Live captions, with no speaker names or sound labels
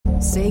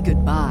Say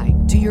goodbye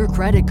to your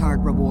credit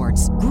card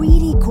rewards.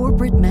 Greedy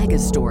corporate mega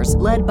stores,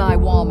 led by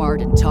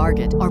Walmart and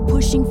Target, are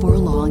pushing for a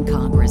law in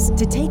Congress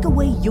to take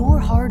away your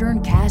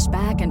hard-earned cash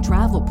back and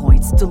travel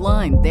points to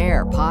line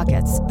their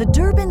pockets. The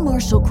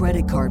Durbin-Marshall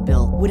credit card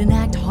bill would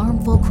enact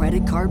harmful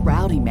credit card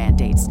routing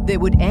mandates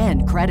that would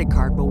end credit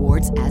card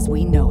rewards as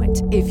we know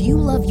it. If you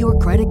love your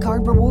credit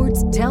card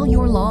rewards, tell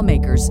your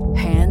lawmakers,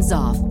 hands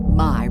off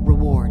my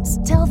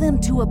rewards. Tell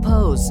them to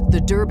oppose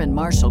the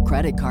Durbin-Marshall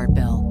credit card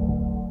bill.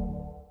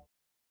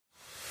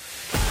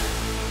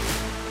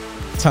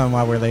 Tell them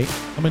why we're late.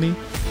 How many?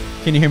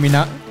 Can you hear me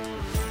now?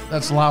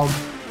 That's loud.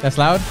 That's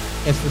loud?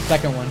 It's the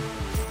second one.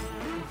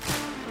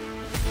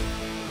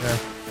 Yeah.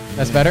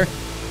 That's better?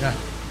 Yeah.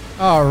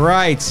 All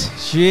right.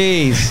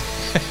 Jeez.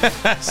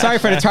 Sorry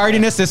for the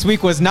tardiness. This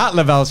week was not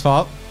Lavelle's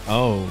fault.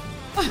 Oh.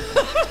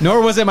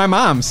 Nor was it my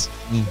mom's.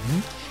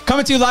 Mm-hmm.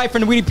 Coming to you live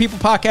from the Weedy People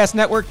Podcast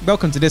Network.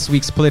 Welcome to this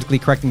week's Politically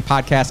Correcting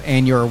Podcast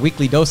and your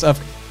weekly dose of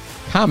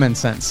common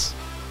sense.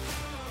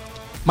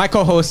 My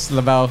co-host,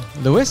 Lavelle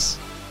Lewis.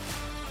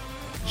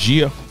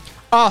 Gia.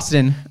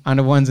 Austin on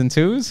the ones and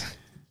twos.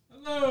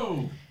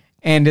 Hello.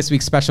 And this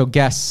week's special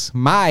guests,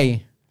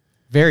 my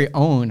very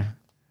own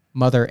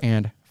mother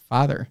and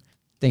father.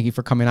 Thank you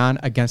for coming on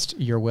against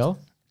your will.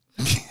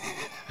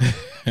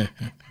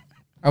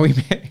 Are we?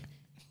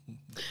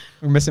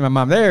 We're missing my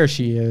mom. There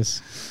she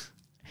is.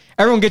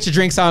 Everyone get your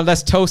drinks on.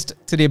 Let's toast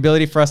to the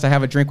ability for us to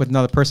have a drink with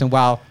another person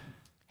while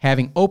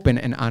having open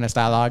and honest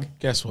dialogue.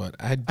 Guess what?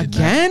 I did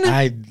Again? not.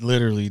 I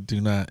literally do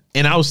not.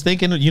 And I was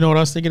thinking, you know what I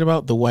was thinking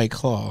about? The White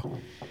Claw.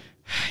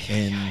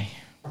 And,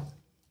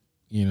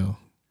 you know.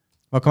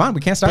 Well, come on.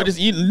 We can't start. But it's,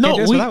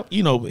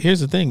 here's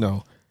the thing,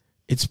 though.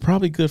 It's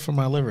probably good for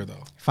my liver,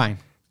 though. Fine.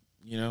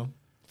 You know?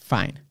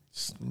 Fine.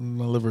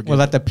 My liver. We'll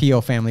let the PO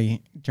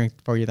family drink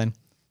for you then.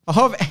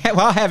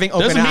 While having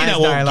open and honest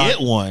dialogue. Doesn't mean I won't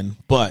get one,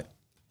 but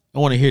I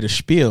want to hear the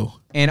spiel.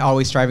 And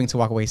always striving to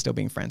walk away still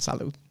being friends.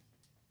 Salud.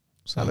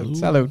 Salud.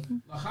 Salud.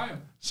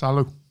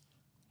 Salud.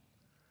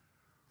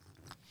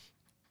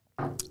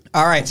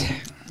 All right.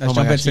 Let's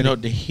jump into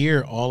to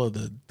hear all of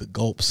the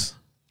gulps.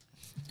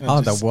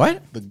 Oh, the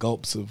what? The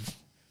gulps of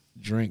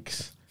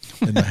drinks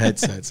in the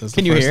headsets. That's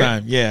Can the you first hear it?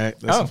 time. Yeah,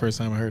 that's the first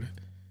time I heard it.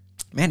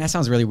 Man, that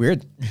sounds really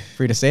weird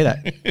for you to say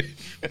that.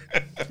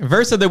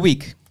 Verse of the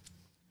week.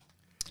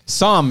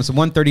 Psalms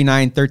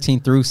 139,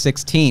 13 through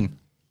 16.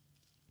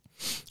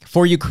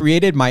 For you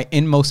created my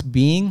inmost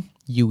being.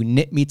 You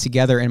knit me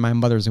together in my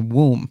mother's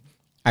womb.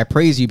 I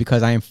praise you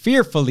because I am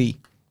fearfully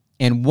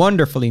and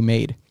wonderfully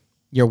made.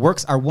 Your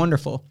works are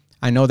wonderful.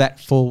 I know that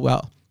full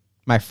well.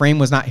 My frame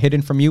was not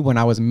hidden from you when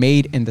I was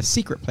made in the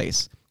secret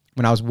place,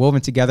 when I was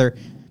woven together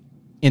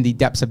in the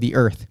depths of the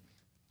earth.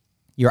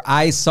 Your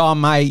eyes saw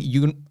my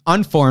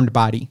unformed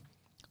body.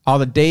 All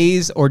the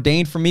days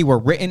ordained for me were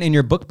written in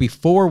your book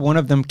before one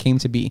of them came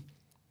to be.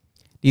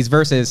 These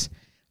verses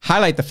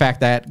highlight the fact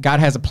that God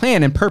has a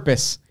plan and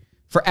purpose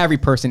for every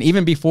person,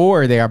 even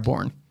before they are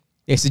born.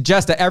 They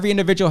suggest that every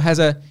individual has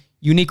a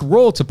unique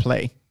role to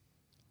play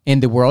in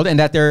the world and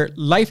that their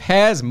life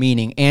has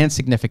meaning and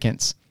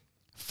significance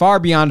far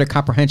beyond their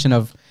comprehension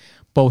of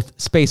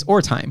both space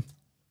or time.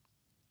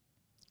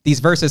 These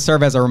verses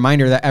serve as a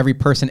reminder that every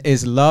person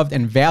is loved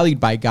and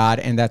valued by God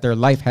and that their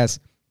life has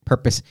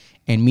purpose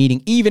and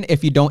meaning, even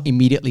if you don't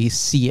immediately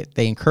see it.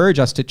 They encourage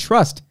us to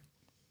trust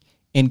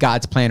in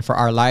God's plan for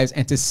our lives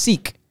and to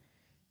seek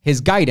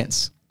his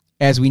guidance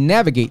as we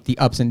navigate the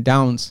ups and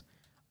downs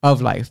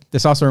of life.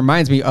 This also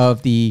reminds me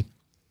of the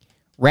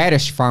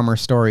radish farmer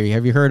story.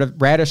 Have you heard of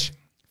radish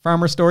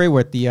farmer story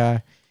with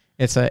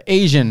it's an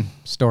Asian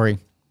story.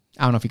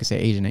 I don't know if you can say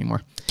Asian anymore.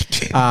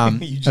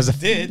 You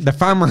just did. The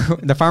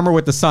farmer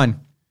with the son.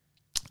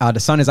 The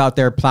son is out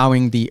there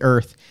plowing the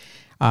earth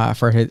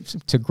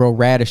to grow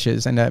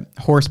radishes, and the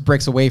horse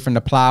breaks away from the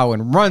plow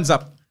and runs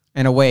up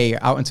and away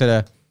out into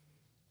the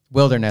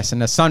wilderness.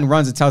 And the son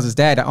runs and tells his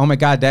dad, "Oh my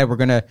God, Dad, we're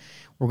gonna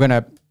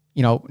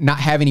not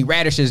have any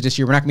radishes this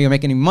year. We're not gonna be able to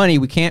make any money.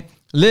 We can't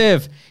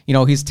live."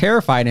 He's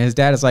terrified, and his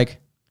dad is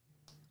like,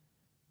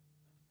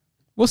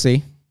 "We'll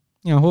see.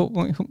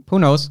 Who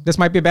knows? This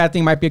might be a bad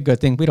thing, might be a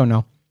good thing. We don't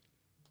know."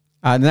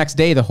 The next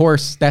day,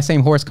 that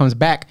same horse comes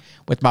back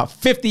with about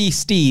 50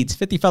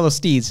 fellow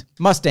steeds,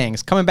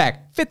 Mustangs coming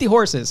back, 50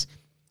 horses.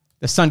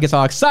 The son gets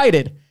all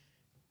excited,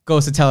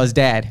 goes to tell his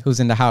dad,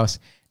 who's in the house,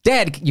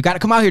 "Dad, you got to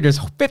come out here. There's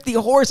 50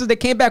 horses that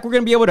came back. We're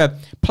going to be able to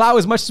plow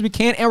as much as we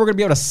can, and we're going to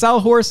be able to sell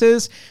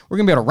horses. We're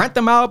going to be able to rent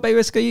them out."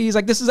 Basically, he's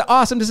like, "This is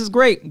awesome. This is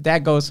great."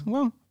 Dad goes,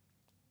 "Well,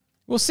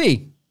 we'll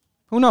see.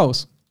 Who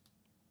knows?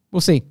 We'll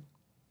see."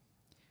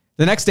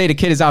 The next day, the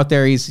kid is out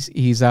there. He's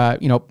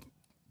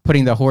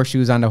putting the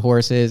horseshoes on the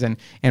horses and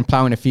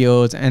plowing the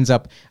fields. Ends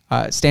up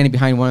standing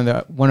behind one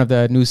of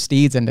the new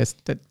steeds, and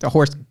the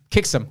horse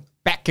kicks him,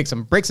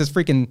 breaks his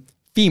freaking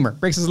femur,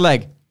 breaks his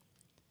leg.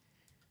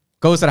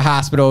 Goes to the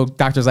hospital.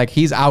 Doctor's like,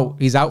 he's out.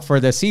 He's out for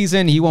the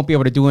season. He won't be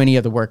able to do any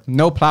of the work.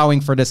 No plowing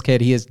for this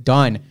kid. He is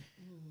done.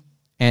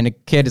 And the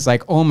kid is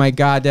like, "Oh my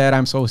God, Dad,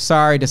 I'm so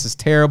sorry. This is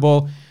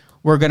terrible.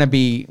 We're not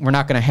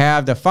going to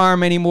have the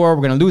farm anymore.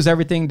 We're going to lose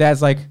everything."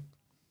 Dad's like,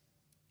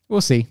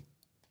 "We'll see.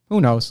 Who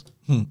knows?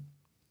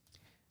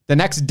 The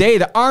next day,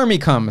 the army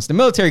comes, the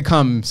military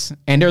comes,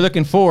 and they're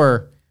looking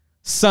for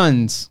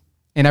sons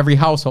in every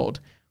household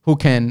who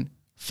can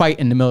fight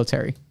in the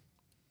military.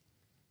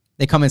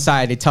 They come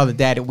inside. They tell the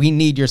dad, we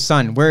need your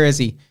son. Where is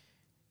he?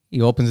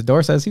 He opens the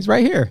door, says, he's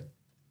right here.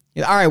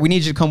 All right, we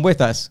need you to come with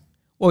us.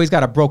 Well, he's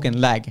got a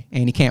broken leg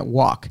and he can't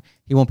walk.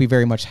 He won't be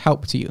very much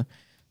help to you.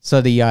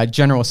 So the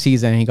general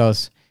sees it and he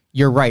goes,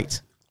 you're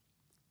right.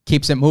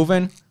 Keeps it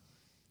moving,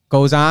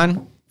 goes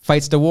on,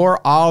 fights the war.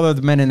 All of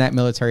the men in that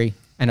military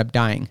end up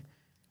dying.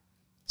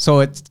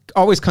 So it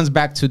always comes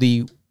back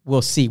to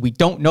we'll see. We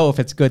don't know if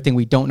it's a good thing.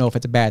 We don't know if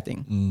it's a bad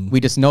thing. We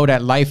just know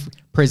that life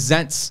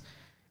presents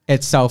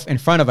itself in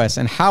front of us,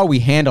 and how we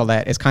handle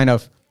that is kind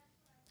of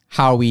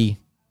how we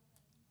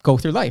go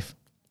through life.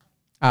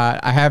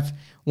 I have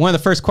one of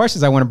the first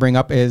questions I want to bring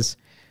up is,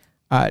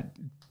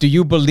 do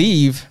you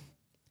believe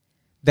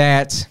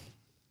that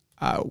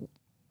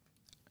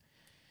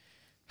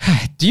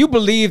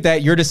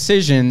your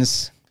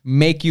decisions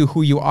make you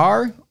who you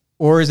are,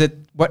 or is it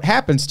what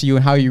happens to you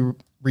and how you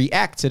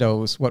react to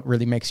those what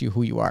really makes you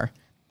who you are?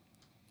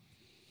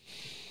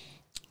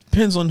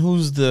 Depends on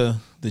who's the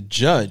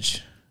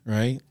judge,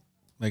 right?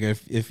 Like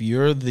if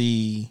you're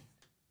the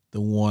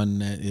one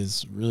that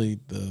is really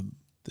the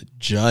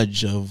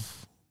judge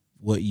of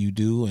what you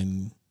do,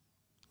 and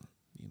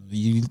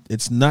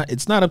it's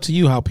not up to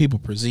you how people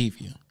perceive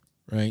you,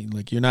 right?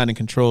 Like you're not in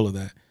control of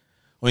that.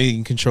 All you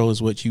can control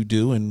is what you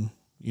do, and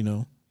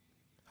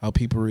how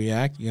people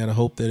react. You gotta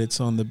hope that it's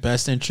on the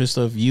best interest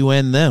of you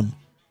and them.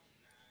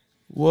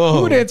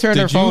 Whoa! Who didn't turn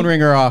their phone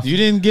ringer off? You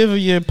didn't give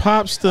your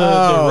pops the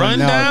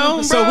rundown,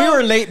 no. So we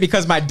were late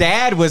because my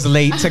dad was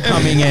late to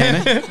coming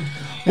in.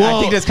 Well,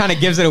 I think this kind of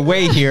gives it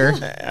away here.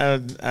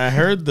 I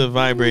heard the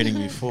vibrating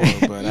before,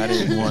 but I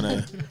didn't want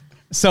to.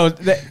 So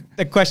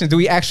the question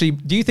is,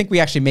 do you think we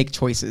actually make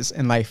choices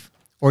in life,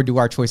 or do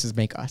our choices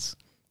make us?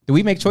 Do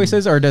we make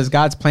choices, or does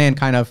God's plan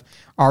kind of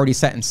already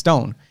set in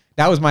stone?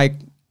 That was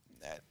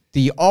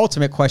the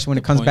ultimate question when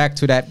it comes back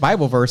to that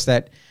Bible verse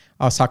that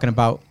I was talking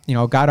about.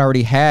 God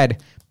already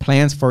had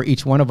plans for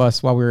each one of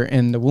us while we were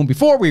in the womb,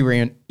 before we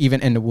were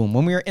even in the womb,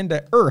 when we were in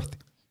the earth.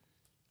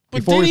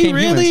 But did he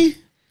really? Humans.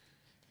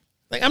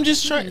 Like, I'm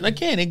just trying,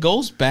 again, it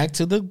goes back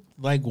to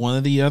one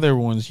of the other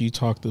ones you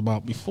talked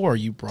about before.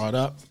 You brought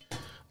up,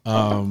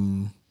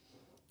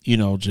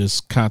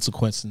 just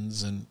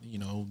consequences and,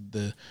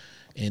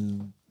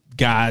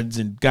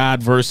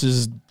 God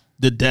versus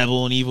the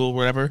devil and evil,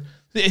 whatever.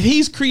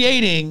 He's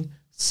creating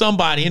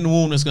somebody in the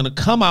womb that's going to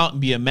come out and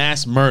be a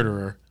mass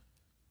murderer.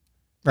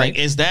 Right. Like,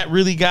 is that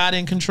really God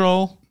in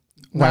control?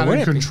 Not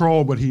in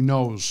control, but he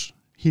knows.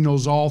 He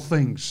knows all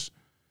things.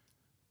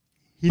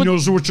 He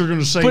knows what you're going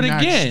to say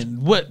next.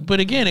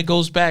 But again, it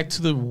goes back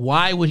to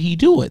why would he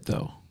do it,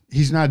 though?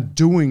 He's not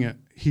doing it.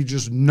 He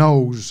just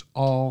knows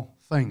all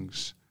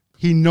things.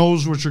 He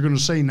knows what you're going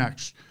to say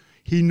next.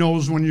 He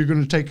knows when you're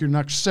going to take your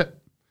next sip.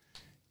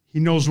 He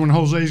knows when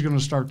Jose's going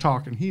to start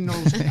talking. He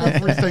knows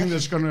everything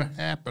that's going to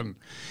happen.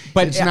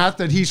 But it's not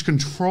that he's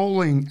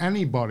controlling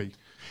anybody.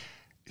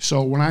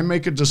 So when I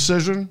make a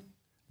decision,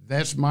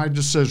 that's my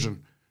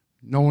decision.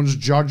 No one's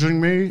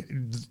judging me.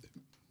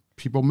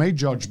 People may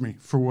judge me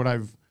for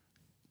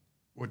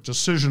what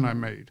decision I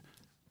made,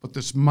 but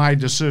that's my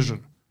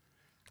decision.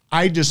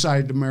 I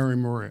decided to marry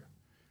Maria.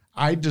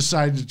 I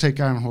decided to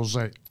take on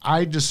Jose.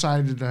 I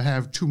decided to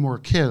have 2 more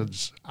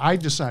kids. I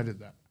decided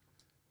that.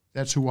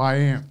 That's who I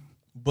am.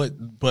 But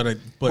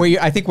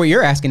I think what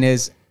you're asking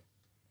is,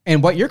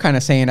 and what you're kind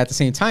of saying at the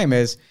same time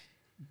is,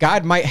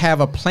 God might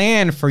have a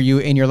plan for you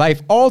in your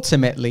life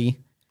ultimately.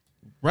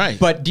 Right.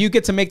 But do you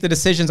get to make the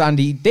decisions on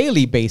the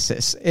daily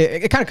basis?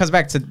 It kind of comes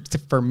back to,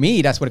 for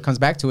me, that's what it comes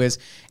back to is,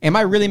 am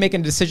I really making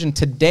a decision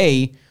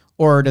today,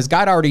 or does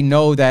God already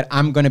know that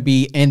I'm going to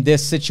be in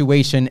this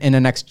situation in the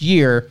next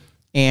year,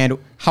 and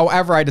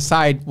however I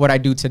decide what I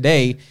do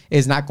today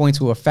is not going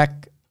to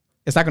affect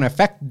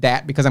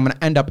that because I'm going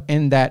to end up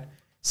in that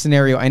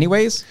scenario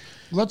anyways?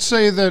 Let's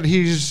say that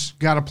he's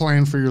got a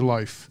plan for your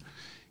life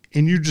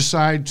and you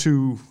decide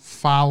to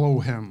follow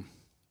him.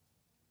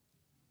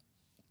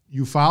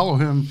 You follow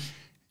him,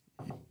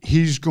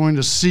 he's going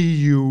to see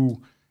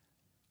you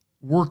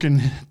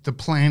working the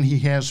plan he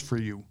has for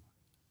you.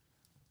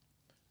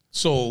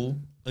 So,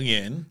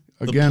 again,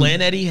 the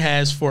plan that he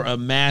has for a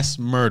mass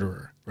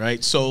murderer,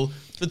 right? So,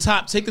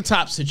 take the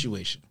top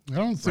situation. I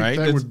don't think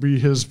that would be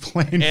his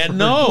plan. And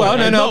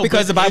no,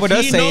 because the Bible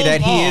does say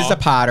that he is the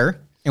potter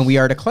and we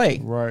are the clay.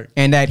 Right.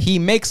 And that he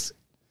makes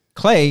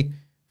clay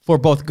for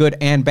both good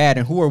and bad.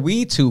 And who are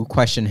we to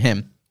question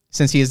him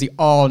since he is the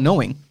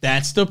all-knowing?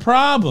 That's the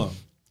problem.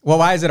 Well,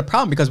 why is it a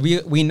problem? Because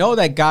we know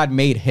that God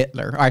made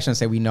Hitler. Or I shouldn't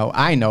say we know.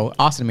 I know.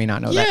 Austin may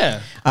not know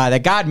that.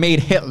 That God made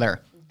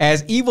Hitler.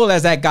 As evil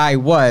as that guy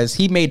was,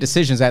 he made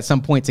decisions at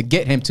some point to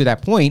get him to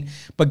that point.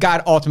 But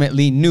God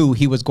ultimately knew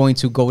he was going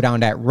to go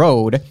down that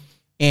road.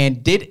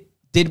 And did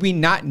we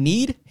not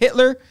need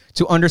Hitler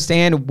to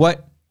understand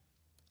what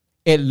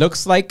it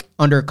looks like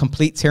under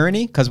complete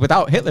tyranny? Because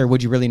without Hitler,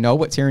 would you really know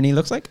what tyranny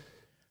looks like?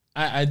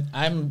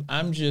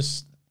 I'm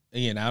just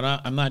again,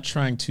 I'm not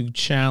trying to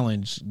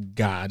challenge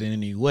God in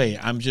any way.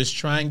 I'm just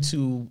trying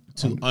to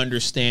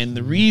understand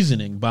the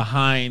reasoning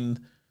behind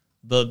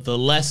the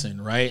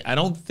lesson, right? I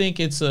don't think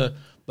it's a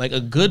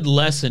good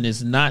lesson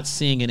is not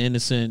seeing an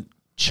innocent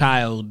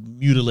child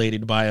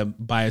mutilated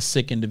by a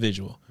sick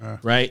individual,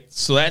 right?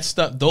 So that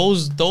stuff,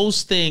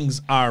 those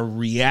things are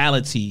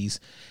realities,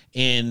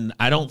 and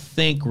I don't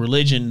think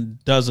religion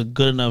does a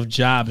good enough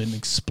job in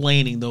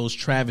explaining those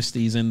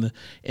travesties in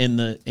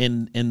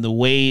the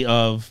way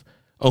of,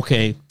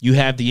 okay, you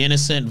have the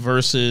innocent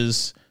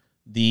versus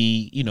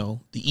the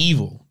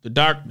evil, the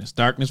darkness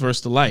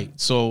versus the light.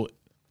 So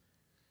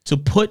to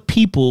put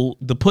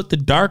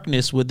the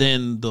darkness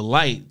within the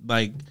light,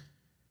 like,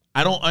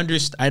 I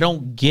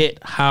don't get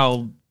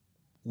how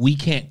we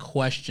can't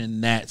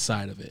question that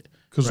side of it.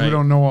 Because right? we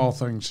don't know all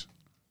things.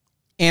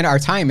 And our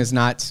time is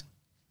not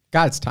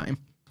God's time.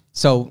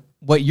 So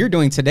what you're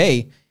doing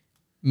today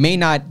may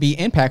not be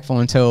impactful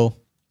until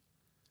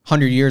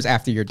 100 years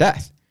after your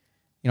death.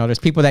 You know, there's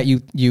people that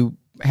you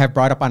have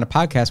brought up on a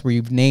podcast where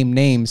you've named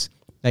names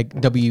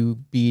like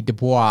W.B. Du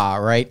Bois,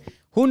 right?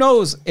 Who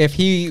knows if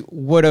he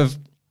would have,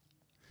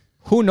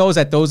 who knows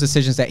that those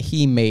decisions that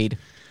he made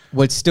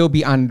would still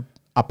be on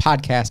a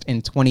podcast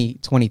in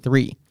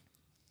 2023,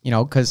 you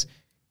know, because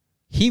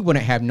he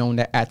wouldn't have known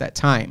that at that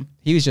time.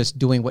 He was just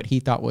doing what he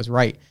thought was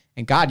right,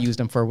 and God used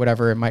him for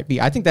whatever it might be.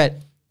 I think that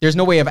there's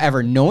no way of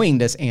ever knowing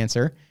this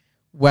answer,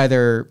 why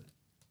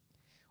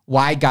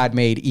God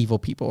made evil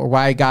people or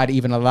why God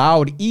even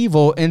allowed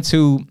evil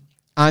onto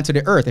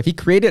the earth. If he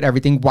created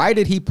everything, why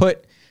did he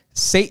put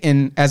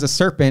Satan as a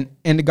serpent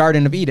in the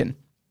Garden of Eden?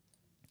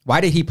 Why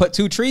did he put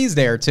two trees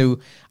there to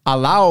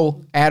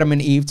allow Adam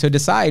and Eve to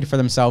decide for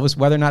themselves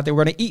whether or not they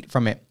were going to eat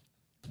from it?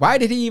 Why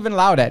did he even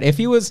allow that? If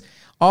he was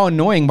all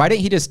knowing, why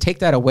didn't he just take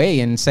that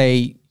away and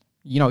say,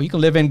 you know, you can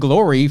live in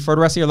glory for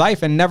the rest of your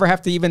life and never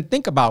have to even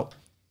think about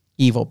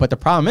evil? But the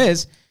problem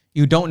is,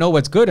 you don't know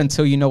what's good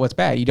until you know what's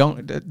bad. You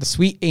don't. The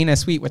sweet ain't as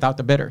sweet without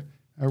the bitter.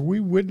 Are we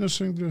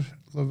witnessing to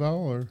Lavelle?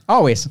 Or?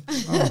 Always.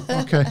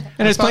 Oh, okay. And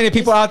there's plenty of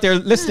people out there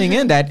listening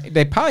in that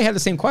they probably have the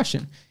same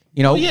question.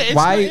 You know,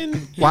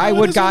 why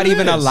would God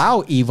even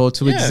allow evil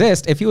to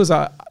exist if he was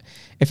a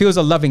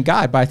loving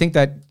God? But I think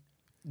that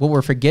what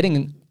we're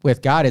forgetting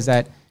with God is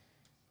that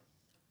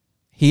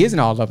he is an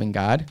all-loving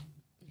God.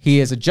 He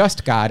is a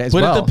just God as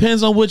well. But it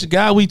depends on which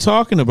God we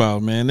talking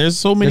about, man. There's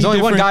so many. There's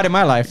only one God in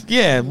my life.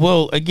 Yeah.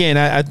 Well, again,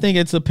 I think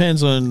it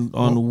depends on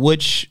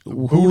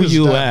who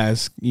you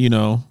ask. You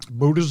know,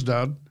 Buddha's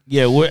dead.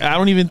 Yeah. I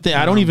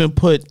don't even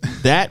put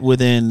that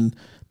within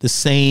the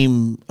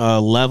same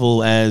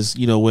level as,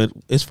 you know,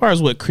 as far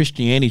as what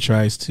Christianity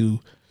tries to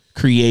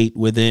create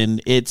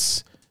within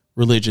its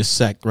religious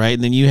sect, right?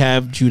 And then you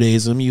have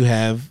Judaism, you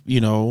have,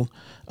 you know,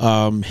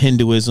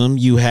 Hinduism,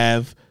 you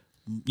have,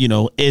 you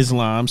know,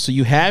 Islam. So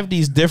you have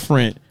these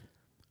different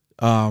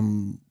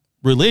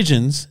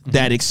religions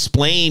that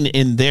explain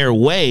in their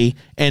way.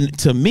 And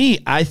to me,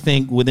 I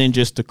think within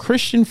just the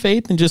Christian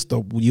faith and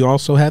you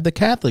also have the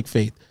Catholic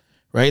faith.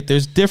 Right,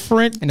 there's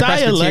different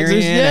dialects,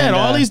 and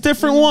all these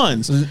different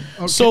ones.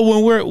 Okay. So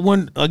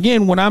when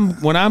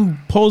I'm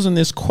posing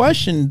this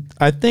question,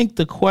 I think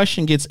the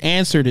question gets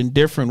answered in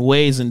different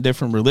ways in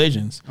different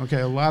religions.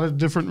 Okay, a lot of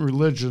different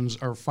religions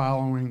are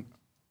following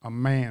a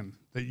man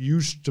that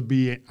used to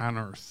be on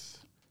Earth.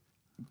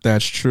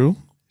 That's true.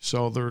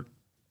 So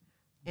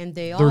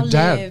they all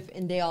live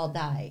and they all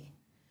die,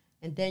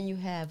 and then you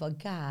have a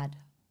God,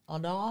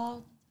 an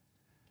all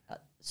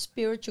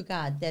spiritual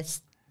God that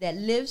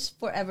lives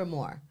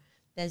forevermore,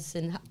 that's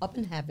up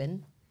in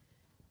heaven.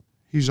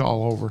 He's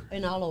all over.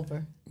 And all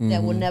over. Mm-hmm.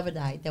 That will never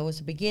die. There was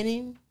a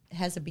beginning,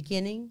 has a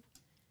beginning.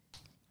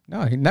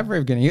 No, he never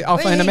a beginning. He's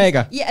Alpha and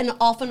Omega. Yeah, and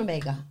Alpha and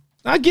Omega.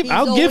 I'll give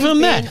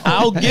him that.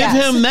 I'll give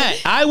him that.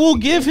 I will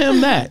give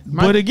him that.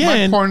 But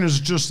again, my point is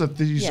just that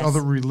these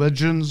other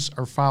religions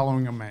are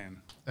following a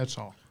man. That's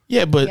all.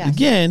 Yeah, but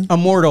again, a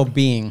mortal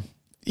being.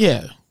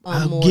 Yeah.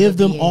 I'll give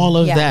them all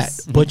of that.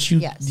 But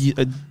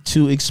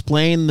to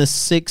explain the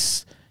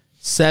 6,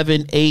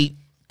 7, 8,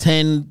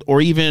 10,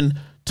 or even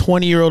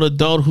 20-year-old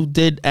adult who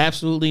did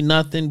absolutely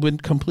nothing, when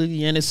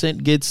completely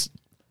innocent, gets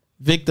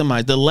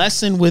victimized. The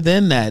lesson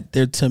within that,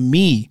 to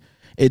me,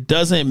 it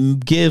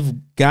doesn't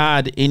give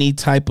God any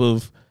type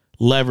of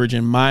leverage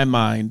in my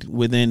mind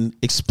within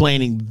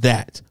explaining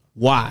that.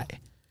 Why?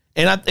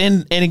 And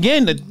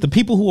again, the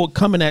people who will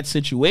come in that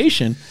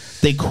situation,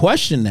 they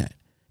question that.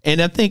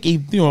 And I think,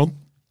 you know,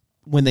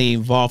 when they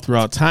evolve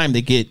throughout time,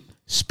 they get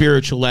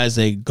spiritual as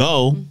they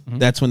go. Mm-hmm.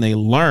 That's when they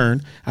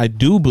learn. I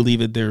do believe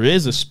that there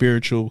is a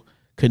spiritual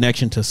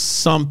connection to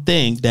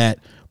something that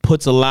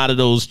puts a lot of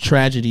those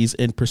tragedies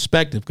in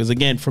perspective. Because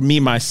again, for me,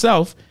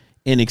 myself,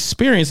 in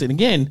experience, and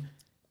again,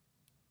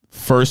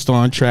 first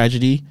on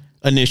tragedy,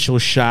 initial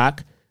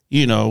shock,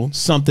 you know,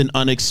 something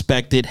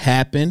unexpected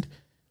happened.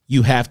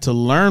 You have to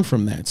learn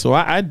from that. So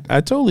I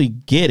totally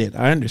get it.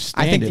 I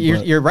understand. I think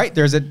you're right.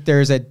 There's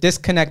a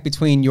disconnect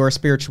between your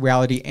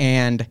spirituality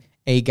and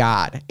a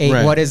God.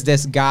 What is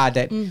this God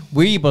that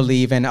we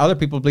believe in? Other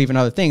people believe in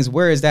other things.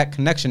 Where is that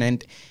connection?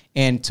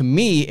 And to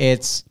me,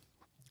 it's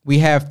we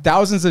have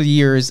thousands of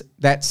years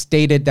that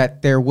stated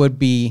that there would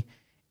be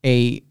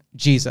a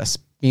Jesus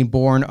being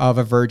born of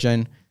a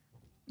virgin,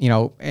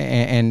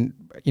 and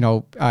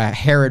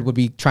Herod would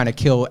be trying to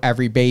kill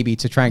every baby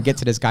to try and get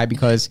to this guy,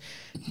 because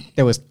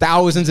there was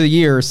thousands of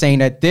years saying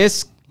that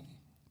this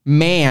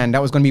man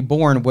that was going to be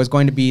born was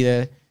going to be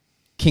the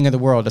king of the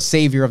world, the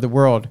savior of the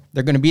world.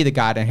 They're going to be the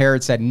God. And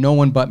Herod said, no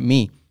one but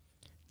me.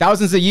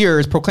 Thousands of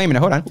years proclaiming it.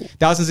 Hold on.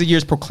 Thousands of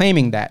years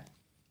proclaiming that.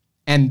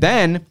 And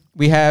then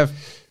we have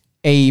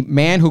a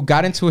man who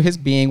got into his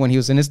being when he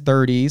was in his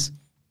 30s,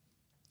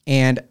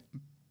 and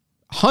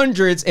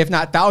hundreds, if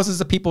not thousands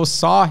of people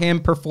saw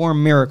him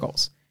perform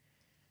miracles.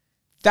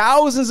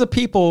 Thousands of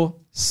people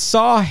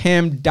saw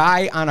him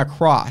die on a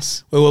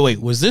cross.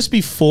 Wait. Was this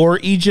before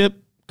Egypt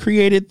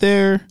created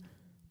their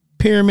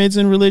pyramids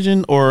and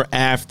religion, or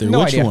after? No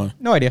Which idea. one?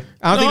 No idea.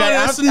 I don't think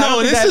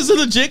that. This is a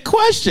legit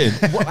question.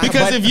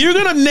 Because if you're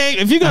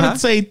gonna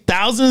say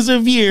thousands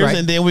of years, Right.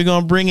 and then we're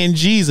gonna bring in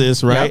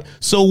Jesus, right? Yep.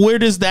 So where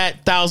does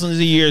that thousands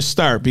of years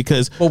start?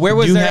 Because Well, where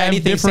was you there have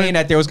anything different- saying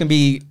that there was going to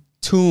be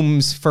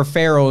tombs for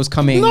pharaohs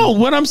coming? No,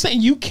 what I'm saying,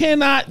 you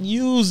cannot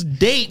use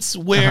dates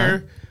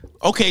where.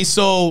 Okay,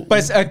 so But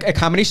it's a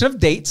combination of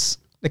dates,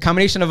 the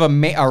combination of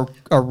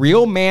a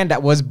real man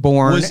that was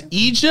born. was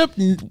Egypt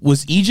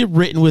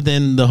written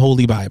within the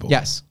Holy Bible?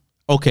 Yes.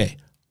 Okay.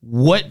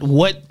 What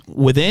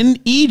within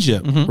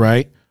Egypt,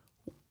 right?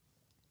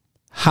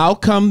 How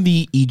come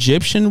the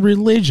Egyptian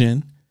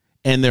religion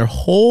and their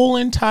whole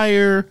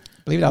entire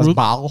I believe that was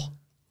Baal.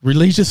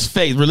 religious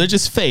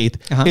faith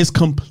Uh-huh. is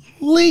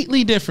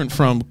completely different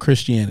from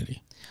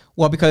Christianity?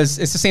 Well, because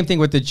it's the same thing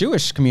with the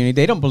Jewish community.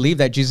 They don't believe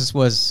that Jesus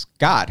was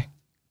God.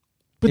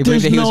 They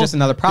believe that he was just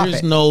another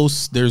prophet.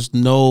 There's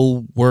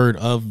no word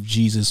of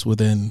Jesus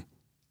within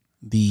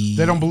the.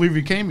 They don't believe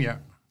he came yet.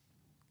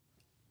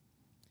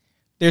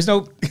 There's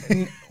no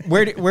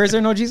where is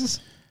there no Jesus?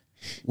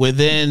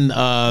 within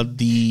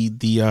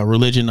the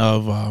religion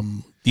of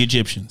the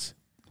Egyptians.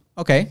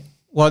 Okay.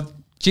 Well,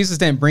 Jesus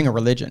didn't bring a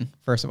religion,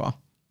 first of all.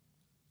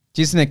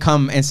 Jesus didn't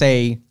come and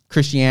say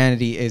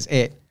Christianity is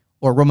it,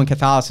 or Roman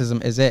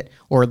Catholicism is it,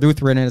 or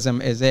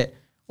Lutheranism is it,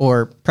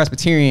 or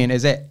Presbyterian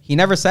is it. He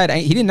never said,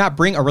 he did not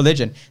bring a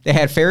religion. They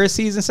had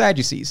Pharisees and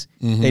Sadducees.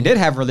 Mm-hmm. They did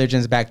have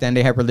religions back then.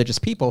 They had religious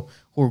people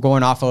who were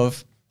going off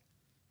of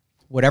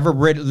whatever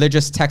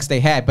religious text they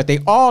had, but they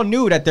all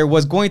knew that there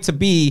was going to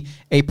be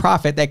a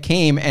prophet that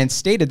came and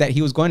stated that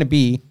he was going to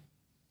be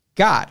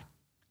God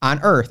on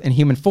earth in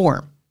human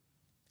form.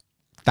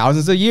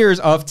 Thousands of years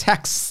of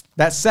texts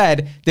that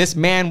said this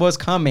man was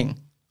coming.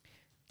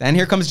 Then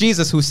here comes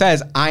Jesus, who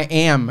says, I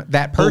am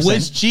that person. But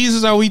which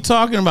Jesus are we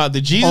talking about?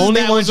 The Jesus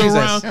only that one was Jesus.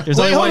 around? There's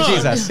only one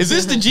Jesus. Is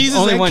this the Jesus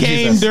Only that one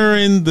came Jesus.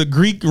 during the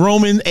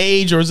Greek-Roman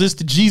age, or is this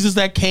the Jesus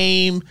that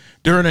came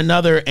during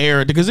another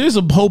era? Because there's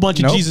a whole bunch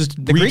of Nope. Jesus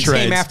The Greeks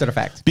retreads. came after the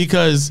fact.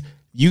 Because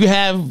you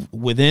have,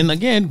 within,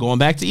 again, going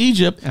back to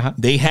Egypt,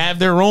 they have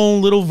their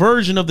own little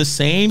version of the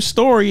same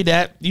story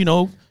that, you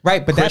know,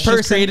 right, but Christians that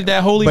person created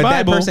that Holy but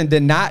Bible. that person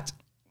did not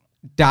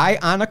die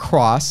on a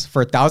cross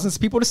for thousands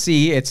of people to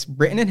see. It's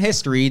written in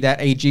history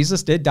that a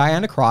Jesus did die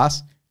on a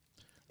cross.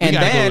 We And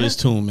gotta go then to this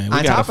tomb, man. We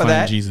on gotta top of find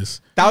that, Jesus.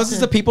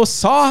 thousands of people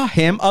saw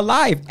him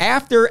alive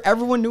after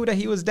everyone knew that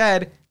he was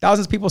dead.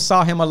 Thousands of people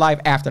saw him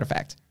alive after the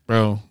fact.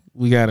 Bro,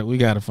 we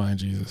gotta find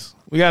Jesus.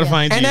 We gotta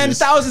find And Jesus.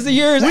 then thousands of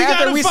years We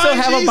after, gotta we still find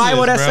have a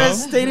Bible that Jesus, bro.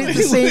 says stating the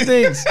same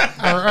things.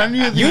 Are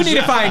any of You these, need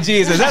to find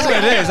Jesus. That's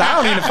what it is. I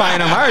don't need to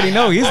find him. I already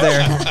know he's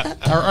there.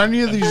 are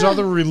any of these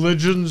other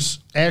religions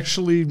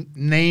actually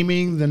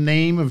naming the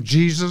name of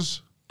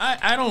Jesus?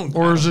 I don't.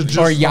 Or is it just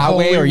Or the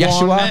Yahweh Holy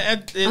or One?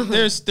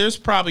 Yeshua? There's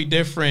probably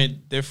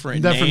different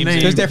Different names.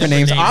 names. There's different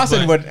names.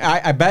 Austin but- would.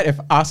 I bet if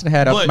Austin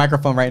had a But-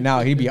 microphone right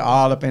now, he'd be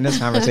all up in this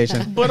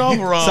conversation. But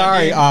overall,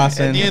 Sorry,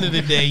 Austin. At the end of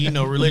the day, you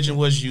know, religion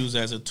was used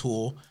as a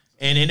tool,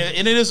 and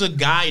it is a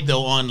guide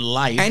though on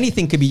life.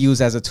 Anything could be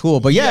used as a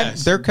tool, but yeah,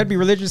 Yes. there could be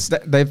religions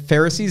that the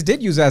Pharisees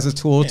did use as a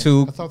tool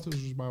to. I thought this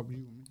was about you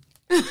and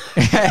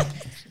me.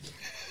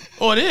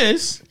 Oh, it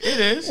is. It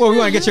is. Well, we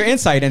want to get your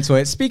insight into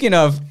it. Speaking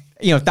of,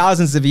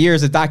 thousands of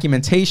years of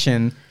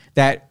documentation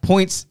that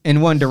points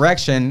in one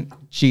direction,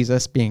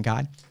 Jesus being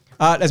God.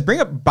 Let's bring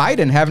up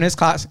Biden having his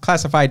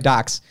classified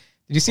docs.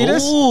 Did you see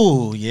this?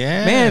 Oh,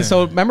 yeah. Man,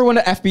 so remember when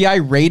the FBI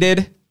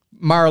raided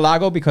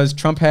Mar-a-Lago because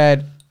Trump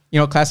had,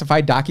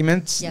 classified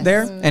documents Yes.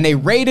 there? And they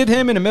raided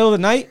him in the middle of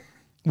the night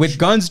with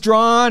guns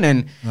drawn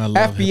and I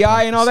love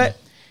FBI and all that?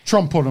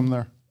 Trump put him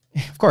there.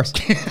 Of course.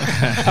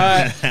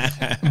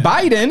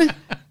 Biden,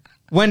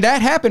 when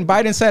that happened,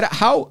 Biden said,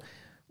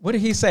 what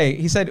did he say?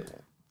 He said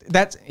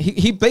that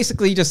he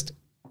basically just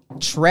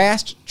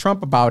trashed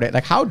Trump about it.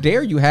 Like, how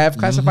dare you have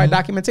classified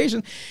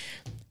documentation?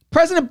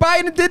 President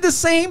Biden did the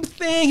same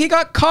thing. He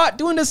got caught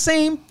doing the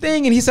same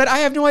thing. And he said, I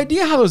have no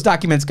idea how those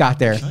documents got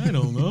there. I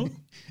don't know.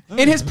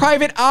 In his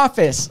private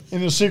office,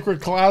 In a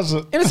secret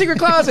closet. in a secret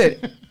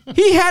closet.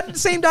 He had the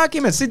same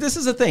documents. See, this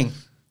is the thing.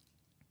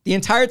 The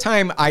entire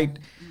time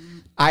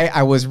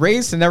I was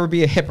raised to never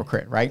be a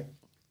hypocrite, right?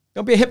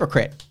 Don't be a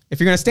hypocrite. If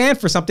you're going to stand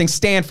for something,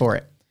 stand for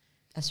it.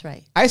 That's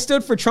right. I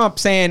stood for Trump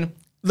saying,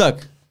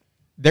 look,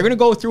 They're going to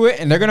go through it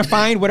and they're going to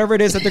find whatever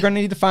it is that they're going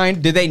to need to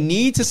find. Do they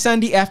need to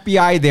send the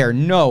FBI there?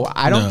 No,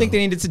 I don't think they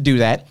needed to do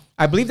that.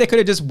 I believe they could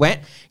have just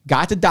went,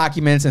 got the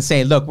documents and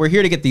say, look, we're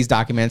here to get these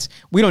documents.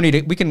 We don't need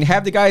it. We can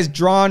have the guys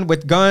drawn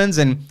with guns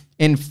and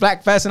in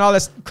flak vests and all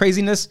this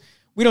craziness.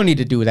 We don't need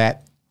to do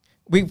that.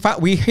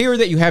 We hear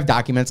that you have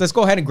documents. Let's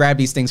go ahead and grab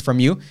these things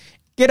from you.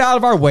 Get out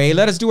of our way.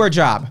 Let us do our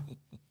job.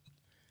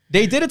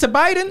 They did it to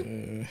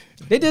Biden.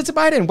 They did it to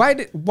Biden.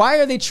 Why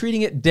are they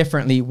treating it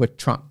differently with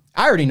Trump?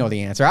 I already know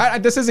the answer.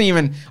 This isn't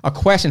even a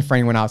question for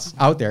anyone else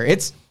out there.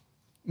 It's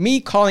me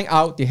calling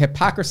out the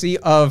hypocrisy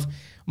of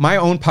my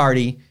own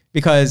party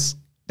because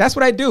that's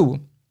what I do.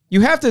 You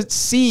have to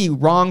see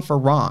wrong for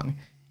wrong.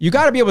 You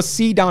got to be able to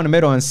see down the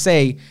middle and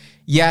say,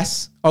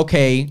 yes,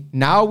 okay,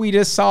 now we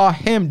just saw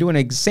him doing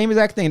the same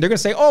exact thing. They're going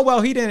to say, oh,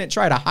 well, he didn't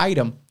try to hide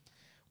him.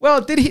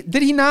 Well, did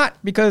he not?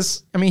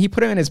 Because, I mean, he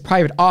put him in his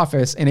private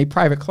office in a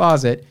private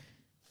closet.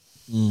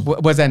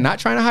 Was that not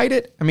trying to hide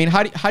it? I mean,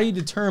 how do you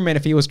determine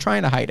if he was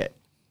trying to hide it?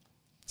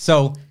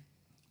 So,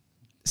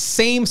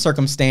 same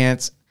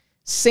circumstance,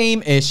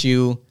 same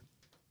issue,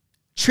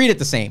 treat it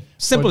the same.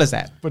 Simple as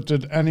that. But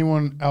did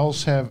anyone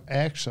else have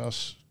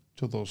access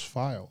to those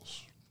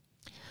files?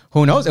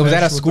 Who knows? It was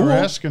at a school. They're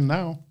asking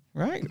now.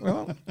 Right.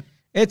 Well,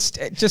 it's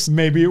just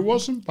maybe it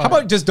wasn't. How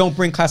about just don't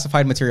bring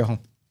classified material home?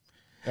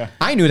 Yeah.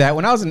 I knew that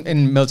when I was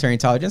in military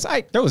intelligence.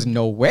 There was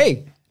no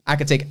way I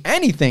could take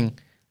anything.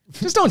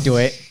 Just don't do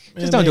it.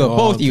 Just don't do it.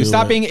 Both of you.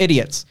 Stop being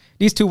idiots.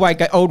 These two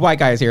old white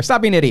guys here.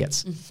 Stop being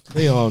idiots.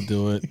 They all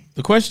do it.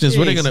 The question is,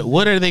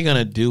 what are they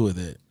gonna do with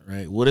it?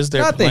 Right? What is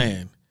their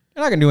plan?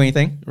 They're not gonna do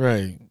anything.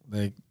 Right.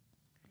 Like,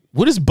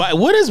 what is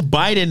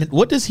Biden?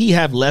 What does he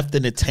have left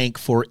in the tank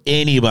for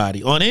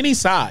anybody on any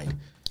side?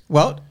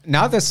 Well,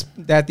 now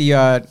that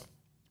the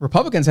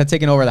Republicans had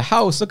taken over the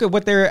House, look at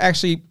what they're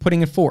actually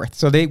putting forth.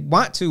 So they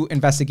want to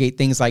investigate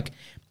things like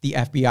the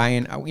FBI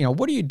and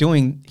what are you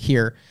doing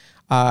here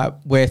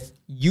with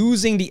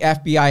using the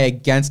FBI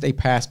against a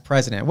past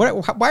president?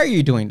 Why are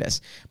you doing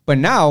this? But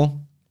now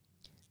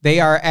they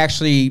are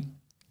actually,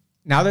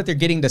 now that they're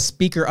getting the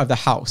Speaker of the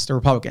House, the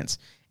Republicans,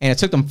 and it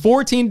took them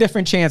 14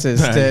 different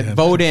chances to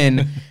vote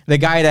in the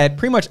guy that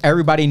pretty much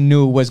everybody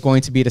knew was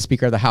going to be the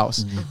Speaker of the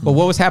House. Mm-hmm. But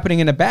what was happening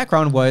in the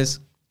background was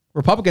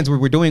Republicans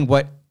were doing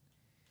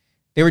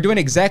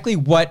exactly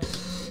what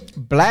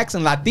blacks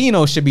and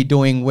Latinos should be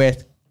doing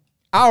with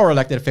our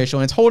elected official,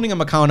 and it's holding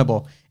them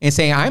accountable and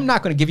saying, I'm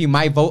not going to give you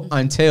my vote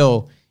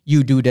until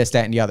you do this,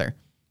 that, and the other.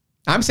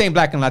 I'm saying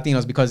black and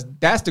Latinos because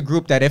that's the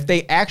group that if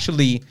they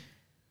actually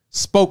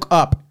spoke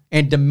up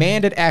and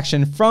demanded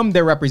action from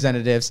their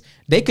representatives,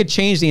 they could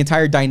change the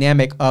entire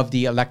dynamic of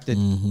the elected,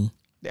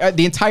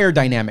 the entire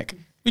dynamic.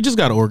 We just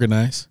got to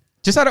organize.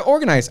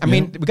 I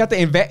mean, we got the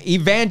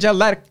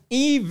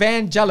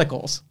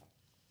evangelicals,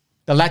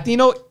 the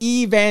Latino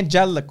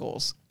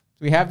evangelicals.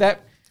 We have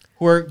that.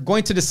 Who are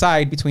going to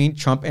decide between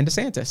Trump and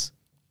DeSantis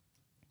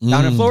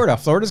down in Florida.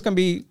 Florida's going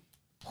to be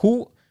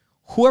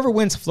whoever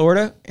wins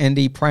Florida in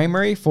the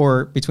primary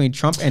between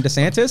Trump and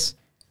DeSantis.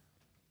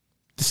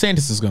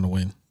 DeSantis is going to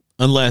win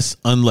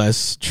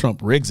unless Trump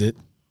rigs it.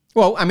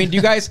 Well, I mean, do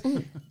you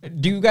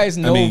guys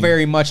know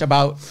very much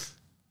about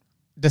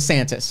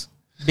DeSantis?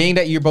 Being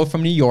that you're both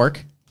from New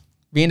York,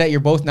 being that you're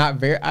both not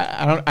very,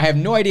 I have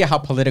no idea how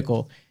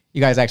political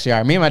you guys actually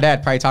are. Me and my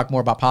dad probably talk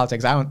more about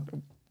politics.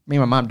 Me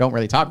and my mom don't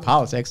really talk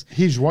politics.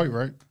 He's white,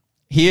 right?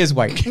 He is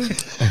white. They're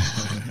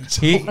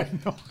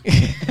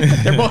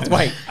both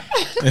white.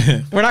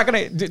 We're not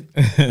going to...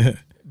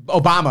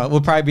 Obama will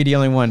probably be the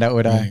only one that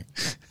would...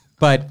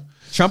 But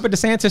Trump and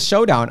DeSantis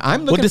showdown.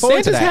 I'm looking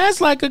forward to that. DeSantis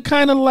has like a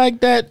kind of like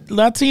that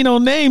Latino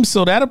name,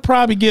 so that'll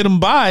probably get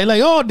him by.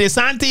 Like, oh,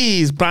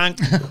 DeSantis, prank.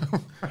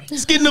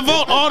 He's getting the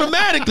vote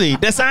automatically.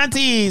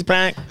 DeSantis,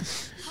 prank.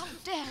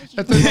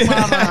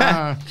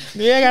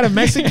 Yeah, I got a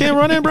Mexican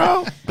running,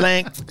 bro.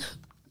 Blank.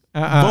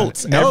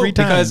 Votes every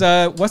time.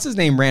 Because what's his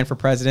name ran for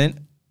president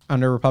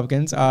under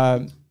Republicans?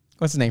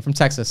 What's his name from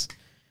Texas?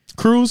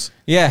 Cruz?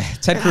 Yeah,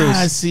 Ted Cruz.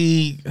 I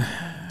see.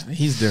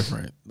 He's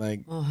different.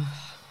 Like,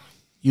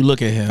 you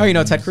look at him. Oh, you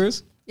know Ted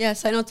Cruz?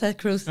 Yes, I know Ted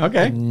Cruz.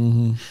 Okay.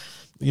 Mm-hmm.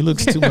 He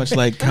looks too much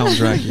like Count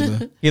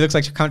Dracula. He looks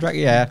like Count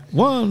Dracula, yeah.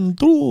 1,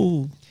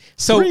 2,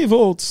 3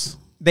 votes.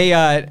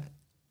 The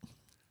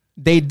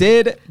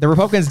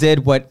Republicans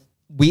did what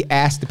we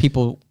asked the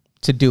people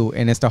to do,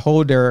 and it's to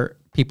hold their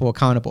people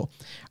accountable.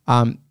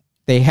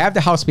 They have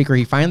the House Speaker.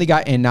 He finally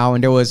got in now,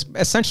 and there was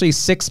essentially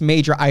 6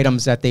 major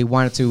items that they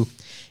wanted to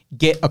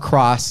get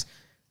across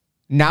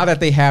now that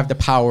they have the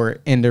power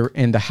in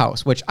the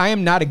House, which I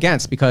am not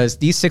against, because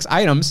these 6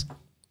 items,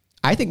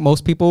 I think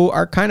most people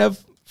are kind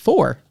of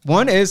for.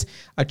 One is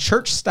a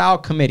church-style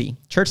committee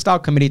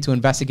to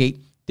investigate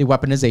the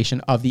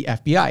weaponization of the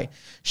FBI.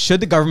 Should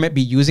the government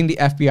be using the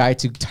FBI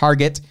to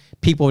target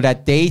people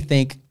that they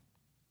think,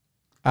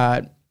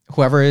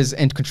 whoever is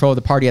in control of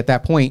the party at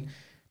that point,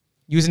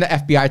 using the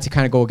FBI to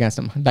kind of go against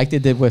them, like they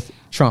did with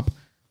Trump.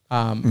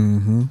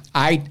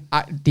 I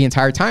the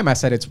entire time I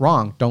said it's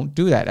wrong. Don't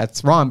do that.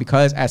 That's wrong,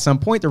 because at some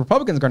point the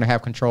Republicans are going to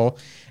have control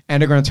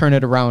and they're going to turn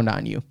it around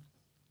on you.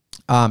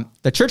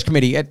 The church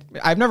committee,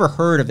 I've never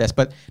heard of this,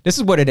 but this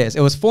is what it is.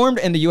 It was formed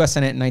in the U.S.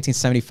 Senate in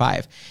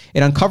 1975.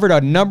 It uncovered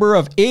a number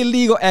of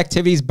illegal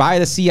activities by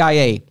the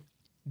CIA.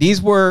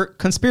 These were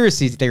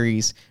conspiracy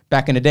theories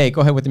back in the day.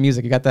 Go ahead with the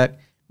music. You got that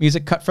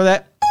music cut for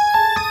that?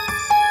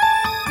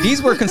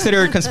 These were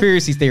considered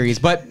conspiracy theories,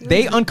 but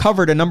they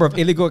uncovered a number of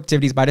illegal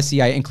activities by the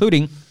CIA,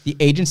 including the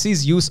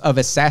agency's use of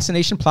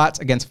assassination plots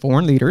against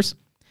foreign leaders,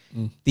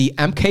 the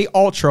MK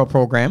Ultra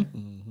program.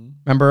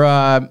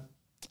 Remember,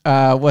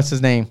 what's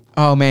his name?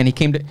 Oh man,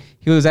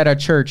 he was at a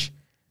church.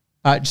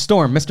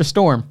 Mr.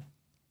 Storm.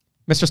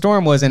 Mr.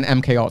 Storm was in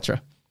MK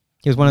Ultra.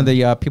 He was one of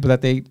the people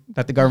that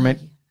the government.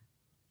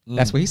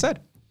 That's what he said.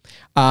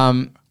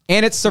 And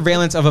it's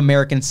surveillance of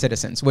American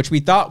citizens, which we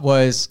thought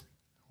was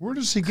where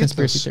does he get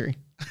conspiracy this? Theory.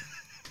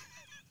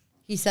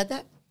 He said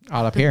that?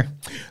 All up here.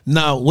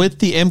 Now with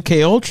the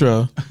MK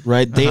Ultra,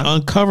 right? They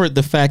uncovered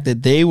the fact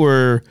that they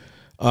were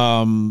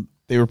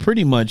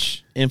pretty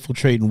much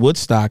infiltrating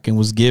Woodstock and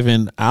was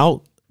giving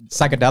out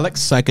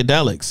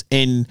psychedelics.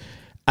 And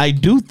I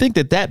do think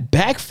that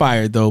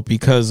backfired though,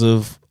 because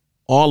of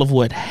all of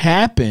what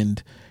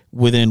happened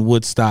within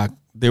Woodstock.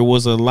 There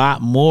was a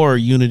lot more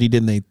unity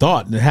than they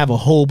thought. And to have a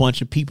whole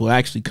bunch of people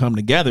actually come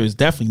together is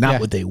definitely not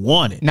what they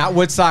wanted. Not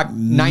Woodstock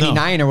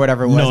 99 or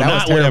whatever it was. No, that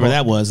not was whatever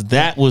that was.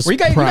 That was you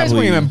guys weren't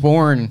even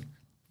born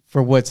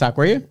for Woodstock,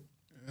 were you?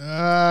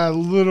 A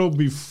little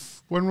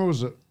before. When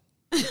was it?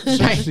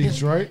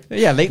 60s, right?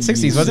 Yeah, late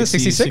 60s. Was it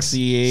 66?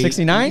 68.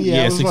 69?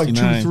 Yeah, it was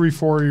 69. like 2, 3,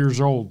 4 years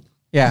old.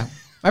 Yeah.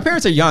 My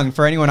parents are young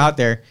for anyone out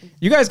there.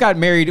 You guys got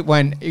married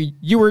when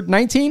you were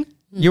 19?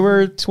 You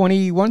were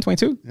 21,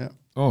 22? Yeah.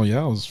 Oh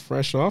yeah, I was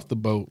fresh off the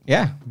boat.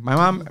 Yeah. My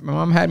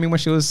mom had me when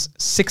she was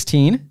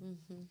 16.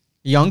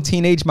 Young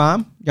teenage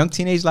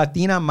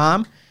Latina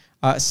mom,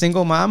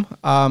 single mom.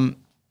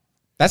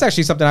 That's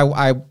actually something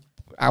I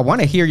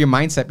want to hear your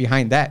mindset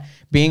behind that.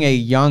 Being a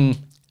young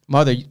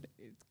mother,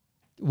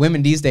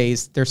 women these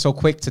days, they're so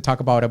quick to talk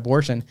about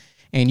abortion,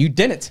 and you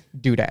didn't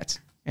do that.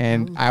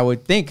 And I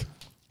would think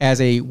as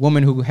a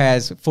woman who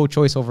has full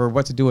choice over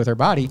what to do with her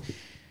body,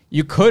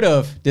 you could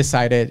have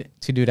decided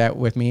to do that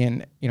with me.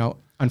 And,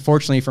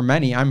 unfortunately for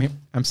many,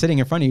 I'm sitting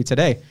in front of you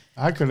today.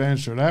 I could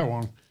answer that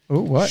one.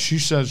 Oh, what? She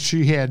says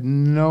she had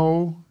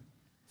no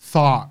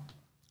thought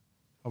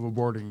of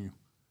aborting you.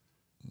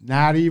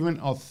 Not even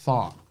a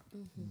thought.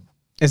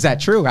 Is that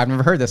true? I've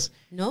never heard this.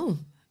 No,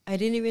 I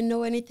didn't even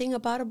know anything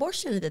about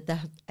abortion at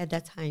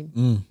that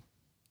time.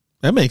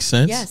 That makes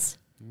sense. Yes.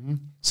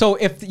 So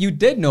if you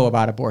did know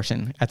about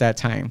abortion at that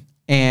time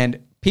and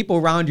people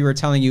around you are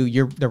telling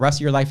you the rest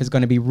of your life is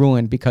going to be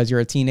ruined because you're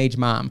a teenage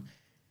mom,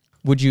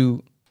 would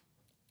you?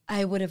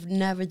 I would have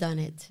never done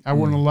it. I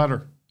wouldn't have let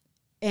her.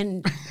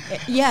 And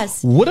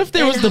yes. What if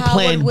there was the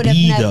plan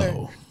B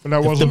though? But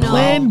that If wasn't the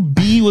plan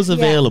B was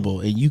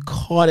available and you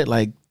caught it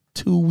like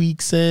 2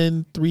 weeks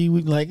in, 3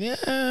 weeks, like,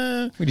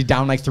 would you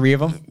down like 3 of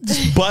them?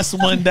 just bust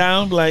one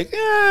down, like,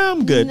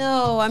 I'm good.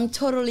 No, I'm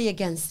totally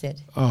against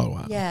it. Oh,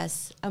 wow.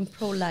 Yes, I'm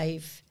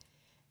pro-life.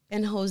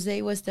 And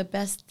Jose was the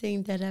best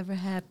thing that ever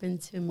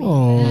happened to me.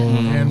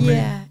 And me.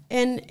 Yeah,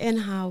 and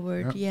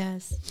Howard,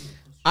 yes.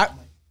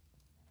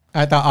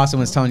 I thought Austin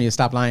was telling you to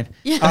stop lying.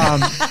 Yeah.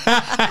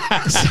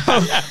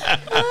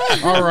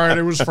 All right,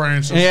 it was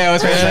Francis. Yeah, it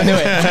was Francis.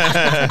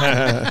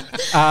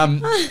 I knew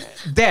it.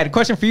 Dad,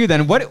 question for you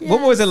then. What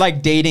was it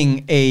like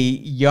dating a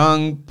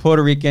young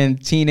Puerto Rican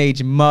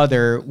teenage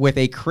mother with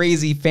a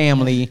crazy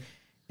family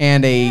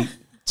and a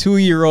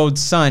 2-year-old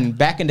son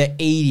back in the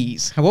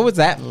 80s? What was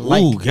that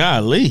like? Ooh,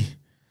 golly.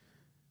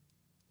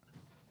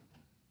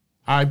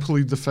 I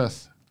plead the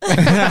fifth.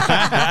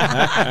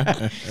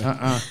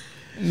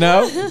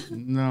 No?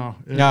 No.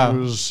 It No.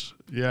 was,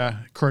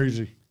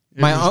 crazy.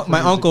 It My was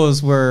my crazy.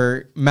 uncles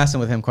were messing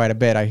with him quite a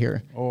bit, I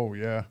hear. Oh,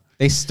 yeah.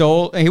 They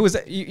stole. He was.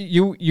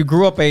 You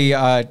grew up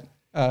a.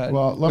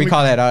 Well,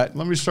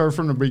 let me start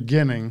from the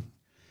beginning.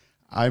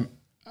 I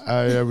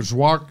was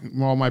walking.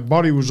 Well, my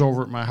buddy was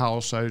over at my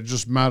house. I had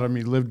just met him.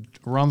 He lived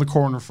around the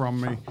corner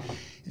from me,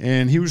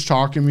 and he was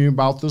talking to me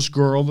about this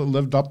girl that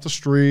lived up the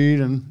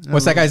street. And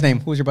What's that guy's name?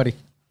 Who's your buddy?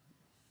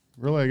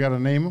 Really, I got to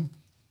name him.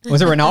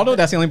 Was it Ronaldo?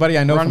 That's the only buddy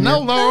I know.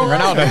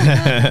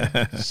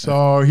 Ronaldo.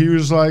 So he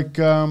was like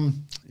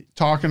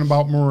talking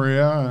about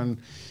Maria, and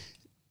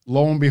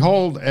lo and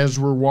behold, as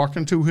we're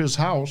walking to his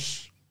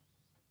house,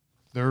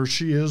 there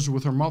she is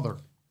with her mother.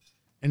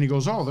 And he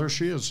goes, "Oh, there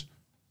she is."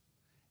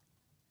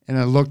 And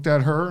I looked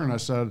at her and I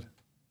said,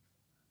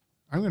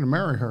 "I'm going to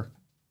marry her."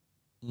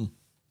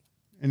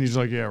 And he's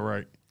like, "Yeah,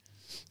 right."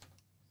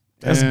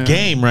 That's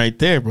game right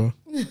there, bro.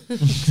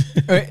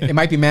 It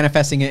might be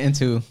manifesting it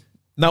into.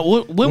 Now,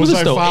 when was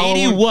this though?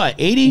 80 what?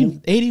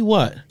 80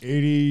 what?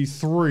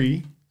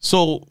 83.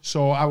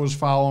 So I was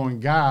following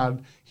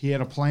God. He had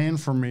a plan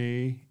for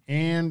me,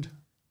 and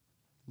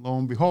lo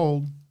and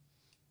behold,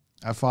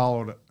 I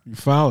followed it. you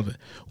followed it.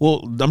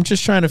 Well, I'm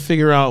just trying to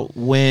figure out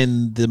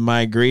when the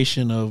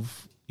migration of,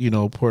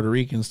 Puerto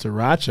Ricans to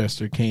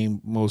Rochester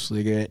came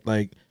mostly.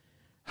 Like,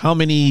 how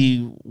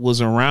many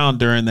was around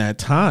during that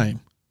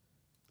time?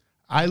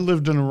 I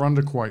lived in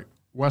Arundequoit,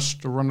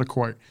 west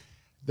Arundequoit.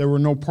 There were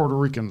no Puerto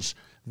Ricans.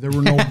 There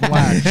were no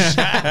blacks.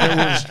 There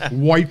was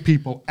white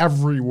people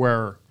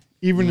everywhere.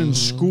 Even in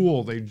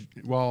school, they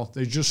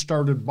just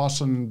started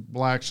busing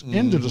blacks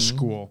into the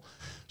school.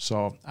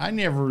 So I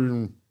never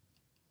even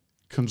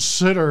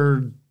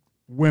considered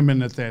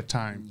women at that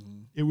time.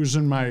 It was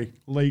in my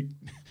early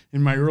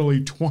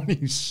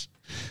 20s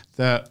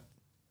that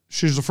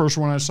she's the first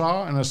one I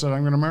saw, and I said,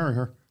 I'm going to marry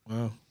her.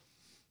 Wow.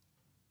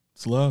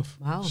 It's love.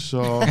 Wow.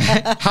 So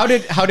How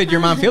did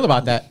your mom feel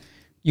about that?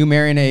 You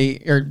marrying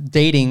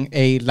dating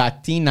a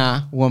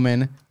Latina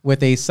woman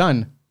with a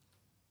son.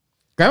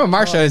 Grandma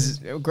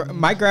Marsha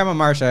my Grandma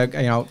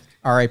Marsha,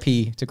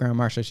 R.I.P. to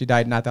Grandma Marsha. She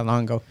died not that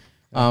long ago.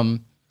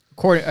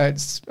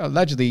 It's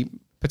allegedly,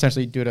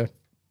 potentially due to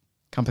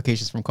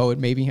complications from COVID,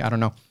 maybe. I don't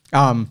know.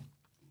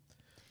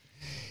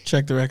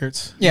 Check the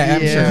records. Yeah,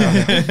 I'm sure.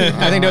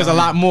 I think there was a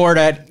lot more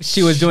that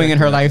she was doing in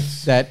her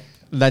life that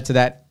led to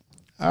that.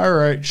 all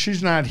right,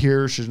 she's not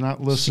here. She's not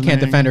She listening.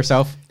 can't defend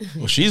herself.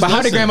 Well, she's But how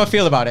did listening. Grandma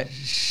feel about it?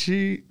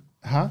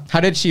 How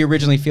did she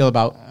originally feel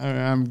about?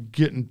 I'm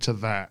getting to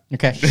that.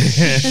 Okay.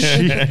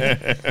 She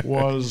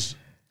was,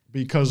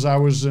 because I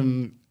was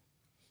in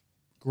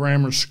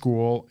grammar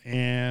school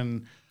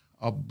and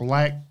a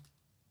black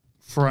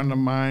friend of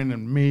mine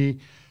and me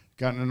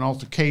got in an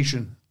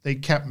altercation. They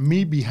kept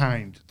me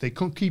behind. They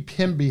couldn't keep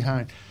him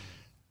behind.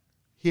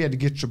 He had to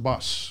get your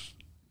bus.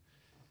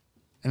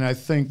 And I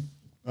think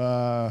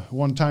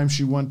one time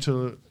she went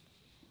to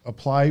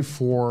apply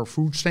for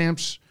food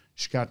stamps.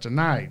 She got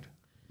denied,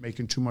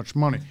 making too much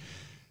money.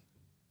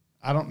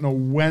 I don't know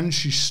when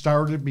she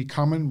started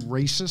becoming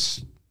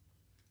racist.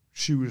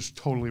 She was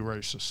totally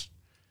racist.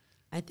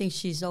 I think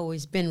she's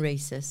always been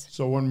racist.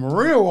 So when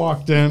Maria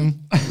walked in,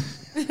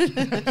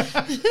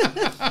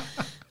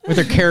 With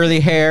her curly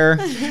hair.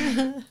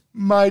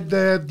 my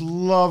dad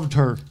loved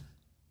her.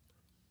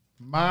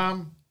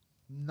 Mom,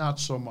 not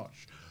so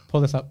much. Pull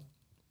this up.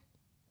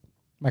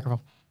 Microphone.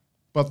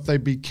 But they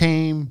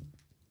became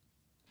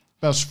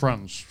best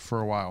friends for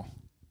a while.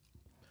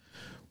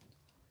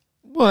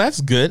 Well,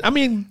 that's good. I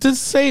mean,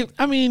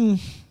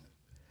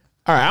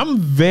 all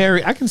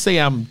right, I can say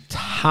I'm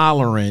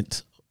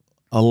tolerant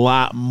a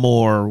lot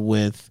more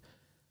with,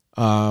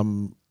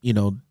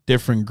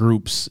 different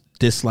groups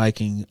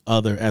disliking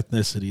other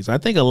ethnicities. I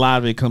think a lot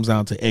of it comes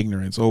down to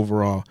ignorance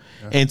overall.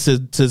 Yeah. And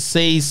to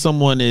say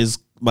someone is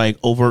like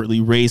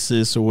overtly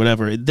racist or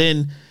whatever,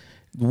 then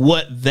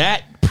what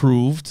that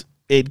proved,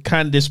 it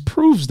kind of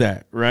disproves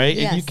that, right?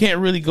 Yes. And you can't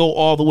really go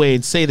all the way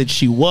and say that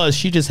she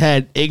just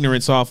had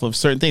ignorance off of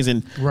certain things.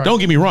 And Don't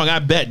get me wrong, I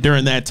bet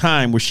during that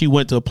time where she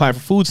went to apply for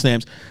food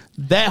stamps,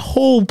 that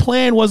whole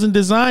plan wasn't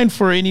designed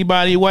for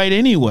anybody white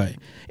anyway.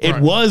 It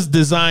was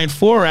designed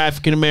for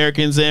African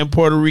Americans and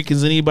Puerto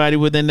Ricans, anybody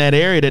within that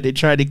area that they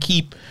tried to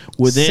keep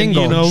within,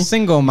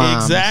 single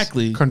moms.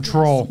 Exactly.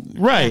 Control.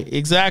 Right,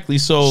 exactly.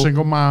 So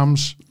Single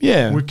moms.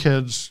 Yeah. With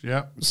kids.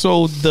 Yep.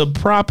 So the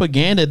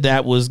propaganda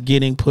that was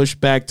getting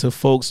pushed back to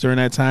folks during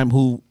that time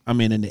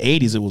in the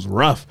 80s, it was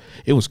rough.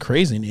 It was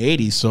crazy in the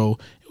 80s. So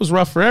it was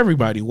rough for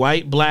everybody,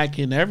 white, black,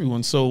 and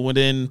everyone. So when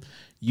then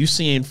you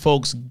seeing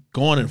folks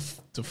going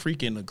to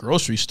freaking the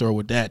grocery store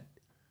with that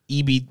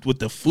EB with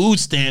the food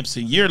stamps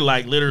and you're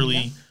like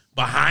literally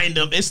behind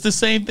them. It's the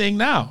same thing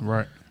now.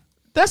 Right.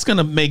 That's going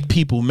to make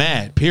people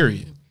mad,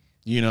 period.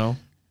 Yeah,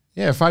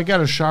 if I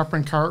got a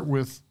shopping cart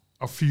with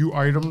a few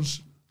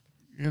items,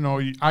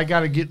 I got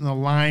to get in the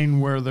line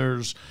where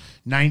there's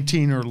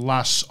 19 or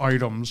less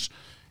items,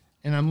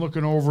 and I'm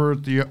looking over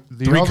at the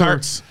Three other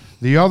carts.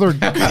 the other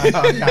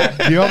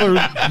the other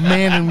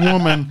man and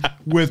woman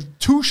with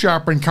two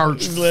shopping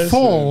carts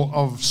full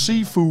of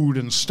seafood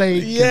and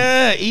steak.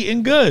 Yeah,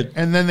 eating good.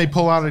 And then they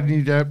pull out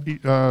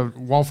a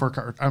welfare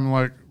cart. I'm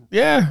like,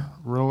 Yeah.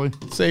 really?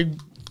 Say,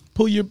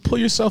 pull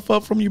yourself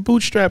up from your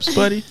bootstraps,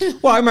 buddy.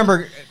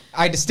 Well,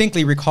 I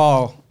distinctly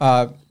recall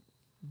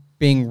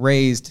being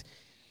raised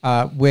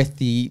with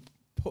the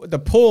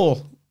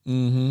pull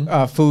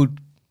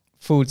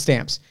food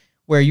stamps,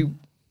 where you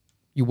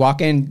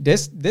walk in.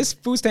 This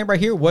food stamp right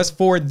here was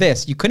for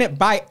this. You couldn't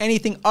buy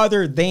anything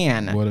other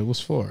than What it was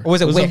for. Or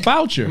was it WIC? a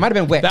voucher. It might have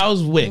been WIC. That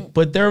was WIC,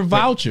 but they're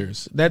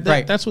vouchers.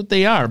 Right. That's what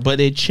they are. But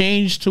it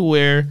changed to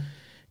where,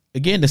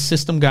 again, the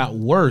system got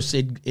worse.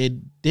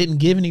 It didn't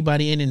give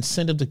anybody an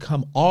incentive to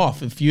come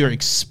off if you're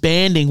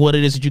expanding what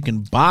it is that you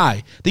can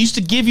buy. They used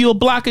to give you a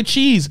block of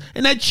cheese,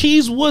 and that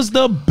cheese was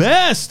the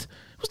best.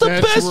 It was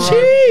the best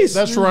cheese.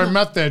 That's where I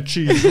met that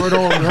cheese, right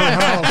over her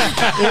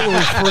house. It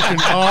was freaking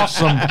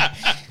awesome.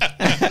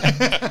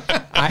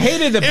 I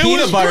hated the It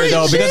peanut was butter great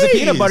though, because the cheese.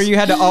 peanut butter you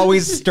had to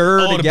always stir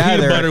Oh, the together.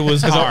 peanut butter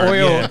was 'cause the hard,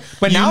 oil. yeah.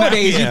 But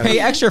nowadays you Yeah. pay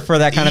extra for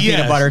that kind of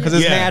peanut butter because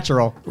it's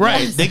natural.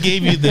 Right. They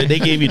gave you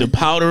the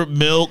powdered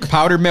milk.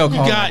 Powdered milk. You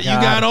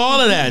got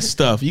all of that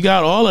stuff. You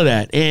got all of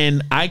that.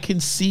 And I can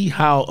see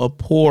how a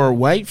poor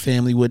white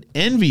family would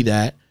envy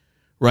that,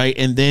 right?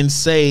 And then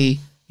say,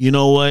 you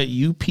know what,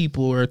 you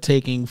people are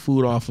taking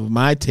food off of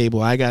my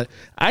table. I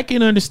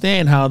can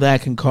understand how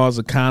that can cause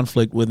a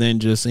conflict within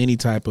just any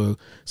type of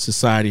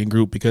society and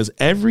group, because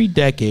every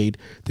decade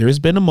there has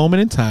been a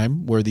moment in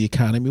time where the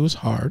economy was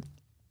hard.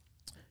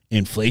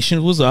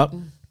 inflation was up,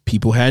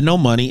 people had no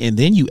money, and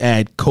then you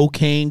add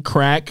cocaine,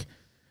 crack,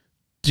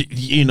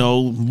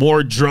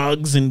 more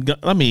drugs, and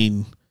I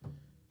mean,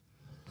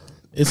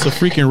 it's a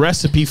freaking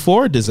recipe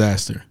for a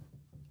disaster.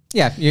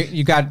 Yeah,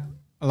 you got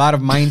a lot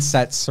of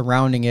mindsets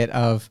surrounding it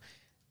of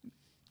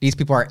these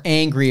people are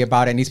angry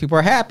about it and these people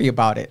are happy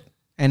about it.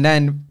 And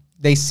then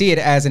they see it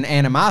as an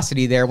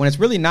animosity there when it's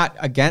really not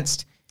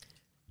against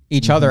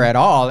each other at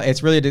all.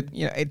 It's really,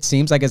 it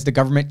seems like it's the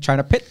government trying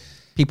to pit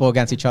people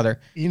against each other.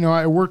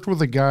 I worked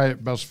with a guy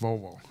at Best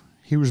Volvo.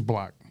 He was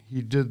black.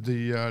 He did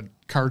the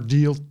car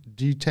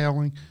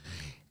detailing,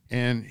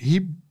 and he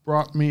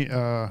brought me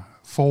a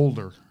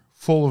folder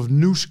full of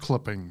news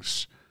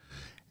clippings.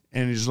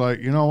 And he's like,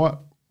 you know what?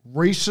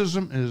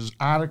 Racism is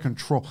out of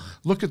control.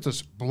 Look at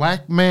this.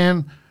 Black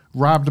man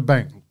robbed a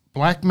bank.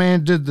 Black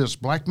man did this.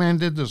 Black man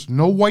did this.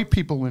 No white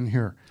people in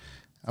here.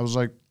 I was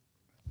like,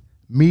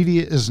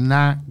 media is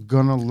not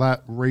going to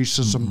let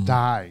racism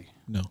die.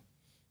 No.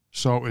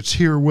 So it's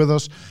here with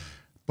us,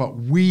 but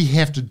we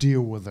have to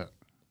deal with it.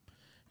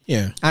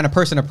 Yeah. On a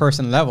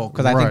person-to-person level,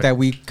 because I think that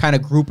we kind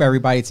of group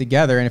everybody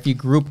together. And if you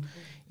group,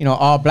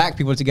 all black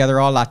people together,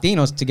 all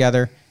Latinos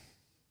together,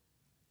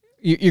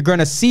 you're going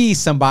to see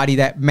somebody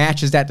that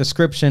matches that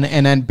description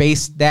and then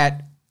base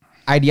that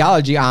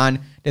ideology on,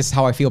 this is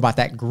how I feel about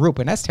that group.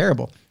 And that's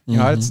terrible.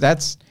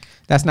 That's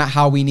not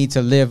how we need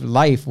to live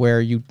life,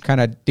 where you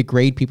kind of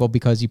degrade people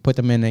because you put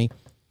them in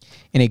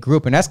a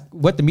group. And that's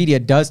what the media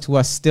does to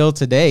us still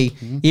today,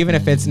 even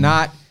if it's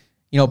not,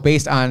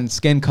 based on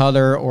skin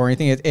color or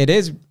anything.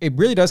 It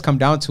really does come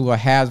down to a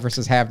haves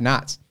versus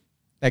have-nots.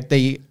 Like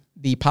the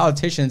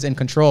politicians in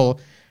control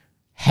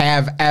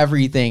have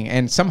everything,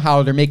 and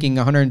somehow they're making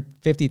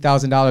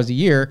 $150,000 a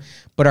year,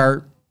 but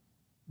are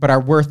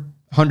worth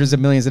hundreds of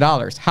millions of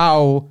dollars.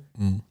 How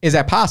is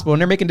that possible? And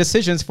they're making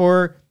decisions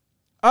for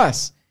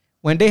us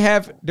when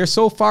they're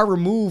so far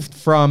removed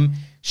from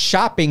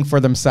shopping for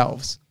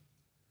themselves.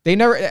 When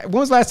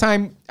was the last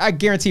time? I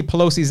guarantee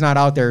Pelosi's not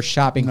out there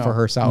shopping for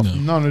herself. No.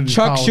 None of these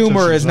Chuck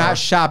Schumer is not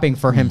shopping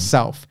for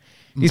himself.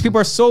 These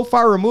people are so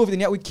far removed, and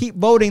yet we keep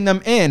voting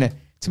them in.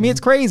 To me, it's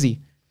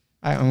crazy.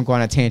 I'm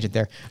going on a tangent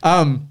there.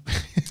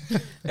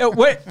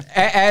 What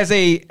as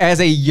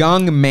a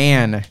young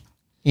man,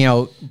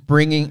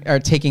 bringing or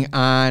taking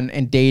on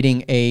and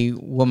dating a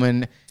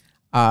woman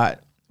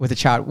with a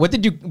child, what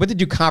did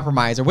you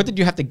compromise, or what did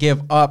you have to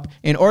give up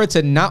in order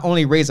to not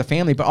only raise a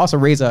family but also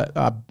raise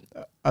a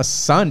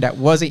son that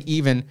wasn't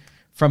even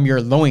from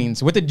your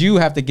loins? What did you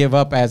have to give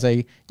up as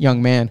a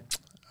young man?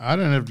 I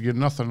didn't have to give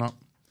nothing up,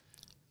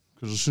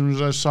 because as soon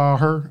as I saw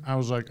her, I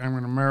was like, I'm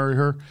going to marry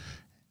her.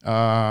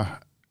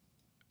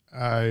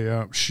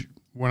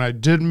 When I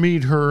did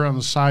meet her on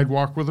the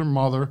sidewalk with her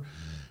mother,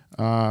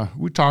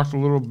 we talked a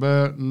little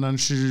bit, and then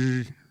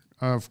she,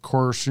 of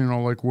course,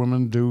 like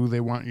women do, they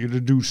want you to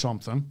do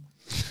something.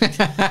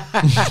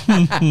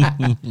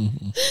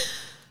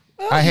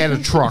 I had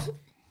a truck.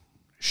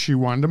 She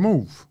wanted to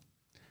move.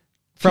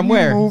 From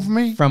where? Move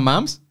me? From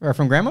mom's or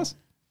from grandma's?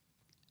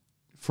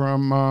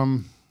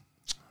 From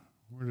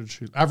where did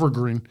she?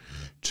 Evergreen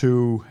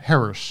to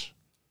Harris.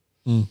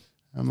 I'm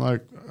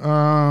like,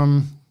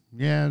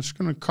 yeah, it's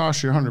going to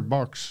cost you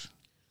 $100.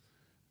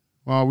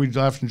 Well, we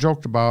laughed and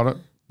joked about it,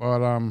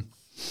 but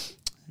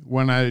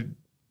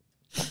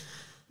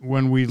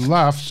when we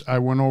left, I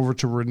went over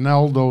to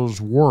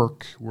Ronaldo's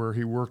work where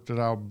he worked at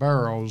Al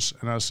Barrows,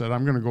 and I said,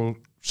 I'm going to go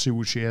see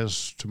what she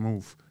has to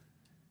move.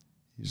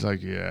 He's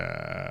like,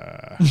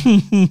 yeah,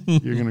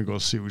 you're going to go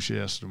see what she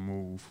has to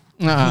move.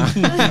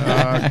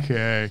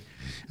 Okay,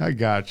 I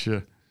got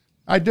you.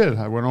 I did.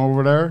 I went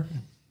over there,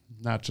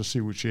 not to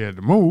see what she had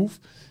to move,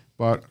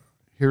 but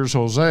here's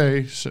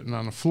Jose sitting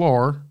on the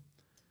floor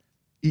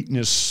eating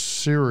his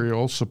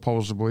cereal,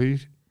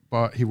 supposedly,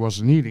 but he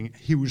wasn't eating it.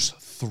 He was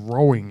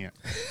throwing it.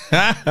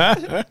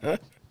 A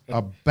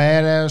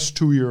badass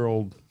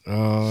 2-year-old.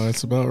 Oh,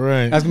 that's about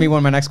right. That's going to be one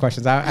of my next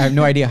questions. I have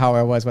no idea how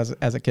I was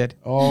as a kid.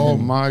 Oh,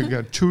 my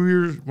God. 2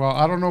 years. Well,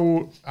 I don't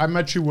know. I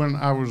met you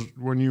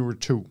when you were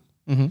 2.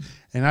 And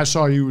I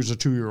saw you as a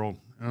 2-year-old.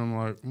 And I'm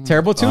like,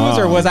 terrible twos,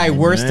 or was I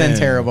worse than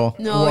terrible?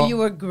 No, you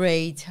were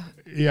great.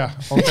 Yeah.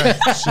 Okay.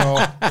 So,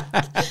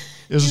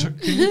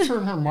 can you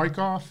turn her mic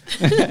off?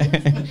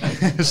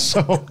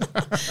 So,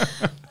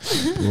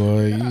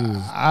 boy,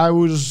 I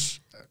was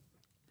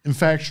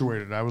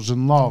infatuated. I was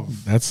in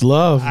love. That's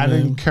love. I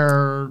didn't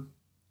care.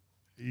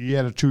 You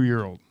had a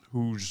 2-year-old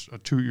who's a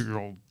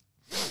 2-year-old.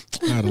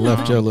 I'd have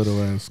left your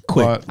little ass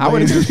quick.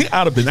 I'd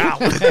have been out.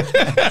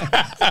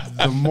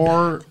 The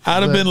more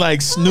I'd have been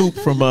like Snoop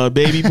from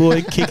Baby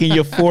Boy, kicking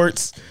your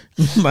forts.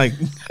 Like,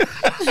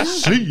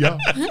 see ya.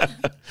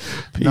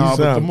 Peace no,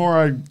 but out. the more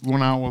I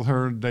went out with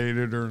her,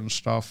 dated her and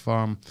stuff,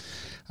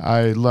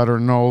 I let her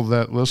know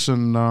that,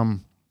 listen,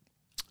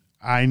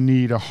 I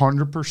need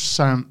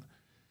 100%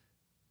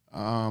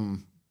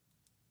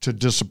 to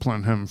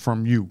discipline him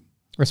from you.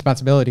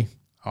 Responsibility.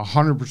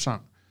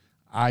 100%.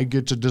 I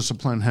get to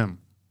discipline him.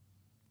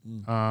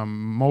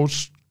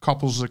 Most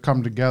couples that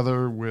come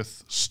together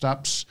with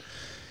steps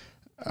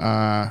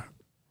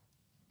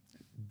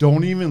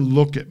don't even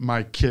look at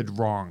my kid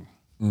wrong.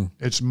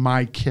 It's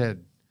my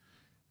kid.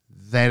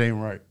 That ain't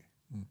right.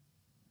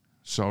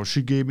 So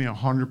she gave me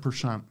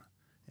 100%,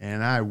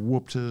 and I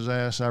whooped his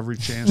ass every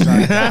chance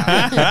I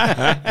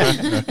got.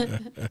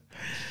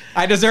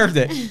 I deserved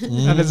it.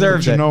 I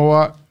deserved it. You know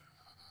what?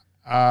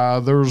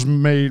 There was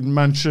made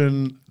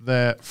mention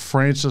that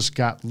Frances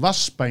got less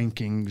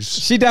spankings.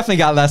 She definitely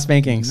got less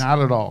spankings. Not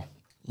at all.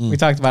 We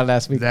talked about it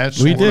last week.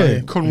 That's We what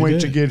did. I couldn't We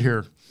wait did. to get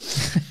here.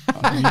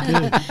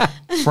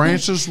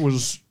 Frances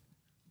was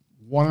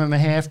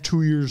 1.5,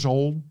 2 years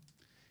old,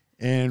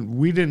 and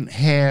we didn't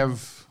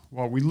have.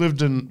 Well, we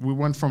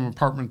went from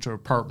apartment to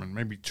apartment,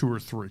 maybe 2 or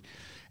 3,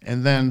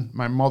 and then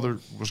my mother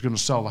was going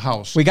to sell the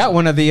house. We got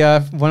one of the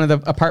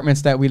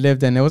apartments that we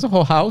lived in. It was a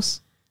whole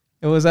house.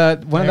 It was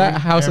one of the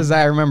houses that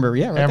I remember.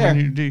 Yeah, right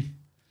Avenue there. D.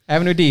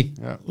 Avenue D.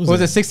 Yeah. What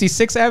was it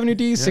 66 Avenue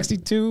D?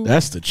 62?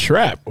 That's the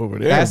trap over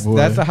there.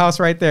 That's the house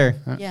right there.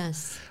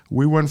 Yes.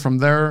 We went from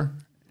there.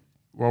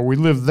 Well, we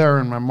lived there,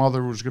 and my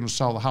mother was going to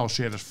sell the house.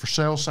 She had a for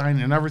sale sign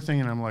and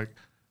everything, and I'm like,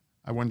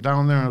 I went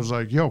down there and I was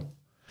like, yo,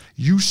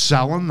 you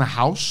selling the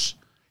house?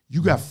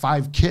 You got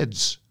 5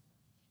 kids.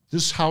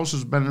 This house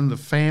has been in the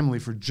family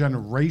for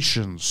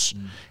generations,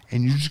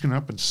 and you're just going to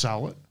up and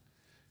sell it?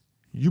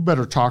 You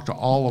better talk to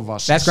all of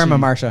us. That's and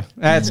Grandma see- Marsha.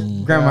 That's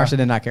Grandma Marsha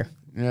did not care.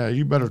 Yeah,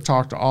 you better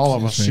talk to all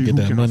of us, She's see trying who to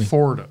get that can money.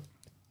 afford it.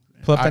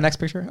 Pull up the next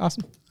picture.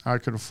 Awesome. I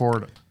could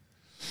afford it.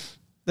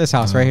 This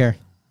house right here.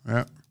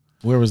 Yeah.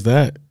 Where was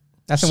that?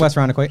 That's in West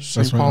Roundaquait.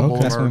 St. right, Paul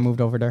okay. That's when we Boulevard.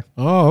 moved over there.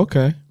 Oh,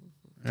 okay.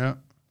 Yeah.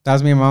 That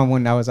was me and Mom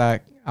when I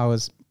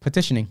was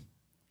petitioning,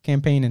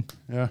 campaigning.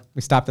 Yeah.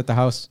 We stopped at the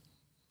house.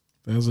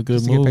 That was a good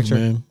Just to get a move, picture.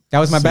 man. That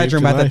was my Saved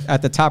bedroom your at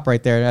life. the top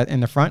right there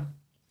in the front.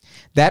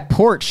 That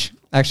porch,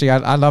 actually,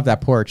 I love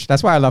that porch.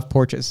 That's why I love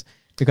porches,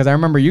 because I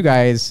remember you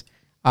guys,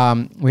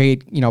 we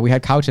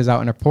had couches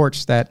out on a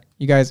porch that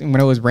you guys, when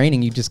it was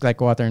raining, you just like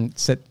go out there and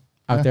sit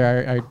out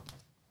there.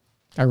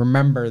 I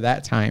remember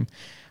that time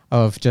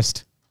of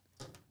just,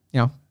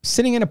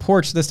 sitting in a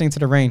porch listening to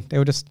the rain. They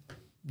would just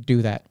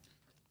do that.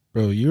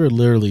 Bro, you're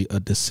literally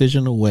a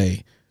decision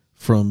away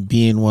from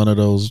being one of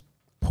those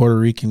Puerto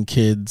Rican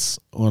kids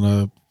on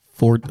a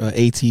Ford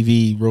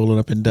ATV rolling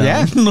up and down.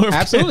 Yeah,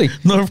 absolutely.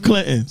 North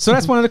Clinton. So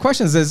that's one of the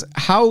questions: is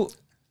how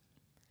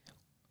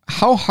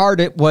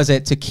hard was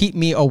it to keep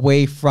me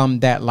away from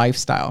that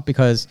lifestyle?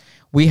 Because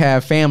we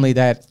have family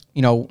that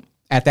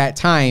at that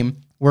time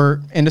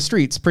were in the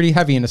streets, pretty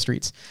heavy in the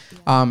streets.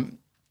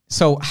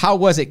 So how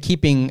was it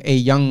keeping a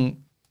young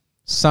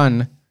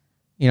son,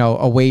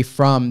 away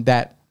from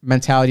that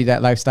mentality,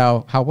 that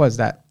lifestyle? How was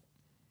that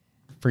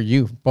for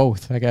you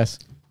both? I guess.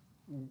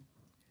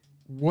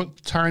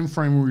 What time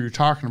frame were you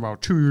talking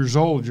about? 2 years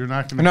old. You're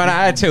not going to. No, not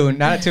at 2.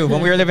 Not at 2.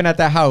 When we were living at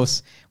that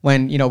house,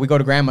 when we go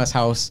to Grandma's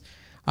house,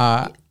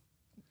 how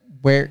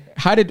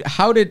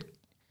did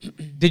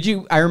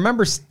you? I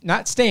remember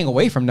not staying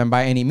away from them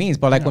by any means,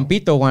 but like when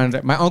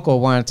Pito my uncle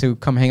wanted to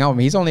come hang out with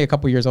me. He's only a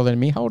couple years older than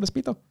me. How old is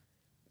Pito?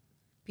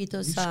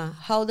 Pito's,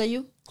 how old are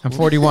you? I'm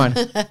 41.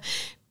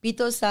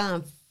 Pito's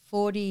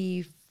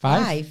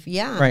 45.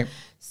 Yeah. Right.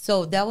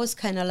 So that was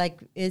kind of like,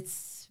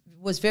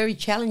 was very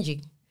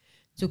challenging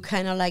to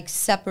kind of like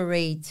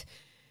separate.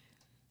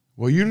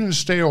 Well, you didn't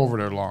stay over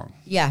there long.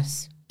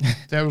 Yes.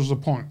 That was the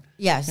point.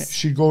 Yes.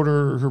 She'd go to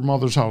her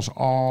mother's house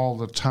all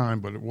the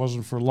time, but it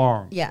wasn't for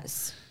long.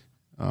 Yes.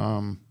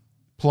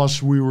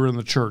 Plus, we were in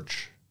the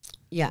church.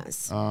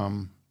 Yes.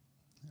 I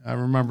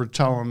remember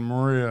telling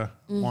Maria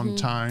one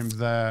time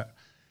that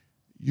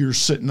you're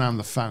sitting on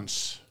the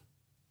fence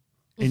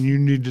and you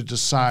need to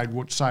decide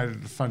what side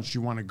of the fence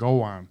you want to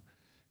go on.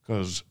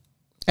 Because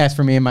As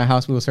for me in my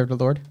house, we will serve the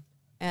Lord.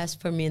 As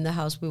for me in the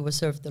house, we will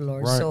serve the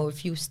Lord. Right. So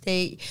if you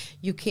stay,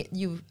 you can't.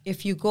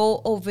 If you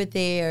go over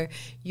there,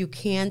 you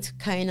can't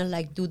kind of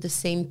like do the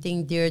same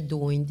thing they're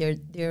doing.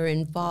 They're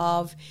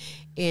involved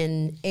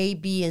in A,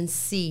 B, and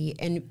C,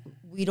 and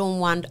we don't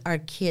want our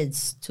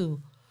kids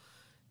to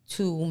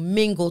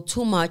mingle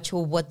too much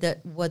with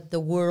what the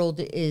world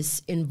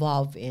is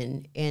involved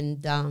in,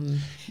 and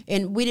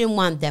we didn't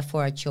want that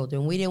for our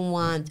children. We didn't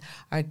want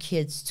our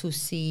kids to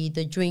see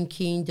the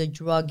drinking, the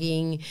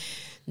drugging,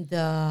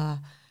 the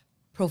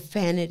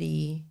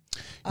profanity.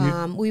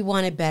 We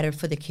wanted better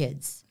for the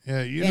kids.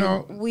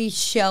 Yeah, we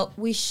sheltered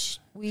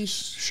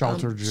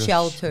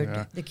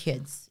yeah. the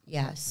kids.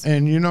 Yes.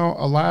 And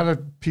a lot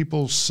of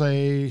people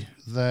say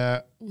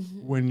that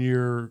when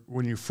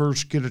you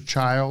first get a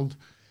child,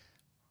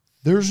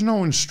 there's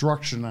no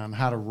instruction on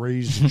how to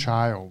raise a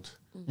child.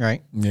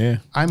 Right. Yeah.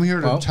 I'm here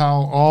to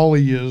tell all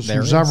of you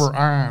who's ever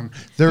on,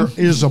 there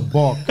is a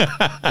book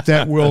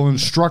that will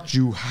instruct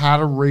you how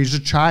to raise a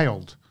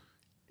child.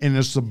 And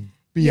it's the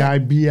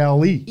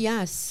Bible.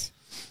 Yes,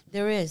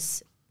 there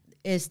is.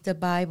 It's the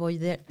Bible.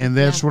 And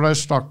that's what I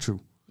stuck to.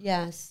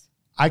 Yes.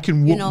 I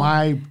can whoop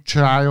my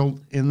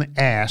child in the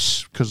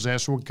ass because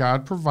that's what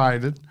God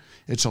provided.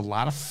 It's a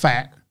lot of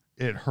fat.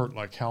 It hurt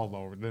like hell,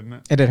 though, didn't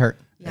it? It did hurt.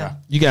 Yeah.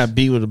 You got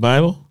beat with the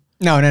Bible?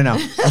 No. I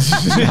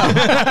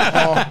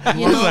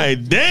was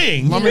like,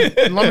 dang.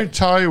 Let me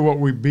tell you what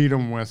we beat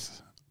him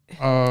with.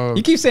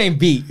 You keep saying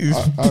beat. You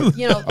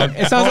know,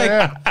 It sounds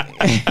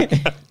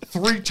like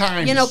 3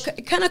 times. you know,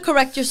 kind of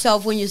correct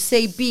yourself when you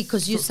say beat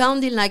because you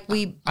sounding like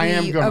we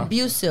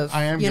abusive.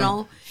 I am you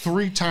gonna. know,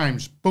 3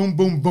 times. Boom,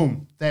 boom,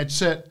 boom.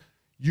 That's it.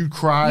 You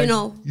cry. You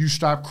know. You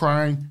stop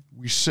crying.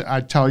 I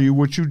tell you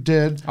what you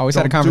did. always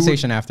had a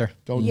conversation after.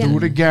 Don't do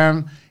it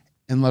again,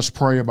 and let's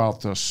pray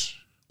about this.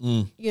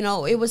 You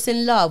know, it was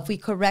in love. We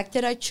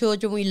corrected our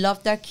children. We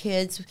loved our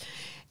kids,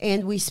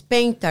 and we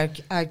spanked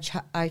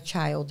our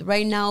child.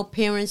 Right now,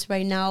 parents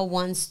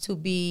wants to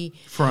be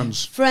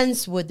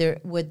friends with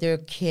their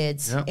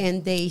kids,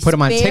 and they put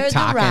them on spare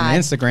TikTok the rod.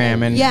 and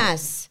Instagram and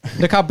Yes,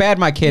 look how bad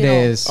my kid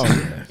is.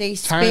 they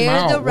Time spare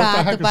out. the What rod.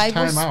 the heck is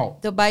time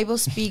out? The Bible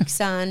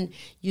speaks on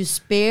you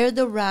spare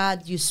the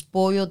rod, you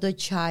spoil the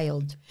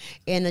child,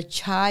 and a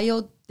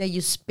child that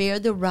you spare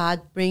the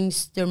rod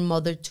brings their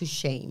mother to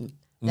shame.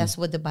 That's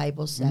what the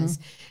Bible says.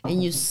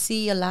 And you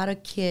see a lot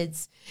of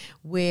kids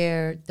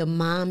where the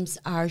moms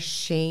are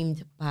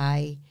shamed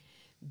by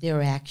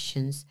their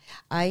actions.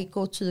 I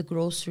go to the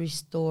grocery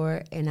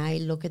store and I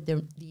look at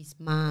these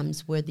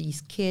moms where these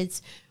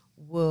kids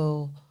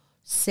will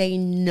say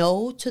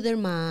no to their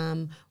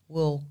mom,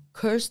 will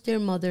curse their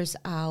mothers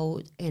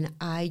out, and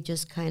I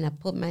just kind of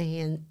put my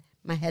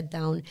head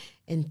down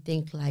and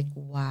think like,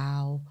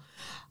 wow.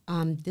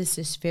 This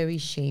is very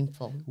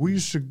shameful. We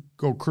used to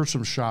go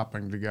Christmas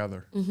shopping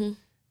together.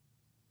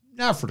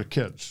 Not for the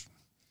kids,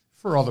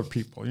 for other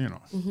people, you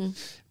know.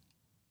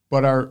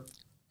 But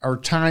our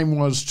time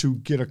was to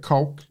get a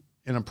Coke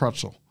and a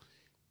pretzel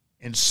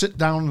and sit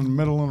down in the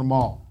middle of the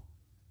mall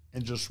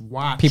and just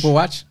watch. People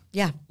watch?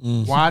 Yeah.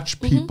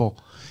 Watch people.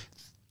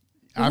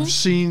 I've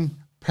seen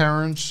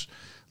parents,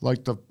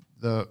 like the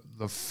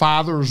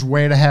father's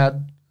way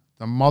ahead,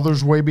 the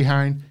mother's way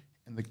behind,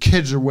 and the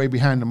kids are way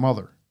behind the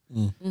mother.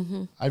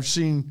 I've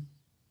seen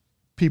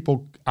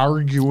people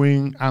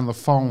arguing on the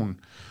phone.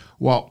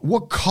 Well,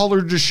 what color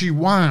does she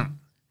want?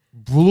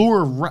 Blue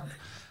or red?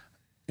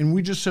 And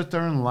we just sit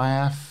there and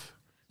laugh.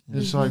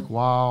 It's like,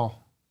 wow,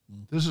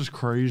 this is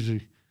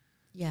crazy.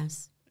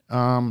 Yes.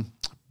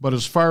 But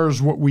as far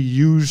as what we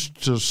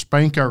used to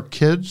spank our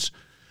kids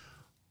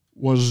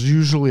was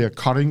usually a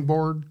cutting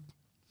board.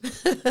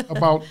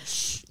 About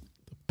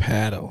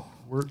paddle.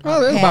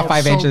 About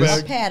 5 inches.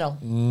 A paddle.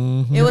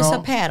 It was a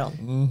paddle.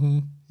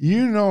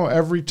 You know,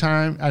 every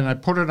time, and I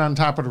put it on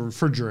top of the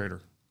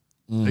refrigerator.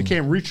 They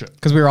can't reach it.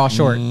 Because we were all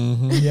short.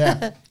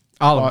 Yeah.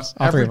 All of us.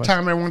 All three Every of us.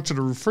 time I went to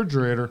the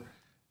refrigerator,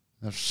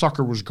 the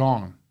sucker was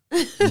gone.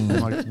 I'm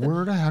like,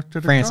 where the heck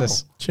did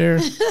Francis. it go? Chair.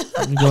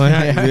 You go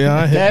ahead.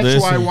 Yeah,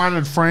 That's why I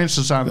wanted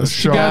Francis on the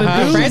show.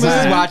 gotta do, Francis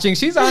man. is watching.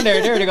 She's on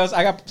there. There it goes.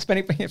 I got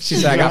plenty. She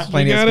said I got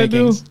plenty of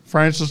spankings.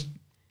 Francis,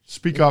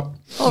 speak up.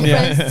 Oh,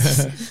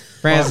 Francis.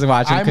 Francis is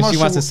watching I because she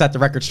must wants to have- set the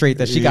record straight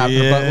that she got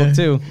her butt whooped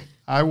too.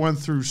 I went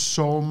through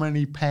so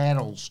many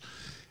paddles.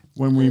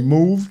 When we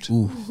moved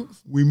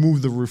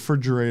the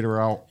refrigerator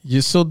out.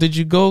 So did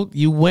you go?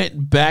 You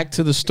went back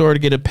to the store to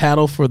get a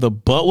paddle for the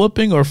butt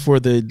whooping or for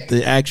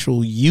the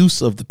actual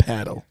use of the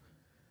paddle?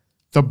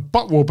 The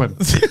butt whooping.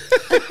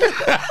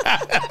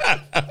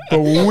 But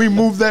when we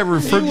moved that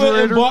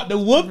refrigerator, bought the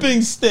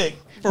whooping stick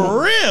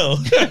for real.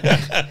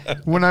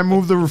 when I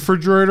moved the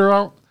refrigerator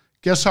out,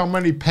 guess how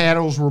many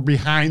paddles were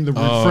behind the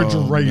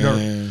refrigerator?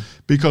 man.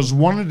 Because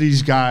one of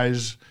these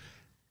guys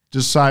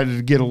decided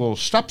to get a little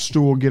step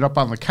stool, get up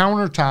on the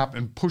countertop,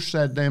 and push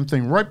that damn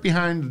thing right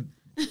behind.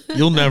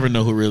 You'll never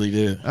know who really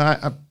did.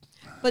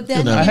 But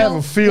then I have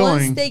a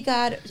feeling- once they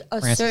got a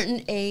Francis.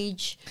 certain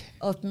age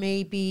of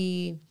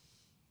maybe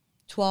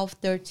 12,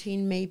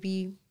 13,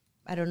 maybe,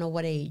 I don't know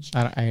what age,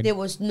 there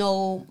was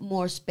no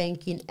more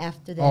spanking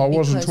after that. Oh, it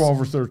wasn't because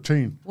 12 or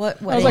 13.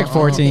 What I was age? like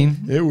 14.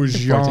 It was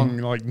 14. young,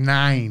 like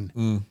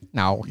 9.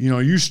 No. You know,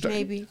 you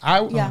Maybe.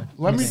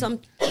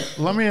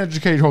 Let me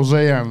educate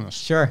Jose on this.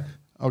 Sure.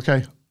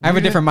 Okay. I have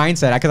a different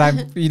mindset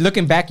because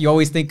looking back, you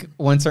always think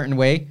one certain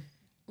way,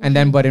 and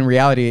then but in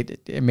reality,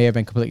 it may have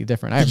been completely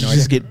different. I have You no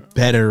just idea. get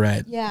better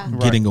at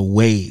getting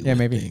away with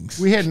maybe. things.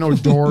 We had no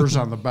doors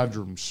on the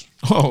bedrooms.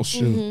 Oh,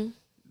 shoot.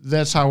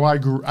 That's how I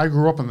grew. I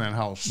grew up in that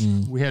house.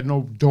 We had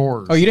no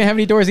doors. Oh, you didn't have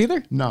any doors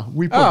either? No,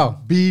 we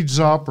put beads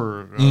up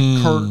or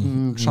a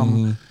curtain,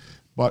 something.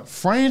 But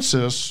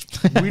Francis,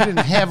 we didn't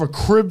have a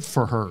crib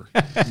for her.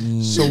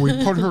 So we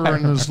put her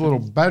in this little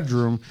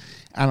bedroom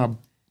on a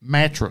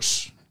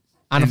mattress.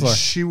 On the floor.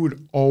 She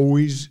would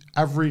always,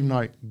 every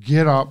night,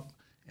 get up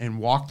and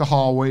walk the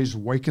hallways,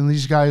 waking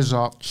these guys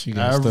up She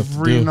got stuff to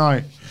every do.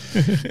 night.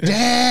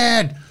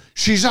 Dad,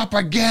 she's up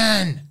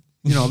again.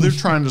 You know, they're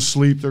trying to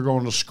sleep. They're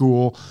going to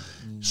school.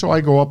 So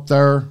I go up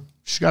there.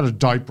 She's got a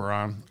diaper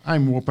on.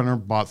 I'm whooping her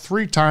butt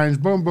 3 times.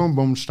 Boom, boom,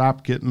 boom.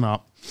 Stop getting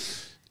up.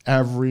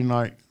 Every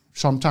night.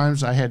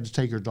 Sometimes I had to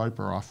take her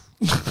diaper off.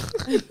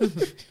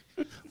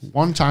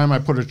 One time I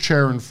put a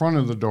chair in front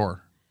of the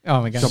door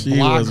Oh my god. to She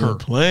block wasn't her.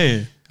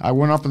 playing. I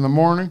went up in the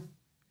morning.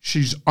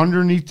 She's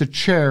underneath the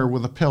chair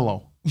with a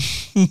pillow.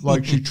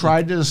 Like she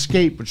tried to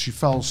escape, but she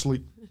fell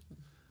asleep.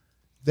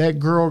 That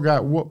girl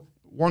got whooped.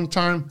 One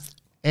time,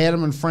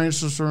 Adam and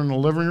Francis are in the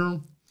living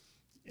room,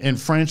 And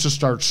Francis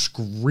starts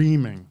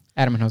screaming.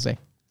 Adam and Jose.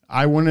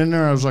 I went in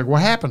there. I was like,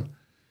 what happened?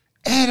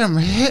 Adam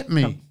hit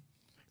me.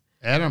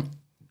 Adam,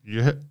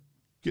 get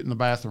in the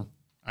bathroom.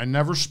 I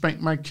never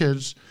spanked my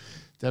kids.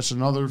 That's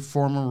another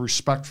form of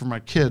respect for my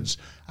kids.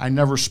 I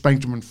never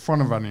spanked them in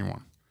front of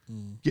anyone.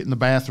 Get in the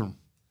bathroom.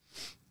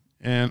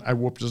 And I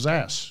whooped his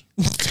ass.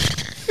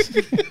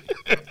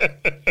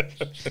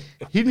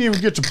 He didn't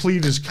even get to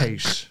plead his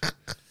case.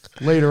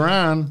 Later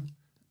on,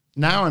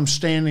 now I'm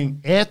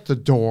standing at the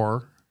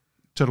door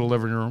to the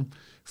living room.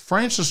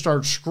 Frances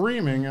starts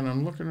screaming, and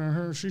I'm looking at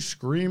her. She's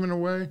screaming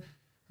away.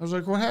 I was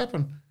like, what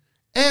happened?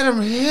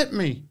 Adam hit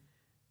me.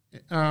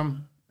 Adam's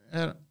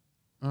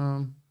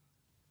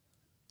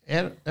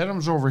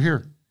over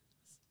here.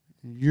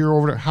 You're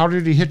over there. How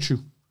did he hit you?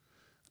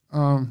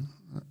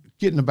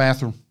 Get in the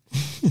bathroom.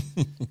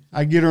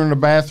 I get her in the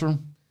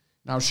bathroom.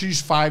 Now,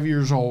 she's 5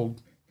 years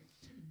old.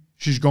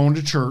 She's going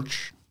to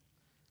church.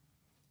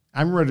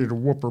 I'm ready to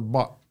whoop her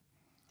butt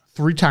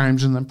 3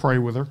 times and then pray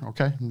with her,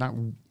 okay? Not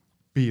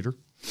beat her.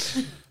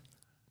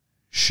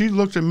 She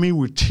looked at me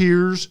with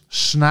tears,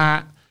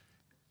 snot,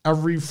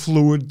 every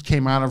fluid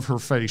came out of her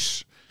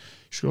face.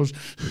 She goes,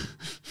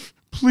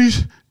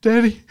 please,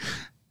 Daddy,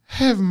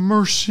 have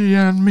mercy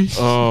on me.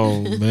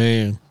 Oh,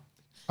 man.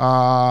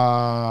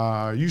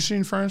 You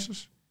seen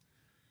Frances?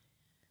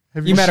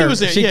 Have You met her?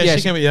 She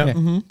came. Yeah.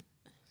 Mm-hmm.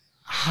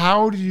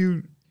 How do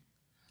you?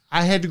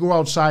 I had to go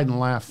outside and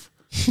laugh.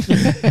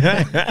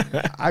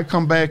 I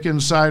come back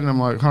inside and I'm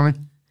like, honey,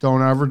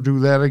 don't ever do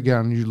that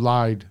again. You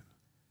lied.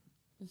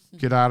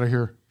 Get out of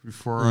here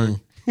before I.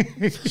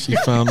 She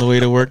found the way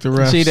to work the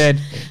refs. She did.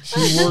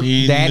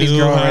 She Daddy's knew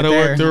girl how right to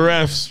there. work the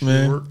refs,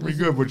 man. Worked me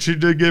good, but she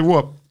did get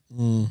whooped.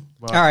 All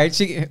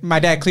right. My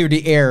dad cleared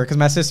the air because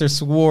my sister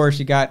swore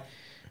she got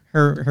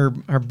her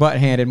butt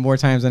handed more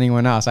times than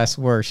anyone else. I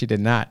swear she did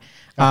not.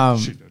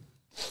 She did.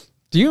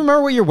 Do you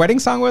remember what your wedding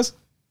song was?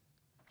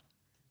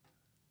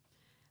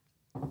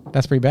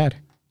 That's pretty bad.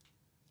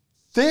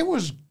 That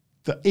was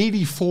the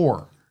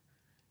 84.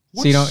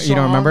 So you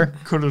don't remember?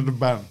 Could it have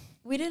been?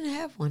 We didn't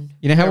have one.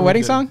 You didn't have a we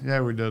wedding did. song? Yeah,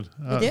 we did.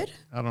 We did?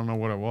 I don't know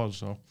what it was,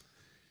 so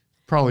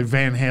probably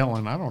Van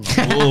Halen. I don't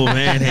know. Oh,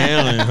 Van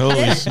Halen.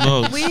 Holy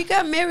smokes. We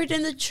got married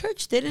in the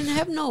church. They didn't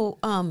have no.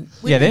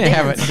 Yeah, they didn't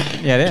have it.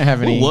 Yeah, they didn't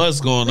have any. What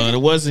was going on?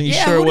 It wasn't. You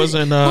sure it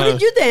wasn't who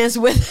did you dance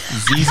with?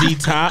 ZZ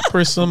Top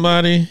or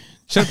somebody?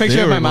 Show a picture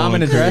They of my were mom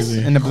in a going dress,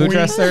 crazy. in the blue Queen?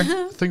 dress there.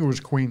 I think it was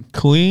Queen.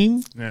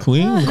 Queen. Yeah.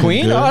 Queen.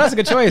 Queen? Good. Oh, that's a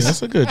good choice.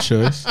 That's a good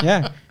choice.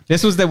 Yeah.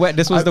 This was the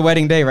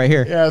wedding day right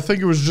here. Yeah, I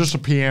think it was just a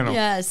piano.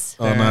 Yes.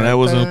 Oh no, that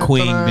wasn't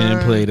Queen being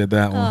played at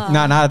that one.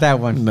 No, not at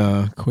that one.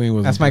 No, Queen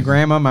was. That's my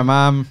grandma, my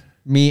mom,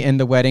 me in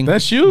the wedding.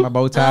 That's you? My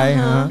bow tie.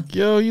 Uh-huh.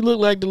 Yo, you look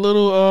like the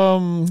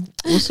little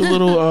what's the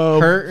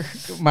little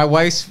My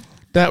wife's.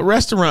 that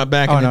restaurant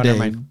back in the no, day? never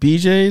mind.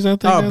 BJ's, I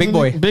think. Oh, that's Big the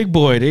Boy. name? Big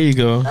Boy. There you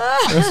go.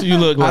 That's what you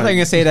look I like. thought you were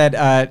gonna say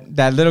that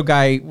that little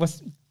guy.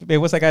 What's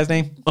that guy's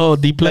name? Oh,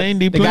 D-Plane.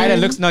 The guy that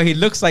looks. No, he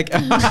looks like.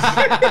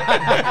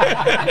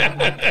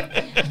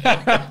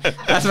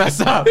 That's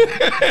messed up.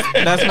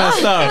 That's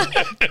messed up.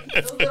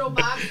 Those little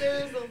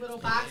boxers.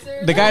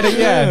 The guy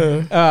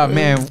that oh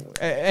man,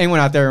 anyone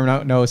out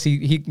there knows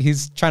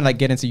he's trying to like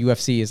get into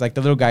UFC. It's like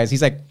the little guys.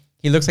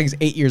 He looks like he's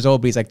 8 years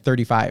old, but he's like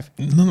 35.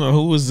 No,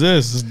 who was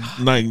this?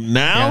 Like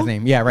now? Yeah, his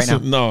name. Yeah, right now.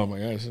 No, oh my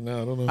gosh,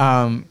 no, I don't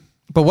know.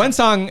 But one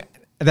song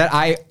that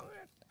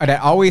that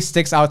always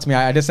sticks out to me.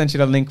 I just sent you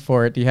the link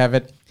for it. Do you have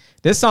it?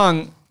 This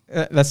song.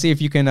 Let's see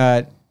if you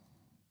can.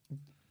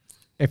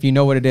 If you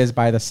know what it is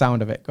by the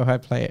sound of it, go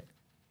ahead, play it.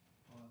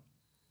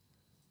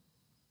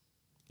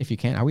 If you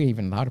can, are we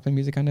even allowed to play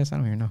music on this? I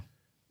don't even know.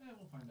 Yeah,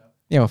 we'll find out.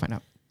 Yeah, we'll find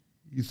out.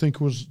 You think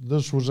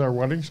this was our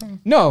wedding song?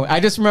 No, I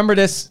just remember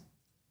this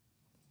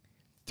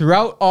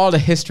throughout all the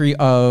history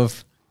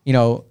of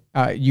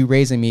you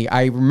raising me.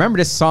 I remember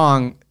this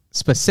song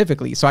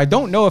specifically, so I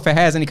don't know if it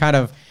has any kind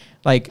of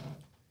like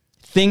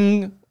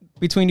thing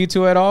between you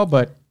two at all.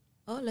 But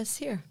Let's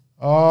hear.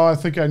 Oh, I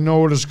think I know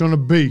what it's going to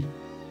be.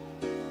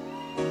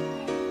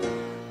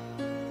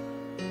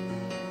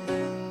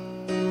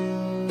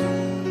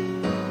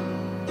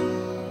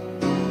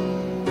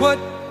 What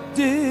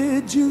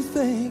did you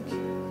think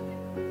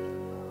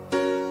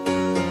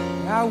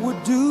I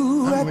would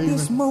do at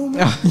this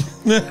moment?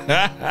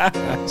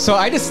 So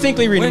I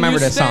distinctly remember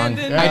this song.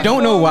 standing I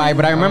don't know why,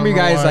 but I remember you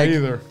guys like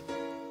either.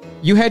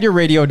 you had your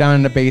radio down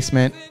in the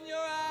basement,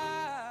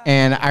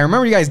 and I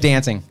remember you guys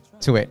dancing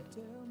to it.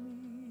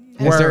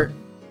 Where?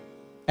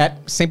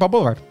 At St. Paul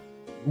Boulevard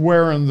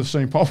Where in the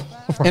St. Paul?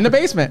 in the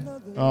basement.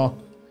 Oh,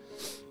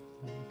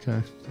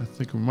 okay. I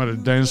think we might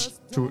have danced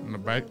to it in the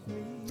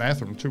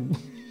bathroom too.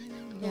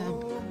 Yeah.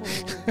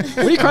 What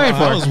are you crying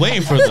I was for?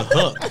 waiting for the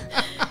hook.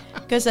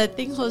 Because I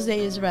think Jose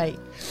is right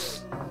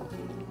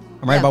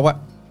I'm right about what?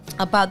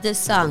 about this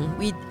song.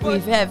 We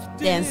have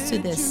danced to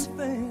this.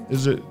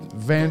 Is it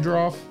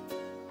Vandross?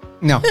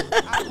 No,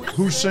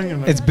 Who's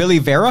singing it? it's Billy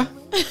Vera.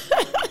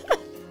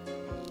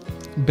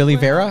 Billy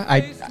Vera.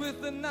 I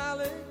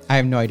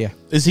have no idea.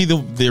 Is he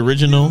the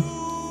original?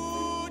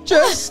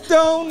 Just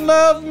don't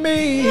love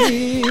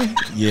me.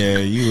 Yeah,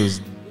 you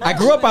was I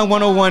grew up on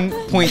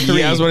 101.3.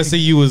 Yeah, I was going to say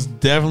you was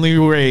definitely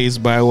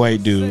raised by a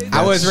white dude.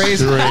 I was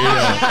raised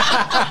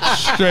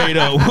straight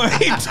up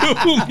white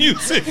dude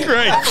music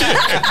right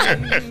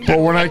there. But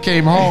when I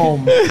came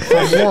home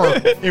from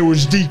work, it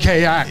was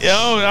DKX. Yo,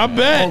 I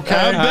bet. Okay.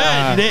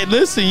 I bet.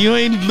 Listen, you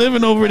ain't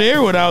living over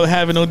there without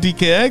having no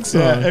DKX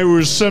on. Yeah, it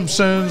was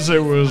Simpsons.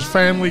 It was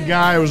Family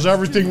Guy. It was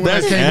everything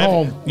when I came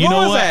home. You What know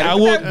was what? that? I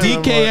will That-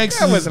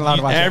 DKX. I wasn't allowed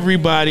to watch that.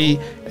 Everybody.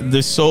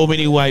 There's so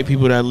many white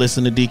people that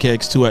listen to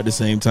DKX too at the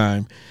same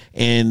time,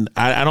 and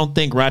I don't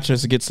think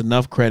Rochester gets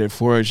enough credit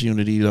for its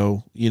unity.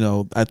 Though, you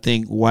know, I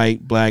think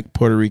white, black,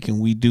 Puerto Rican,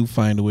 we do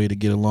find a way to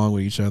get along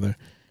with each other,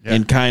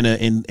 and kind of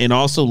and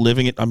also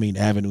living it. I mean,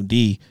 Avenue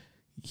D.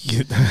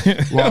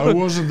 Well, it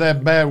wasn't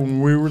that bad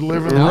when we were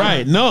living.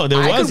 Right? No, there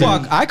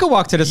wasn't. I could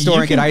walk to the store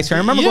and get ice cream.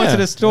 I remember going to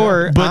the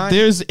store. But on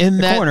there's in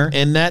the that corner.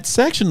 in that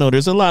section though,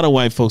 there's a lot of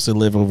white folks that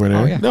live over there.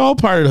 Oh, yeah. They're all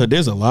part of the hood.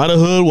 There's a lot of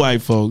hood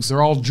white folks.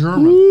 They're all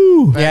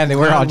German. Yeah, they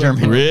were all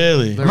German.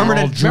 Really? They're Remember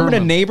all the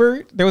German.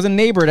 neighbor? There was a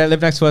neighbor that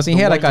lived next to us, and he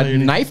The had like white a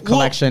lady. knife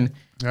collection.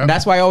 Yep. And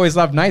that's why I always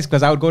loved knives,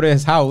 because I would go to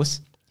his house.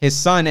 His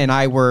son and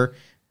I were,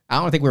 I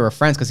don't think we were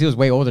friends because he was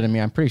way older than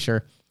me, I'm pretty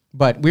sure.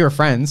 But we were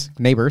friends,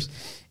 neighbors.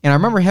 And I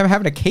remember him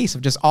having a case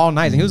of just all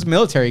knives. And he was a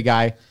military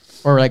guy,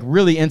 or like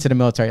really into the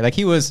military. Like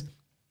he was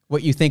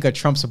what you think a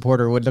Trump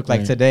supporter would look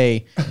like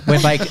today,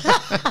 with like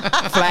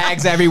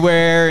flags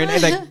everywhere. And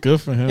it's like,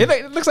 Good for him.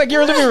 it looks like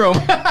your living room.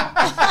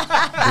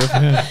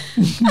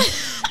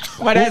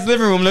 My dad's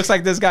living room looks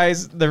like this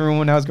guy's living room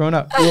when I was growing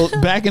up. Well,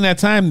 back in that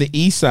time, the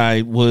East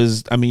Side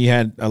was, I mean, you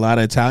had a lot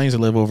of Italians that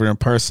live over in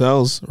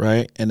Parcells,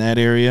 right? In that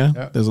area.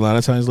 Yeah. There's a lot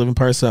of Italians live in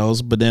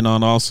Parcells, but then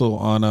also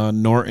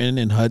on Norton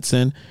and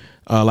Hudson,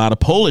 a lot of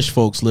Polish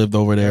folks lived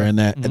over there in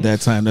that at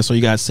that time. That's why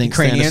you got St.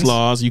 Ukrainians.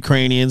 Stanislaus,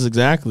 Ukrainians,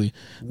 exactly.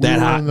 We were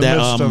in the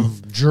midst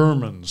of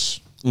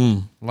Germans.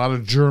 A lot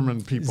of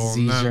German people.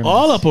 And then Germans.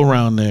 all up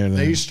around there. Then.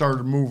 they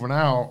started moving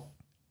out,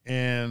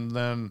 and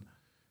then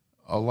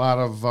a lot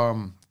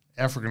of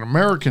African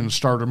Americans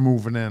started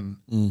moving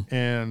in.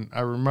 And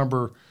I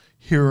remember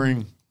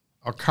hearing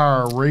a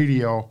car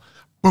radio,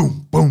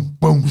 boom, boom,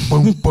 boom,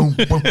 boom, boom,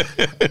 boom.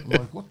 I'm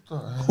like, what the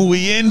hell?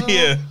 We in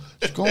here.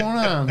 What's going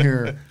on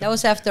here? That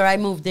was after I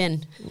moved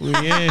in. We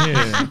in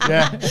here.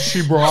 Yeah,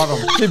 she brought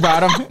them. She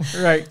brought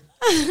him. Right.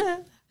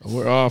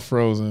 We're all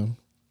frozen.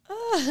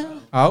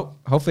 Oh,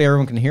 hopefully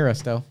everyone can hear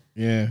us though.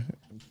 Yeah.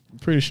 I'm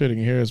pretty sure they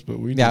can hear us, but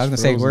we Yeah, I was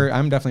just gonna say frozen.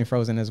 I'm definitely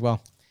frozen as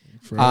well.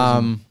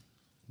 Frozen.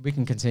 We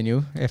can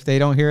continue if they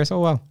don't hear us. Oh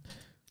well.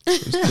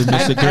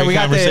 It's a great we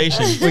got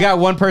conversation. we got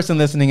one person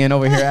listening in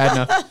over here,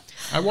 Adna,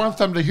 I want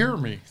them to hear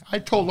me. I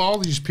told all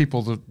these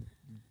people to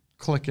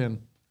click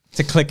in.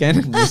 to click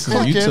in.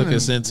 Listen, you Click in took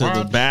us and into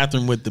the watch.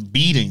 bathroom with the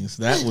beatings.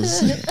 That was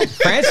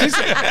France,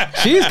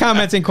 she's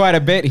commenting quite a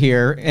bit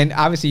here, and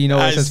obviously it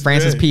I says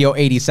Francis see. PO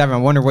 87. I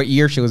wonder what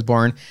year she was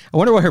born. I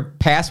wonder what her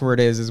password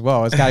is as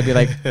well. It's got to be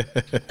like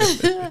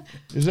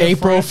Is that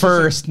April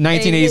Francis? 1st,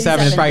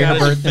 1987 is probably her gotta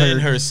birth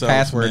defend her herself,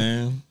 password.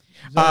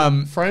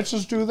 man.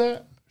 Francis do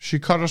that? She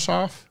cut us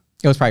off?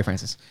 It was probably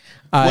Francis.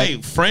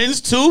 Wait, friends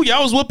too?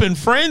 Y'all was whooping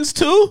friends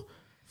too?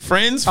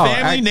 Friends, Oh,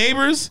 family,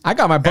 neighbors? I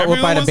got my butt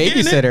whooped by the Everyone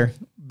was getting babysitter.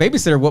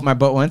 Babysitter whooped my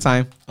butt one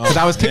time because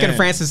I was kicking man.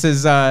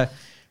 Francis's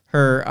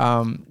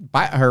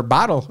her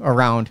bottle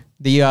around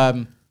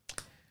the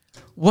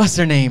what's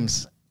their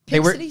names? They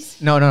were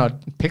Pixies? no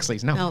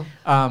Pixies no.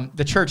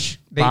 The church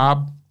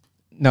Bob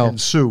no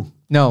and Sue.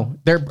 no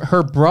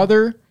her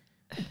brother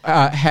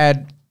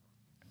had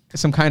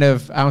some kind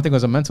of, I don't think it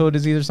was a mental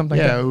disease or something.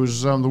 Yeah, like it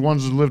was the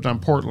ones that lived on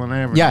Portland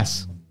Avenue. that.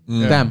 Yes,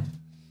 them.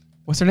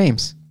 What's their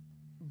names?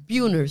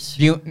 Buners.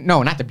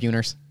 No, not the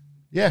Buners.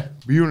 Yeah,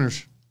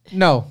 Buners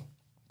No,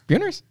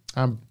 Buners.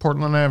 on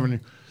Portland Avenue.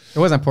 It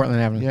wasn't Portland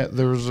Avenue. Yeah,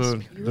 there was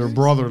their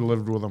brother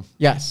lived with them.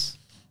 Yes,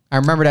 I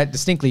remember that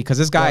distinctly because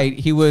this guy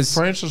he was.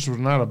 Francis was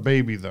not a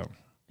baby though.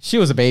 She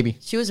was a baby.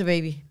 She was a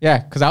baby. Yeah,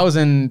 because I was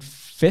in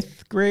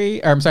 5th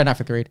grade. Or I'm sorry, not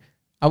 5th grade.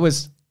 I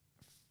was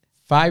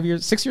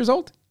 6 years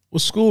old.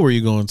 What school were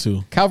you going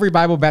to? Calvary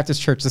Bible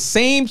Baptist Church, the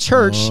same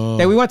church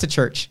that we went to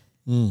church.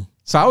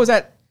 So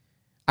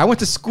I went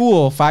to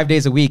school 5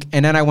 days a week,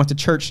 and then I went to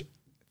church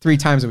 3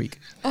 times a week.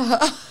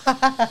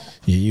 Yeah,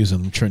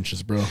 using them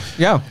trenches, bro.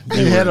 Yeah,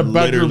 They had a bedroom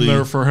literally-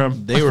 there for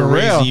him. They were For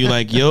real. raising you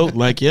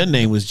like your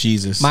name was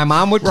Jesus. my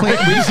mom would clean.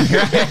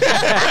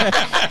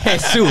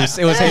 Jesus,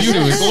 it was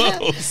Jesus.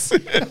 Close.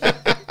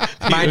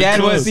 My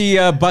dad was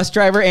the bus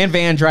driver and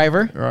van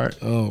driver. All right.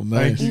 Oh,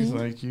 nice.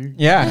 Thank you.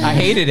 Yeah, I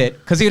hated it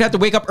because he would have to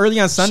wake up early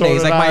on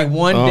Sundays, did like my I.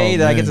 one Oh, day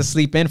that I get man. to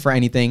sleep in for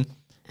anything,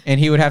 and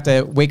he would have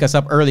to wake us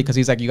up early because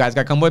he's like, "You guys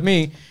got to come with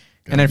me."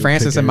 And then go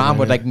Francis pick and Mom everybody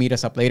would like meet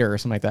us up later or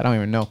something like that. I don't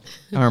even know.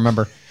 I don't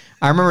remember.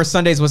 I remember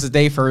Sundays was the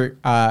day for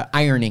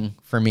ironing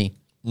for me.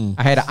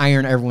 I had to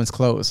iron everyone's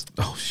clothes.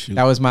 Oh shoot.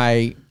 That was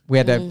we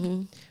had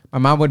to. My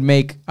mom would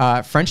make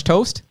French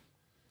toast.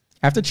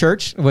 After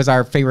church was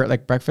our favorite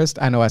like breakfast.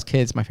 I know as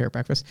kids, my favorite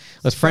breakfast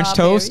was French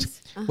toast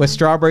with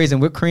strawberries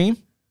and whipped cream.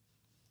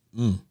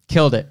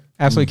 Killed it.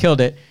 Absolutely killed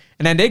it.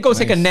 And then they'd go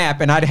take a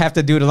nap and I'd have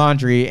to do the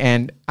laundry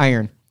and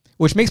iron.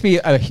 which makes me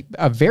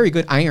a very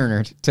good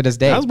ironer to this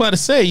day. I was about to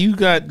say you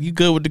good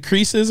with the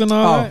creases and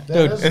all that.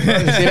 Dude, see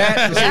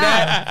that? You see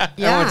that?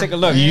 Yeah. I want to take a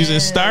look. You using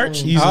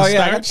starch? You using Oh,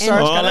 yeah, I got starch?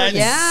 starch. All that.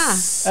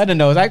 Yeah. I don't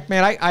know.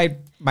 I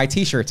my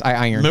t-shirts I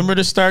iron. Remember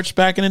the starch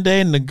back in the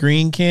day in the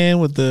green can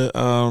with the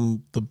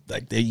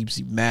like they used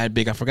to be mad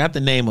big. I forgot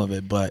the name of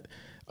it, but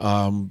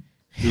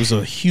it was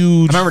a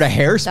huge. I remember the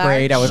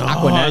hairspray that was Oh, it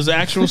Aquanet. was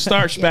actual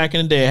starch back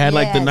in the day. It had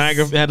like the Yes.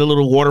 Niagara, it had the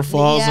little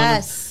waterfalls Yes.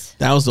 on it.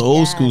 That was the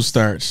old school Yes.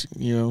 starch.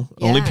 You know,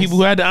 only Yes. people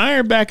who had to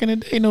iron back in the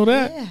day know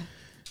that. Yeah.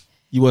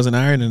 You wasn't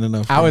ironing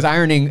enough. I was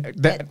ironing.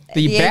 The At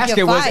the age of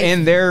basket was 5.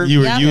 in their You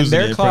were Yep. using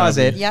their it,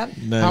 closet. probably. Yep.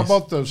 Nice. How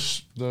about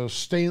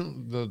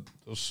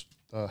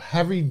the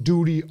heavy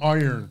duty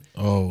iron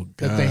Oh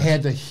that god, they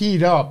had to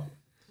heat up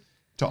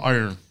to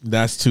iron?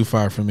 that's too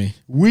far for me.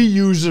 We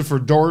use it for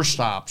door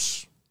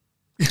stops.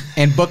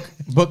 and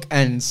book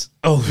ends.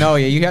 Oh no,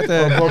 yeah, you have to.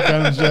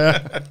 Bookends,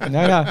 yeah.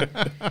 No.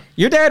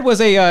 Your dad was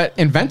a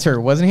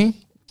inventor, wasn't he?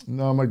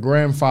 No, my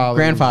grandfather.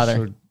 Grandfather.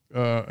 was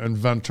a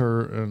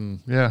inventor, and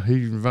yeah, he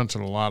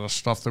invented a lot of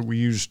stuff that we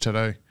use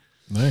today.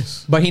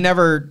 Nice. But he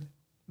never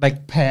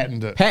like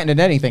Patented it. patented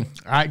anything.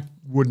 I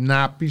would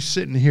not be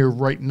sitting here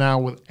right now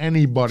with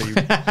anybody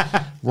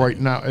right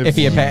now If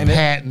he had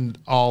patented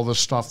it? all the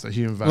stuff that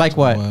he invented. Like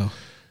what? Wow.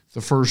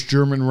 The first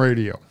German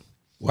radio,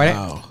 Why-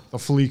 Wow. the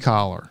flea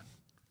collar.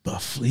 The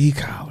flea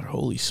collar.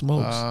 Holy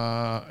smokes.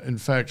 In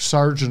fact,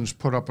 Sargent's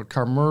put up a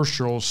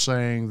commercial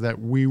saying that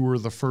we were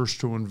the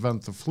first to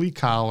invent the flea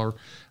collar.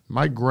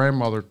 My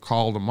grandmother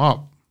called him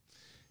up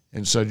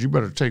and said, "You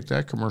better take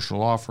that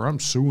commercial off or I'm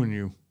suing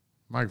you."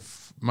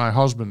 My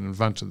husband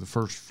invented the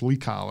first flea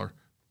collar.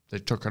 They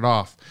took it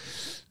off.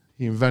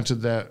 He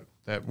invented that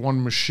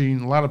one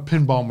machine, a lot of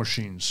pinball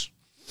machines.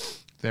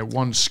 That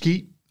one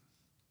skeet.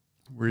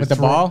 Where With the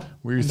ball?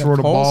 Where you With the throw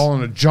the poles? ball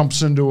and it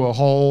jumps into a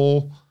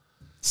hole.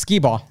 Ski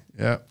ball.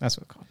 Yeah. That's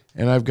what it's called.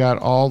 And I've got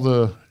all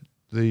the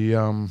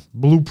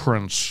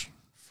blueprints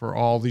for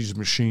all these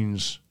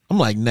machines. I'm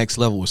like next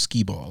level with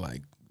skee ball.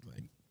 Like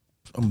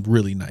I'm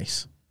really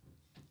nice.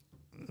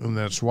 And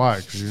that's why,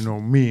 because you know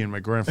me and my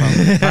grandfather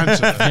invented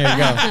it. There you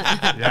go.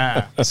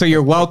 Yeah. So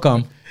you're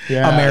welcome,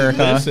 Yeah.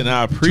 America. Listen,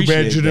 I Too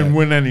appreciate bad you didn't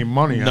win any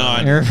money No,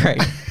 on it. You're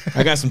right.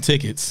 I got some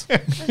tickets.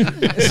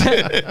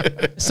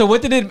 So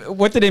what did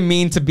it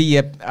mean to be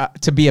a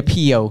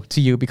PO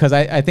to you? Because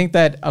I think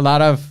that a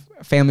lot of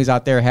families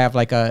out there have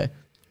like a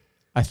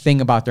thing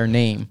about their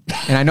name,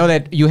 and I know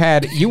that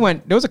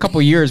there was a couple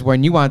of years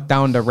when you went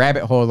down the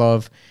rabbit hole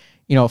of,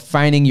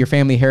 finding your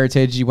family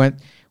heritage.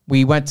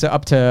 We went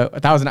up to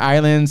 1,000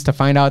 Islands to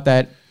find out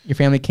that your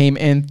family came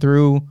in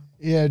through.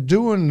 Yeah,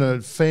 doing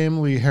the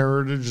family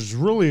heritage is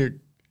really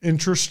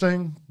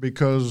interesting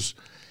because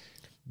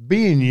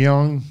being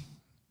young,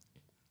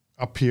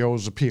 a PO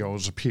is a PO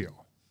is a PO.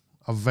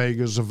 A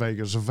Vega is a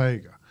Vega is a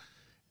Vega.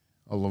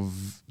 A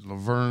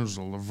Laverne's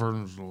a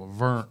Laverne's a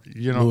Laverne.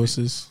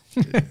 Lewis's.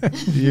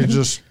 You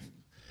just,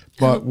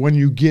 but when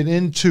you get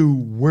into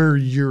where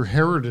your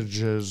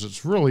heritage is,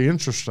 it's really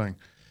interesting.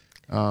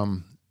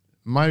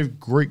 My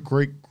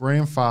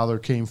great-great-grandfather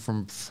came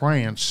from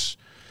France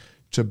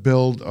to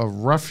build a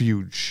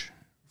refuge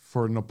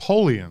for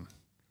Napoleon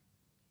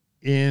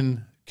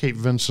in Cape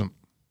Vincent.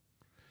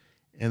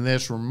 And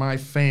that's where my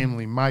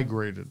family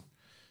migrated.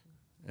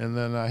 And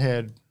then I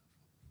had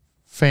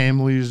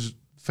family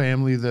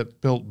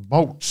that built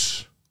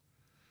boats.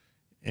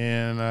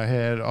 And I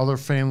had other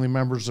family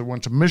members that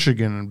went to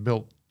Michigan and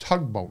built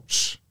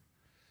tugboats.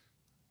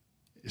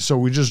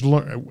 So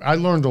I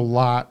learned a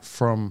lot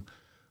from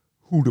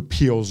who the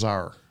POs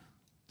are.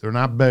 They're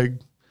not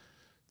big.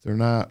 They're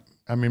not,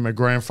 my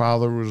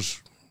grandfather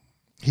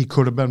he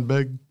could have been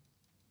big,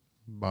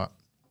 but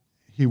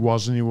he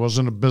wasn't. He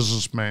wasn't a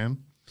businessman.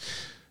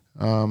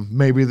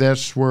 Maybe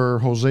that's where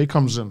Jose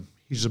comes in.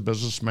 He's a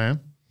businessman.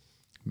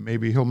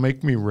 Maybe he'll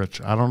make me rich.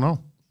 I don't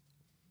know.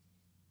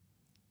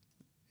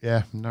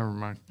 Yeah, never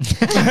mind.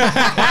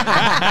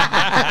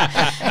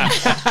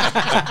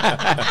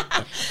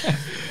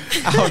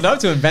 I would love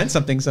to invent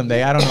something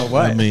someday. I don't know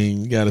what.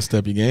 You got to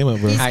step your game up,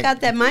 bro. He's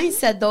got that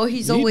mindset though.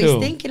 He's You always do.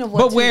 thinking of what.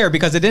 But where?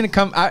 Because it didn't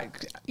come. I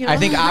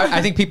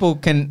think people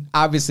can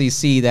obviously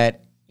see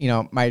that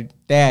my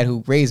dad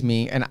who raised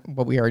me and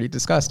what we already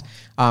discussed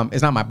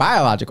is not my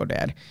biological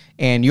dad.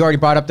 And you already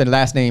brought up the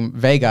last name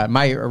Vega.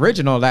 My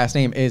original last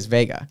name is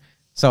Vega,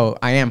 so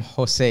I am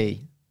Jose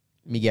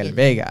Miguel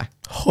Vega.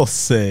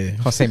 Jose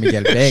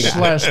Miguel Vega. /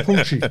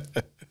 Poochie.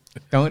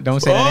 Don't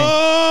say that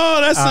Oh,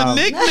 that's a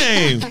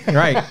nickname. name.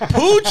 Right.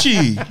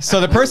 Poochie. So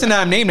the person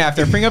that I'm named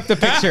after, bring up the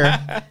picture.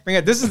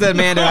 This is the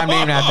man that I'm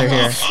named after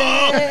here.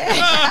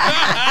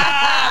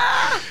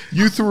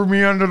 You threw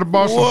me under the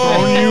bus. I'm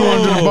throwing you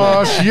under the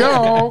bus.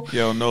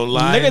 Yo, no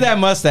lie. Look at that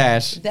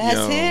mustache. That's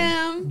Yo.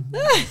 him.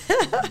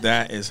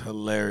 That is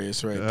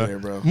hilarious right there,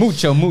 bro.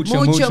 Mucho. Mucho.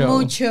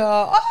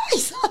 Oh,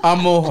 he's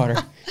Amor.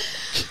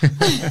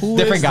 Who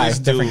Different is guy. this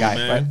Different dude, guy.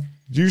 man?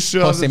 But Do you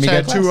still have Jose the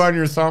Miguel tattoo Class. on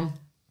your thumb?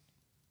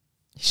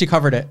 she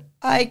covered it.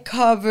 I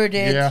covered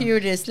it. Yeah. Here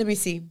it is. Let me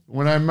see.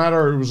 When I met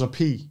her, it was a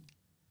P.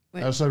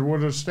 Wait. I said,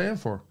 what did it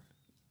stand for?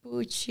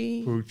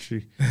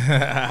 Poochie.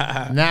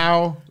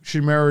 Now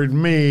she married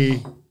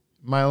me.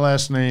 My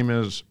last name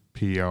is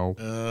P.O.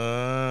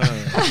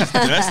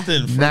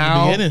 Destined from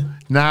the beginning.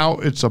 Now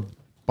it's a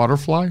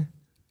butterfly.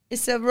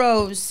 It's a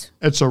rose,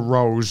 It's a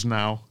rose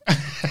now.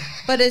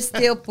 but it's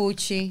still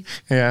Poochie.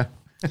 Yeah.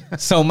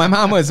 So my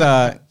mom was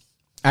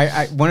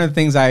one of the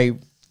things I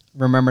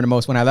remember the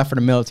most when I left for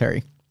the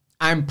military.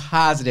 I'm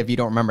positive you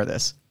don't remember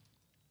this,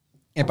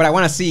 but I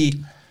want to see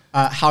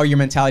how your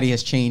mentality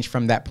has changed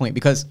from that point,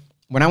 because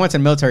when I went to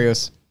the military, it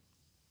was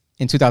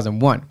in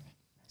 2001.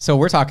 So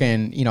we're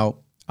talking,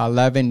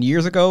 11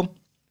 years ago.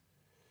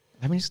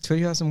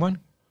 2001,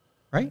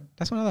 right?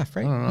 That's when I left,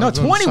 right? No,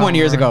 21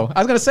 years ago. I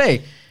was gonna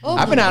say,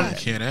 I've been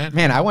out.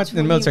 Man, I went to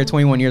the military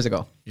 21 years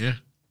ago. Yeah.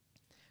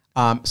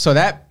 So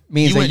that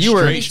means that you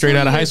were straight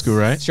out of high school,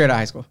 right? Straight out of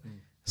high school.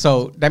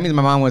 So that means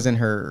my mom was in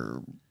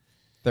her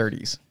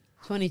 30s.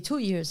 22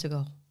 years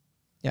ago.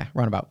 Yeah,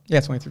 roundabout. Yeah,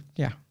 23.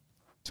 Yeah,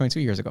 22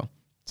 years ago.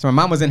 So my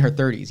mom was in her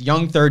 30s,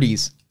 young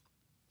 30s.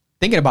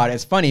 Thinking about it,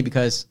 it's funny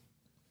because,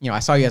 I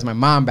saw you as my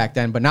mom back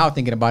then, but now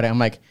thinking about it, I'm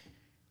like,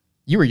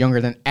 you were younger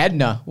than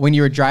Edna when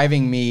you were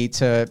driving me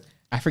to,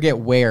 I forget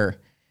where,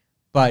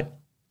 but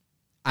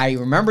I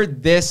remember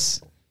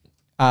this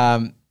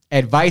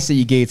advice that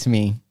you gave to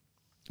me,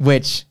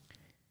 which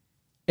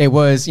it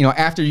was,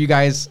 after you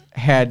guys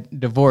had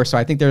divorced. So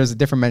I think there was a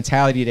different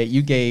mentality that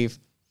you gave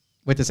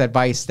with this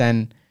advice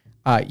than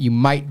you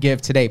might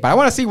give today. But I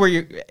want to see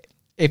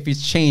if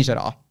it's changed at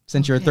all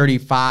since you're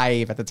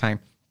 35 at the time.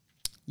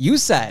 You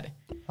said,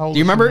 do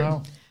you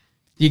remember?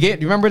 Do you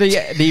remember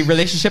the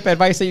relationship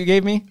advice that you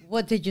gave me?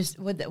 What did you?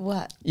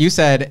 What? You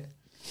said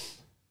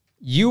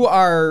you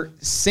are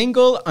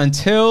single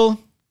until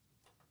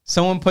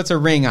someone puts a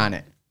ring on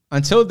it.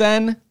 Until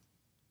then,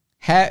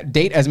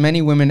 date as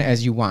many women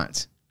as you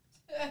want.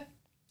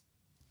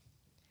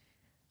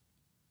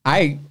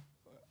 I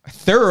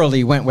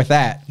thoroughly went with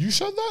that. You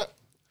said that?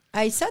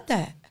 I said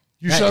that.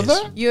 You said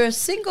that? You're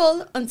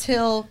single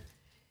until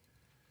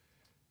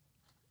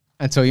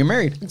you're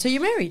married. Until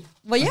you're married.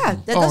 Well, yeah,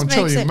 that Oh, does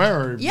until make you're sense.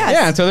 married. Yes.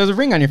 Yeah, until there's a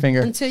ring on your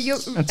finger.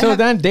 Until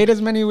then, date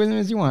as many women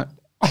as you want.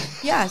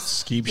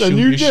 Yes. Keep Then shooting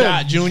you your did.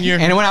 shot, Junior.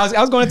 And when I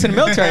was going into the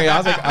military, I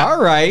was like,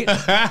 all right.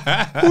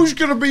 Who's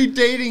going to be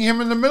dating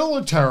him in the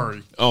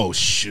military? Oh,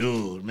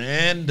 shoot,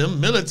 man. The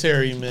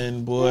military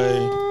men,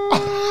 boy.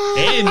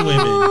 And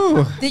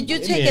women. Did you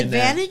take that.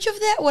 advantage of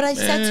that, what I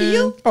said to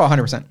you? Oh,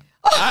 100%.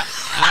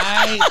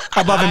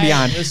 Above and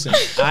beyond. Listen,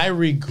 I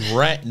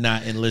regret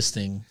not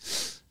enlisting,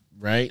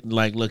 right?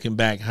 Like looking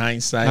back,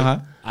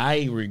 hindsight,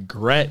 I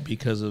regret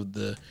because of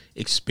the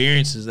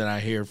experiences that I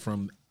hear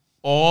from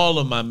all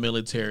of my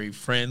military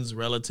friends,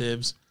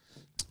 relatives,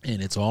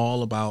 and it's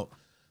all about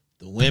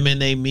the women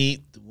they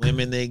meet, the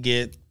women they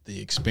get,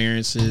 the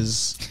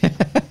experiences.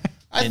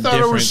 I thought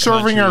it was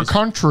serving our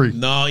country.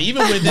 No,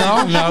 even within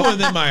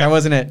my That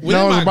wasn't it. within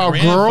No, it was my about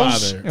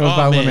girls? grandfather- It was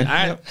about women.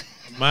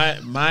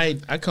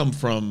 I come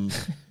from,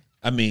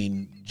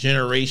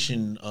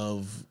 generation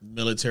of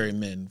military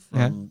men.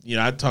 From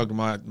I talk to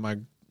my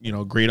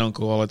great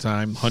uncle all the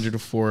time,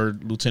 104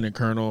 Lieutenant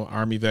Colonel,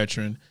 Army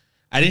veteran.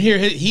 I didn't hear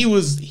he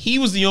was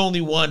the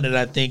only one that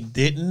I think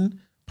didn't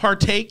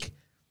partake.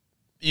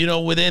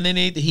 Within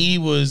any, he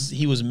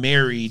was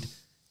married.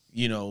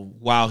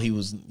 While he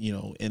was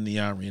in the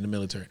Army, in the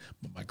military.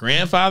 But my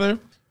grandfather,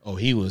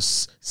 he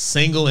was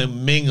single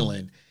and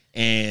mingling.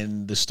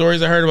 And the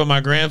stories I heard about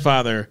my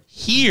grandfather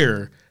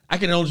here, I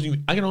can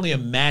only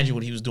imagine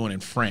what he was doing in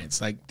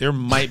France. Like there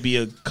might be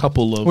a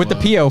couple of With the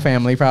PO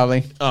family,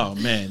 probably. Oh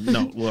man,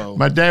 no. Well,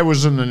 My dad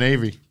was in the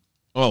Navy.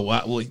 oh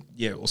wow. Well,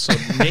 yeah. Well, so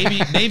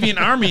Navy and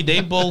Army,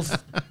 they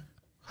both.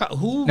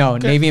 Who? No,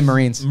 Navy and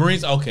Marines.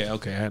 Marines. Okay.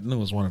 I knew it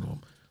was one of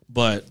them.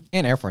 But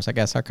And Air Force, I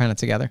guess, are kind of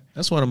together.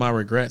 that's one of my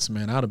regrets,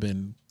 man. I'd have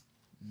been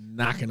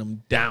knocking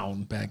them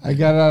down back then. I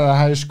got out of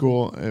high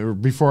school, or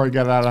before I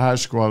got out of high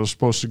school, I was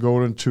supposed to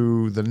go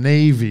into the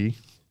Navy,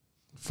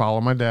 follow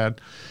my dad,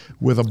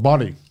 with a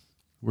buddy.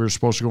 We were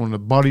supposed to go in the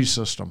buddy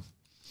system.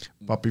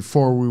 But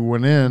before we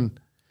went in,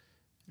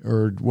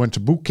 or went to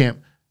boot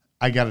camp,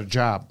 I got a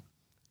job.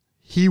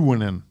 He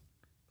went in.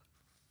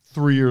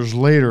 3 years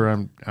later,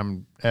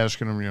 I'm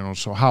asking him,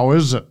 so how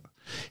is it?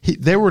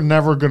 They were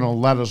never going to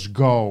let us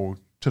go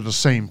to the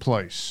same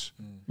place.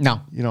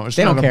 No. It's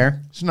they not don't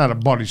care. It's not a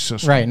buddy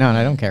system. Right. No,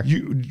 I don't care.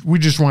 We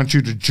just want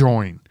you to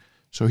join.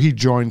 So he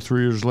joined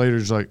 3 years later.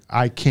 He's like,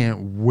 I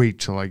can't wait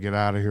till I get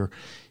out of here.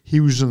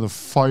 He was in the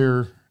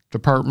fire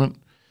department.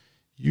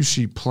 You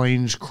see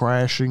planes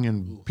crashing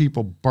and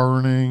people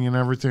burning and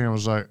everything. I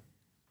was like,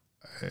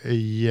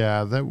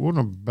 yeah, that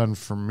wouldn't have been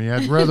for me.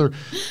 I'd rather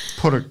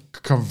put a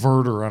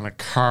converter on a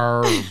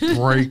car or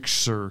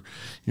brakes or,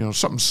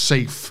 something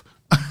safe.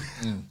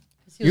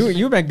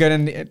 You've been good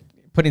in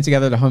putting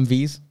together the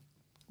Humvees,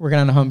 working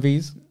on the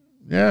Humvees.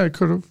 Yeah, I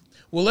could have.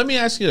 Well, let me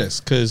ask you this,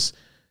 because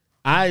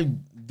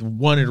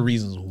one of the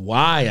reasons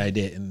why I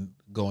didn't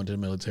go into the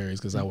military is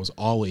because I was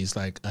always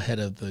like ahead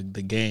of the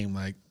game,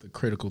 like the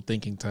critical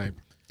thinking type.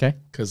 Okay.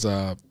 Because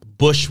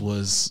Bush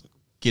was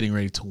getting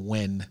ready to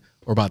win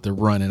or about to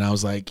run, and I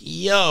was like,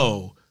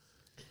 yo,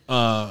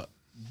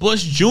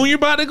 Bush Jr.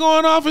 about to go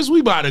in office, we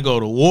about to go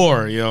to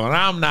war, yo. And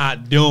I'm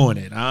not doing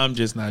it. I'm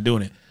just not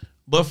doing it.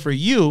 But for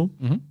you,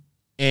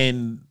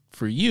 and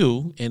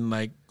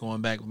like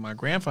going back with my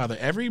grandfather,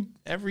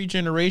 every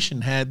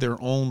generation had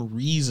their own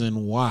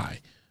reason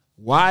why.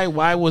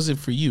 Why was it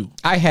for you?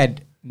 I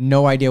had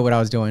no idea what I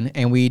was doing,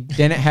 and we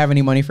didn't have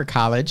any money for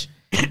college.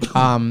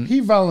 He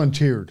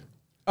volunteered.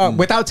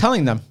 Without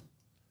telling them.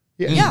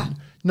 Yeah.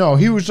 No,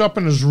 he was up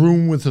in his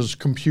room with his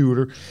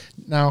computer.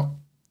 Now,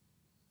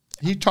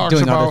 he talks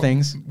Doing about other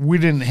things. We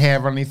didn't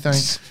have anything.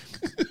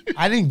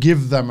 I didn't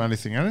give them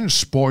anything. I didn't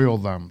spoil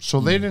them.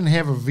 So they didn't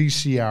have a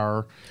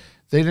VCR.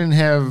 They didn't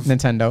have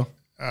Nintendo.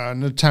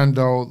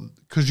 Nintendo.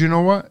 Because you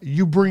know what?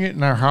 You bring it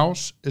in our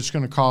house, it's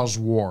going to cause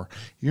war.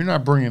 You're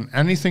not bringing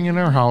anything in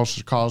our house,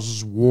 it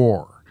causes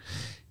war.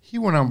 He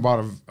went out and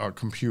bought a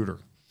computer.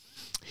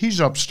 He's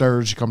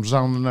upstairs. He comes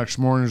down the next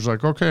morning. He's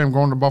like, okay, I'm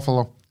going to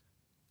Buffalo.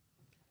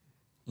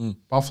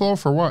 Buffalo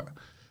for what?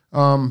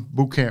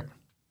 Boot camp.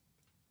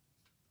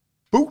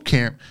 Boot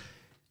camp?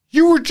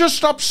 You were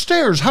just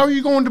upstairs. How are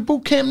you going to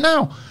boot camp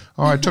now?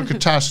 Oh, I took a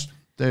test.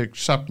 They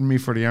accepted me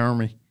for the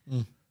Army.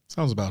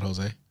 Sounds about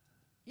Jose.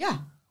 Yeah.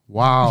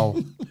 Wow.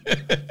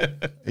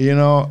 You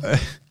know,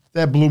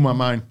 that blew my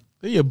mind.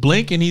 You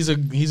blink and he's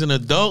an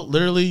adult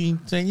literally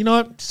saying, you know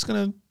what, just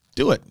going to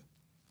do it.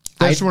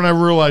 That's when I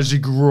realized he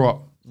grew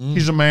up.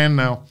 He's a man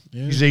now.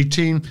 Yeah. He's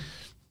 18.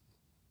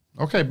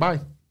 Okay, bye.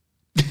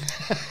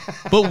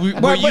 But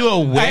were you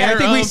aware? I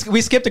think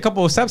we skipped a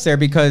couple of steps there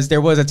because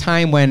there was a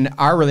time when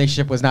our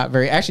relationship was not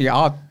very. Actually,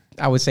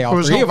 I would say all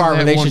three of our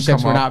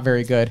relationships were not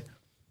very good.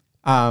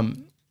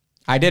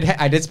 I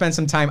did spend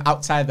some time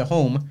outside the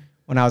home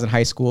when I was in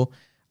high school.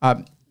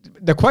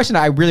 The question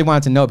I really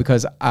wanted to know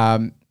because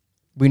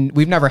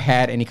we've never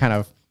had any kind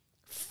of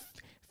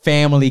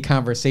family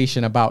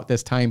conversation about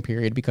this time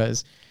period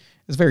because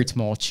it's very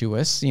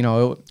tumultuous. You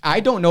know,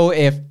 I don't know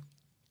if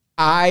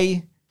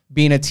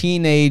being a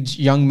teenage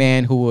young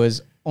man who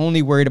was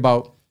only worried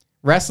about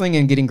wrestling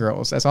and getting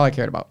girls. That's all I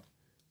cared about.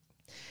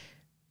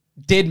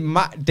 Did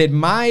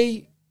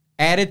my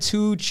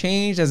attitude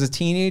change as a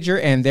teenager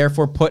and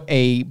therefore put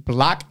a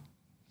block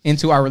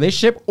into our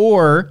relationship?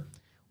 Or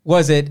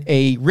was it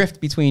a rift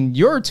between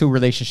your two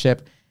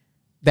relationship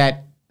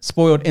that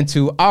spoiled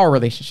into our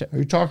relationship? Are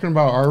you talking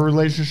about our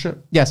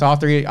relationship? Yes, all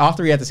three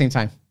at the same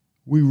time.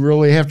 We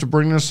really have to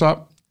bring this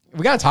up?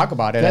 We got to talk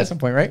about it at some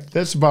point, right?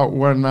 That's about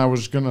when I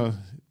was going to,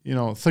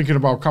 thinking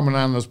about coming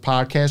on this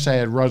podcast. I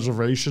had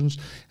reservations.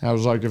 And I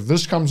was like, if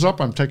this comes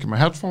up, I'm taking my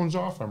headphones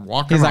off. I'm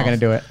walking He's not going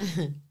to do it.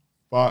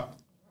 But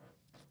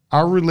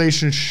our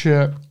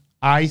relationship,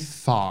 I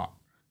thought,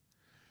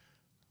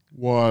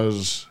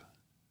 was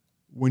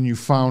when you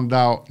found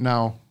out.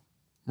 Now,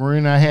 Marie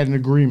and I had an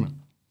agreement.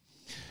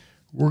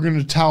 We're going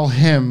to tell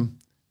him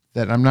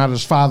that I'm not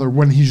his father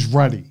when he's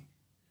ready.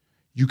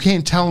 You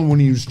can't tell him when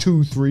he was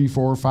 2, 3,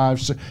 4,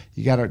 5, 6.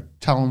 You got to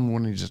tell him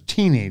when he's a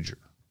teenager.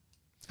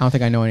 I don't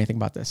think I know anything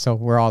about this, so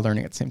we're all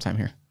learning at the same time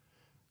here.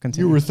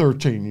 Continue. You were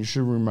 13. You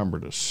should remember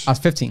this. I was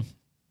 15.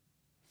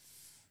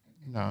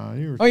 No,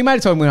 you were. Oh, you might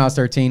have told me when I was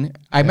 13.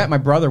 I met my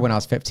brother when I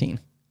was 15.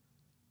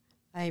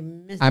 I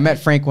met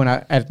Frank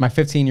at my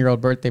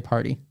 15-year-old birthday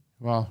party.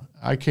 Well,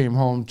 I came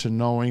home to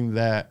knowing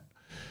that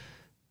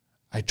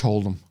I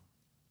told him.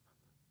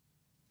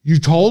 You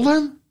told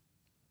him?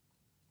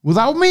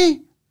 Without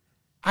me?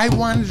 I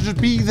wanted to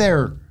be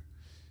there.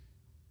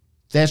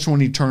 That's when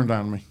he turned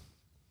on me.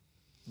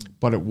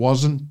 But it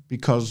wasn't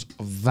because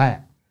of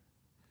that.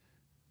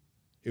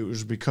 It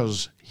was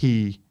because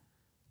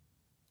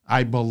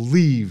I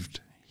believed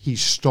he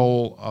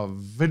stole a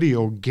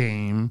video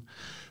game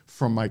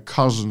from my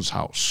cousin's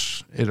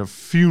house at a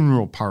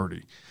funeral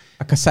party.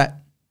 A cassette.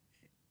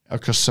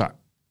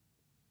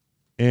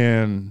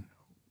 And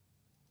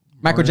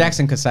Michael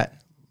Jackson cassette.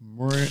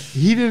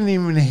 He didn't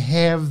even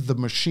have the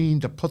machine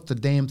to put the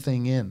damn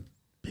thing in.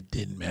 It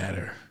didn't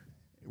matter.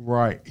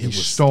 Right. He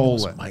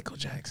stole it. Michael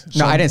Jackson.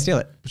 No, I didn't steal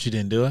it. But you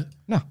didn't do it?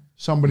 No.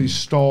 Somebody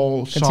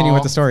Continue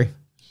with the story.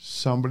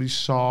 Somebody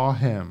saw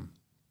him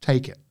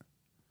take it.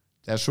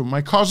 That's what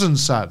my cousin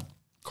said.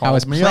 I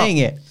was playing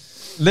it.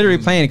 Literally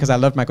playing it because I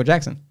loved Michael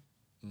Jackson.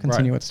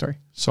 Continue with the story.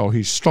 So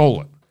he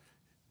stole it.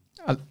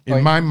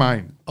 In my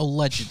mind.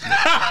 Allegedly.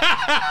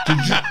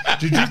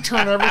 Did you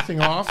turn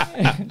everything off?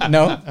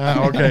 No.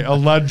 Okay.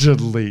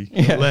 Allegedly.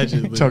 Yeah.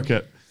 Allegedly. Took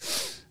it.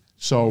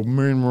 So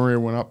me and Maria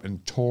went up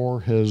and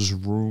tore his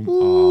room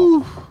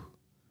up.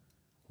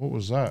 What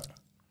was that?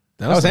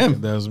 That was him.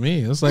 That was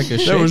me. It was like a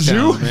shakedown. That was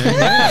you? Man.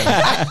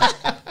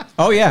 Yeah.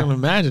 Oh, yeah. I can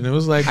imagine. It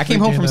was like I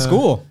came home from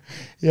school.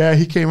 Yeah,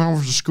 he came home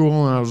from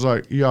school, and I was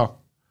like, yeah,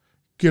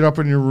 get up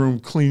in your room,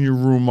 clean your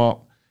room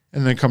up,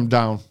 and then come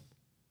down.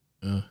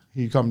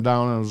 He come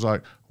down, and I was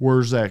like,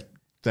 where's that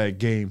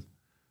game?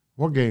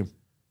 What game?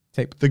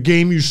 Tape. The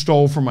game you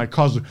stole from my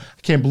cousin.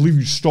 I can't believe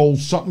you stole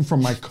something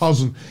from my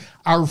cousin.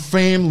 Our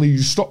family, you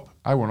stole.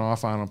 I went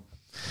off on him.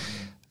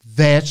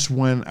 That's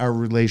when our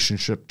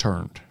relationship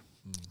turned.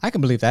 I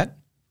can believe that.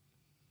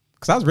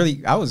 Because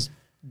I was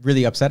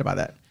really upset about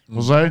that.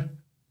 Was I?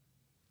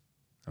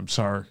 I'm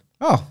sorry.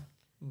 Oh.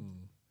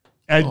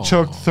 It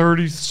took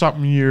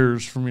 30-something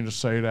years for me to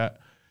say that.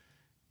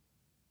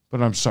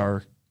 But I'm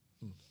sorry.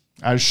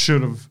 I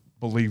should have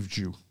believed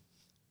you.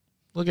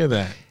 Look at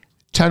that.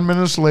 10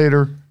 minutes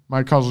later,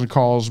 my cousin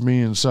calls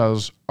me and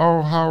says,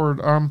 "Oh,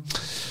 Howard,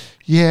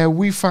 yeah,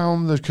 we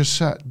found the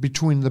cassette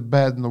between the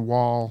bed and the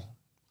wall."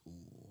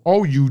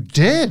 Oh, you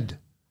did?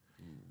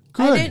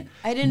 Good.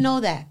 I didn't know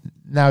that.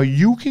 Now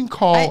you can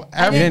call.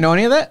 I You didn't know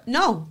any of that?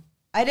 No,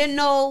 I didn't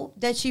know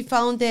that she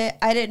found it.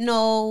 I didn't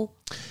know.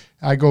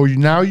 I go,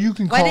 now you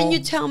can call. Why didn't you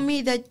tell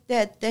me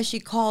that she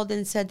called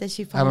and said that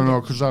she found it? I don't know,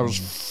 because I was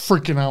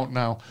freaking out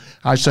now.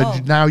 I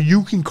said, now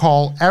you can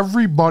call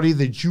everybody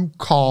that you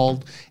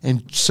called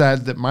and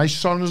said that my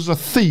son is a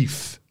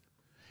thief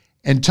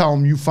and tell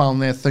them you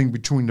found that thing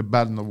between the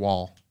bed and the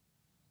wall.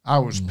 I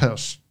was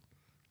pissed.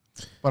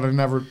 But I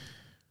never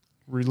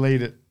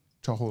relayed it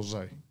to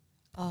Jose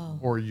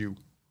or you.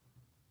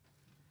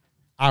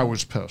 I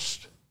was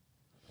pissed.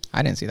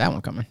 I didn't see that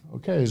one coming.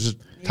 Okay, is it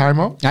time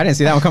up? I didn't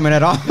see that one coming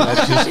at all.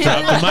 Just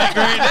drop the mic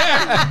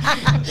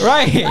right there.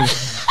 Right.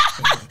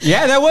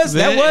 Yeah, that was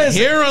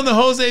Here on the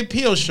Jose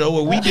Peel Show,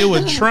 where we deal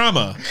with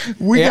trauma.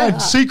 We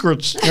got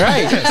secrets.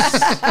 right.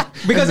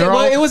 Because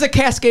it was a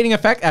cascading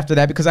effect after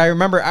that. Because I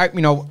remember,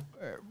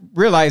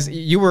 realized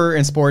you were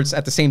in sports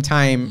at the same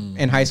time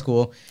in high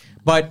school,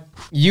 but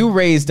you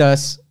raised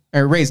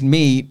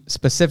me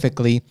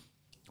specifically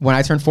when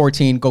I turned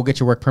 14. Go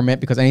get your work permit,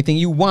 because anything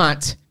you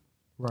want.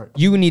 Right.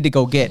 You need to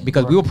go get,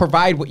 because we will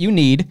provide what you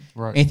need.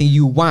 Right. Anything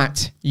you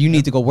want, you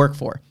need to go work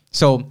for.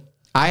 So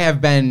I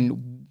have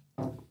been.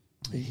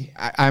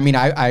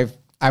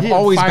 I've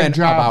always been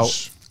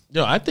jobs.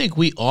 Yo, I think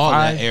we all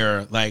that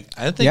era. Like,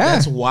 I think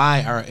that's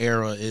why our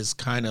era is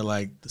kind of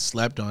like the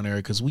slept on era,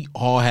 because we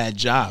all had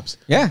jobs.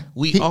 Yeah,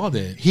 we all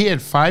did. He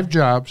had 5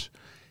 jobs.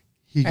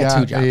 He had 2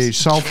 got jobs. a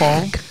cell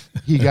phone.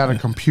 He got a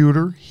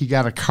computer. He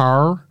got a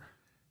car.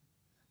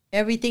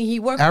 Everything he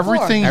worked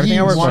Everything for. he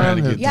I worked for.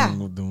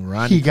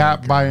 wanted, he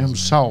got by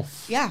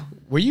himself. Yeah.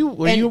 Were you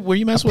messing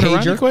with the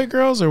Ronnie Quake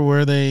girls, or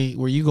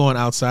were you going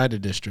outside the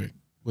district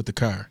with the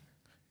car?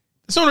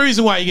 That's the only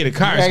reason why you get a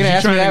car. You're gonna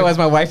ask me that was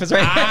my wife is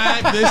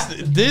right.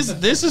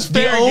 This is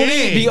fair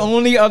game. The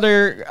only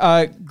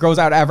other girls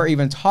I'd ever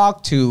even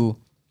talk to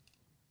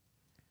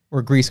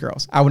were Grease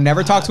girls. I would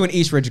never talk to an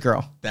East Ridge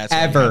girl. That's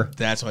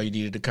why you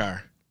needed a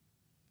car.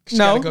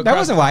 No, that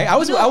wasn't why. I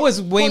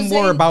was way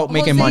more about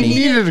making money.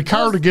 He needed a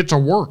car to get to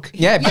work.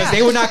 Yeah, because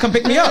they would not come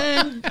pick me up.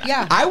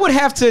 Yeah. I would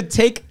have to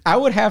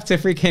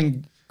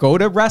freaking go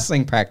to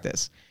wrestling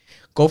practice.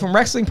 Go from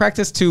wrestling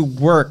practice to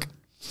work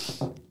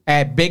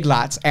at Big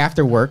Lots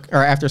after work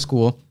or after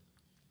school.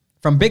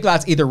 From Big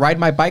Lots, either ride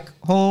my bike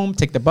home,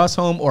 take the bus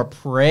home, or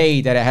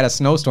pray that it had a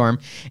snowstorm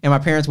and my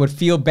parents would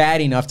feel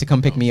bad enough to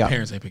come pick me up.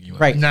 Parents ain't picking you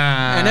up. Right.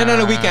 Nah. And then on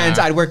the weekends,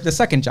 I'd work the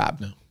second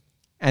job. No.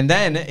 And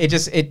then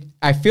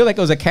I feel like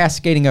it was a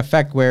cascading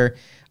effect where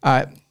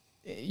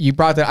you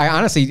brought that.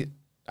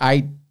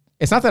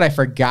 It's not that I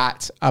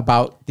forgot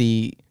about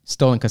the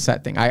stolen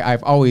cassette thing.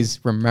 I've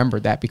always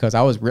remembered that, because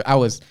I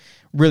was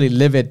really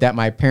livid that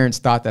my parents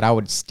thought that I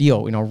would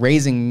steal,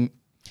 raising.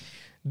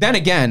 Then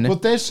again.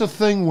 But that's the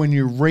thing when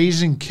you're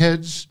raising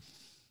kids.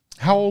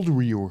 How old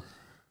were you?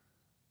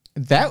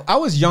 That I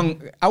was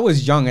young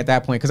at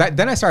that point, because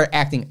then I started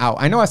acting out.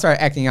 I know I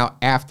started acting out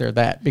after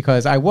that,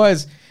 because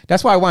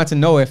that's why I wanted to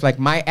know if like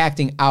my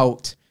acting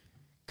out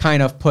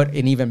kind of put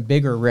an even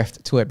bigger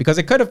rift to it, because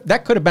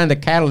that could have been the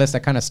catalyst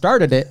that kind of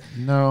started it.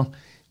 No,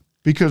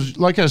 because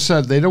like I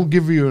said, they don't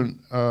give you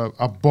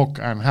a book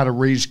on how to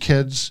raise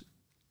kids.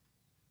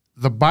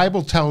 The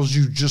Bible tells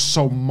you just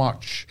so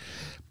much,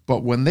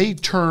 but when they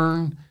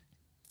turn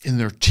in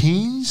their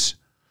teens,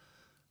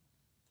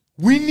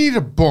 we need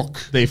a book.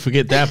 They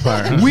forget that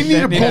part. Huh? We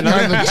need a book on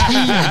the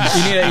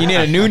teens. You need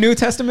a New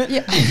Testament?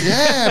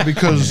 Yeah,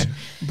 because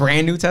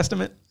brand New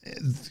Testament.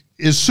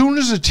 As soon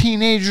as a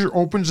teenager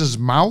opens his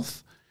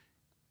mouth,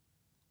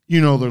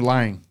 they're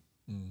lying.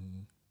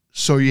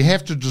 So you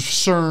have to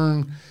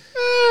discern.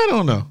 I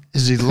don't know.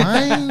 Is he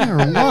lying or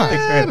what?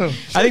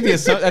 I think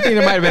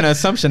there might have been an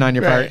assumption on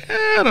your part.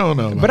 I don't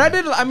know. But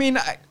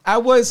I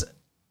was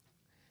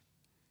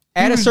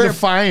at a certain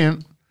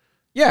defiant.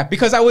 Yeah,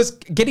 because I was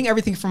getting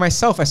everything for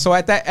myself. So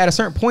at a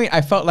certain point,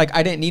 I felt like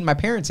I didn't need my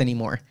parents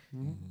anymore,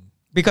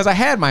 because I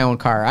had my own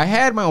car, I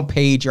had my own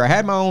pager, I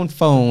had my own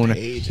phone.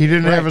 He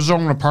didn't have his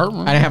own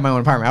apartment. I didn't have my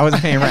own apartment. I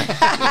wasn't paying rent.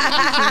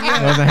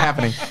 It wasn't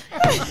happening.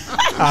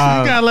 You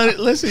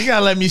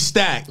gotta let me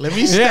stack. Let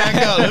me stack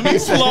up. Let me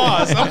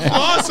floss. I'm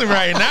flossing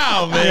right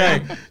now,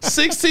 man.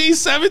 16,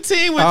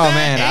 17 with that.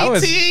 Man,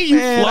 18, you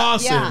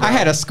flossing. Yeah. I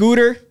had a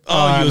scooter.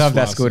 I love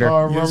that scooter. Oh,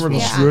 I remember the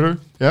scooter.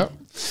 Yep.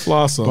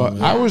 Flossing.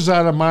 But I was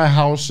out of my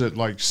house at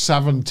like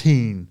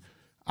 17.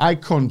 I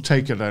couldn't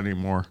take it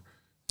anymore.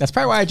 That's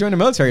probably why I joined the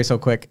military so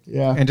quick.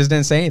 Yeah. And just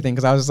didn't say anything,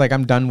 because I was just like,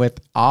 I'm done with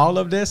all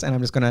of this and I'm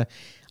just going to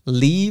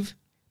leave.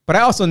 But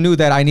I also knew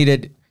that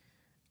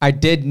I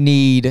did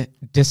need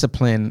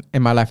discipline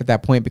in my life at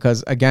that point,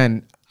 because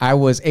again, I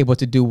was able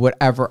to do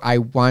whatever I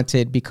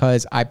wanted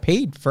because I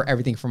paid for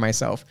everything for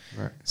myself.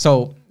 Right.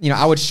 So,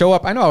 I would show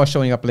up. I know I was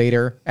showing up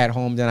later at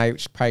home than I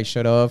probably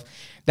should have.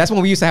 That's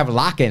when we used to have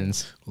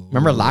lock-ins.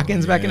 Remember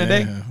lock-ins back in the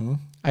day?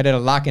 I did a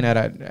lock-in at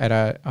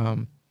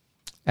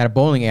a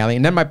bowling alley.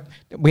 And then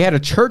we had a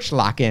church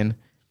lock-in.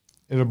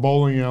 In a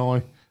bowling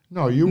alley.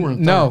 No, you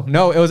weren't No,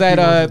 it was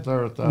at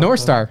North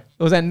Star.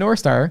 It was at North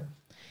Star.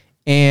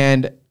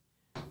 And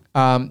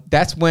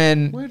that's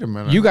when Wait a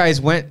minute. you guys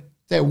went.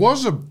 There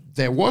was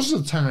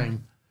a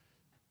time.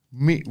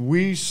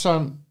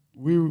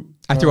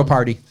 I threw a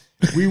party.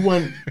 We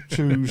went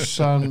to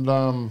send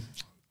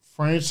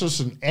Francis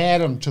and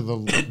Adam to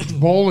the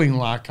bowling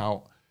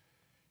lockout.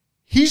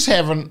 He's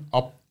having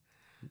a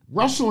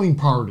wrestling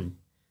party.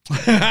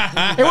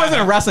 It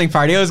wasn't a wrestling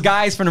party. It was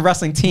guys from the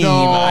wrestling team. No.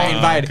 I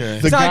invited. Okay.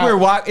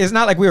 It's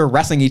not like we were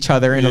wrestling each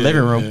other in the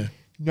living room. Yeah.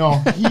 No,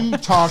 he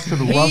talked to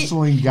the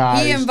wrestling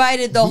guys. He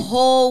invited the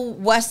whole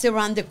West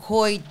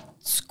Irondequoit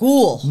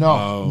school.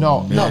 No.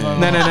 No.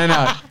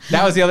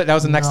 That was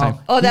the next time.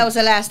 Oh, that was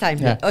the last time.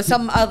 Yeah. Or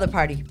some other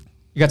party.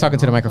 You got talking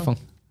to the microphone.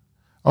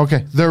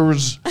 Okay, there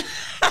was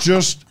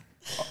just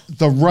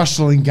the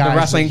wrestling guys. The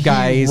wrestling that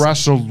guys. he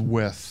wrestled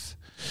with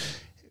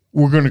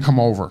were going to come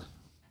over.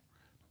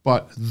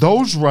 But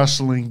those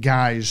wrestling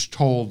guys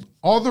told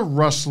other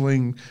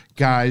wrestling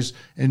guys,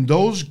 and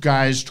those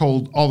guys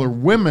told other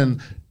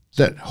women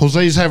that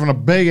Jose's having a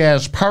big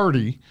ass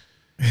party,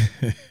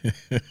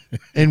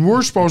 and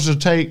we're supposed to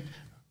take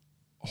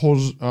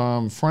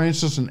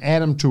Francis and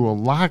Adam to a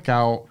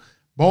lockout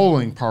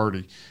bowling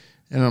party.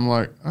 And I'm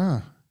like,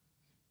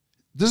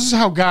 this is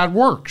how God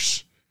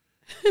works.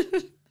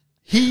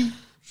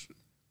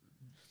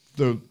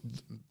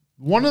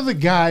 One of the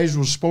guys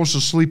was supposed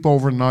to sleep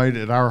overnight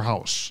at our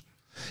house.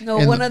 No,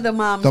 And one of the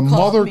moms the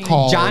mother me.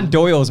 called. John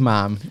Doyle's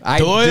mom. I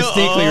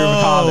distinctly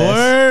recall this.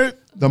 Word.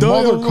 The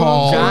Doyle mother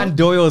called. John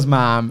Doyle's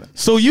mom.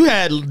 So you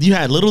had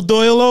little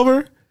Doyle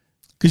over?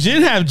 Because you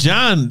didn't have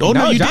John. Oh,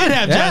 no, you John- did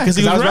have yeah, John because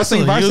he 'cause I was was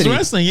wrestling wrestling. He was varsity.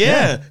 wrestling,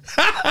 yeah.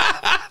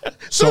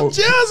 So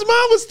So- John's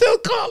mom was still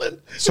calling.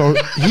 So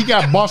he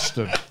got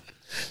busted.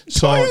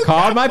 So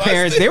Called my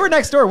parents. They were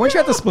next door. Weren't you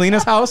at the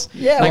Spalina's house?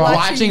 Yeah, Like watching-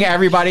 watching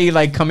everybody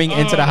like coming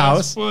into the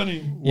house. Funny.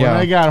 when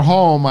I got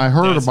home, I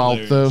heard That's about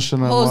hilarious. this,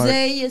 and I'm like,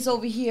 Jose is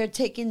over here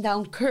taking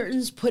down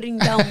curtains, putting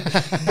down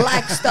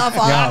black stuff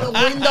out of the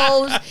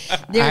windows.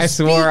 There's I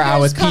swore I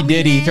was speakers P.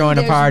 Diddy coming in, throwing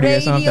a there's party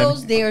or something.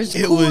 radios, There's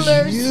It coolers.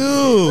 was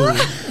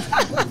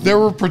you. there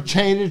were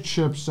potato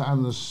chips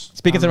on the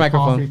Speak into on the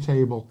microphone. coffee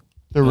table.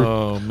 There were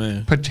Oh,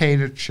 man.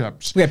 potato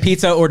chips. We had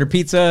pizza, ordered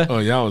pizza. Oh,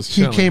 y'all was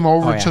He chilling. came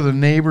over Oh, yeah. to the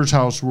neighbor's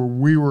house where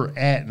we were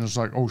at, and it's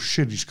like, oh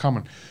shit, he's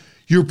coming.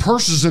 Your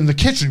purse is in the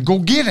kitchen. Go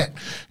get it.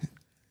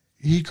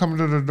 He come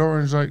to the door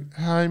and he's like,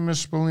 hi,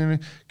 Miss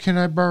Spallini. Can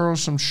I borrow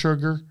some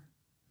sugar?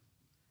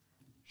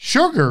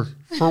 Sugar?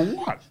 For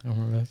what?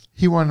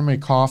 He wanted to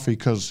make coffee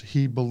because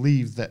he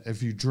believed that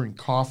if you drink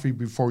coffee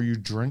before you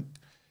drink,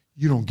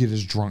 you don't get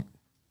as drunk.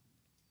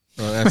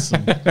 Oh, that's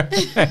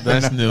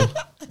new.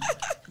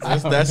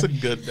 That's a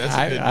good.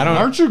 I don't know.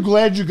 Aren't you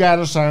glad you got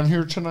us on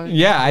here tonight?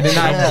 Yeah, I did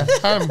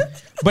not.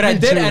 But I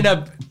did end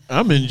up.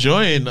 I'm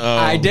enjoying.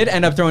 I did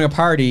end up throwing a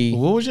party.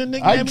 What was your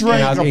nickname? I again? drank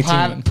When I was a 18.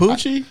 pot.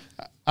 Poochie.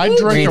 I We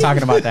drank ain't a,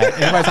 talking about that.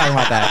 Everybody's talking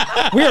about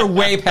that. We are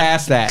way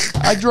past that.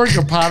 I drank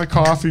a pot of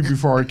coffee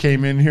before I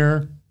came in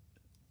here.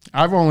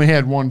 I've only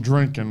had one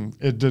drink and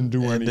it didn't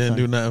do anything. Didn't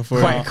do nothing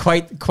for you.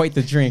 Quite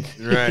the drink.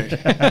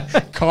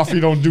 Right. Coffee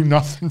don't do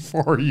nothing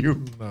for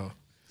you. No.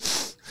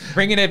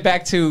 Bringing it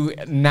back to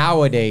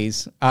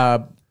nowadays,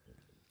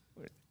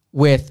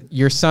 with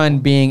your son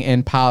being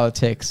in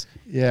politics.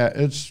 Yeah,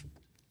 it's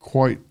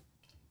quite.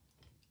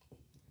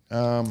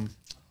 I'm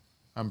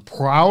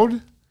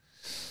proud.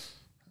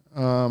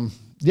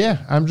 Yeah,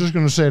 I'm just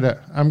gonna say that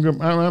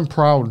I'm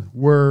proud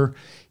where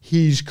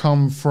he's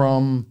come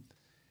from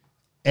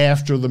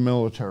after the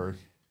military.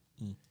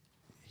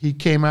 He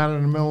came out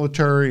of the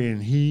military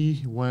and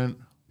he went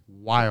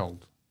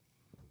wild.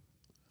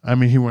 I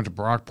mean, he went to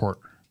Brockport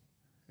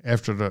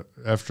after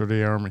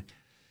the army.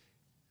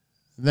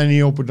 Then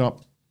he opened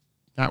up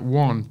not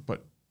one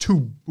but 2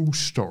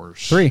 boost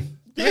stores. 3.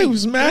 It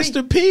was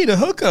Master P to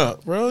hook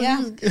up, bro.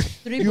 Yeah.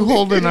 You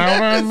holding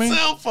out on me?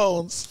 Cell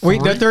phones.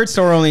 The third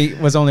store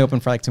was only open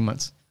for like 2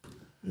 months.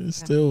 It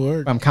still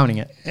works. I'm counting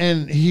it.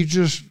 And he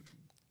just,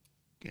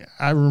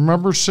 I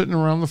remember sitting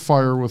around the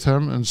fire with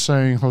him and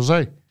saying,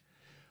 Jose,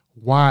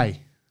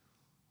 why?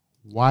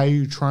 Why are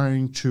you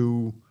trying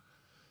to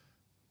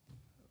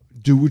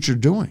do what you're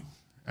doing?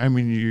 I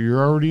mean,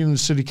 you're already in the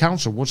city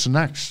council. What's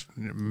next?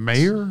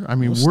 Mayor? I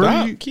mean,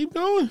 Keep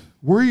going.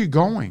 where are you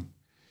going?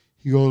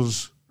 He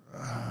goes,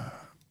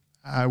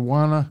 I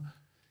wanna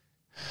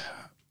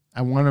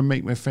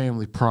make my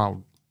family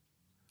proud.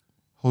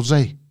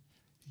 Jose,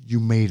 you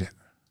made it.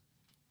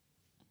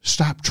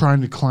 Stop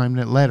trying to climb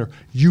that ladder.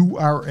 You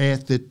are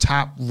at the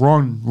top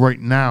rung right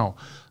now.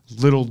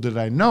 Little did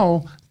I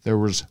know there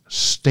was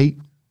state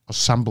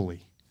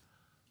assembly.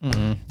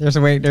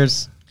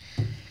 There's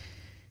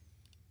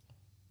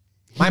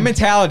my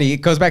mentality. It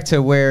goes back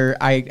to where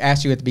I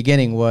asked you at the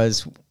beginning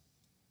was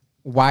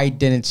why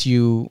didn't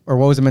you, or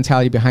what was the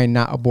mentality behind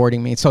not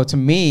aborting me? So to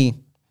me,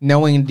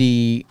 knowing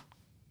the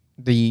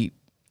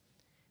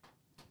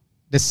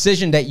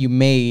decision that you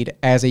made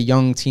as a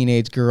young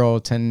teenage girl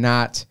to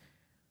not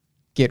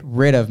get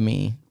rid of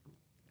me.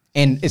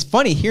 And it's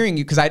funny hearing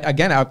you, because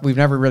we've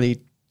never really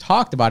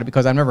talked about it,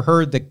 because I've never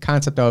heard the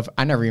concept of,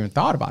 I never even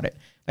thought about it.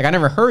 Like, I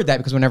never heard that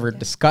because we never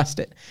discussed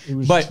it. It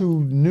was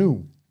too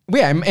new.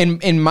 Yeah,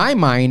 in my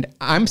mind,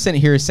 I'm sitting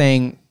here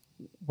saying,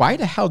 why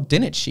the hell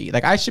didn't she?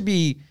 Like, I should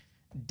be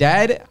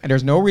dead.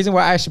 There's no reason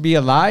why I should be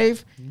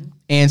alive. Mm-hmm.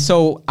 And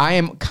so I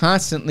am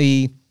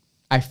constantly,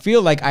 I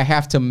feel like I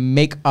have to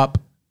make up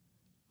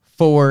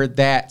for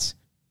that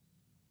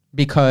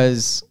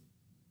because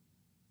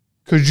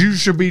you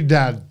should be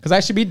dead. Because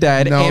I should be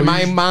dead, no, and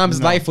my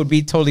mom's life would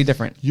be totally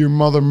different. Your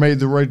mother made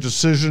the right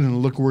decision,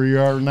 and look where you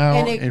are now.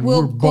 And it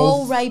will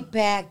go right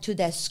back to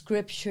that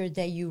scripture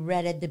that you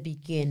read at the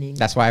beginning.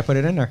 That's why I put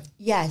it in there.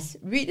 Yes.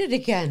 Read it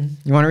again.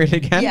 You want to read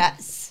it again?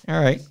 Yes. All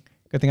right.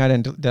 Good thing I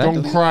didn't.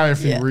 Don't cry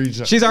if he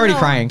reads it. She's already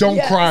crying.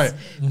 Don't cry.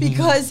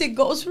 Because it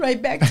goes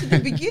right back to the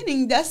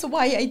beginning. That's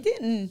why I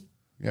didn't.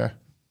 Yeah.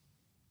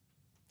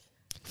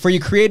 For you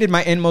created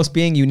my inmost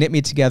being, you knit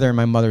me together in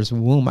my mother's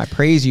womb. I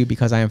praise you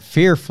because I am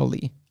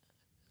fearfully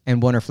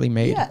and wonderfully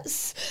made.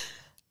 Yes.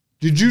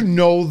 Did you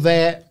know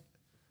that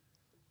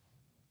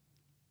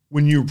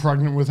when you were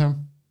pregnant with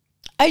him?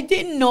 I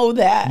didn't know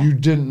that. You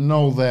didn't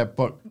know that,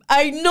 but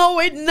I know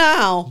it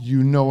now.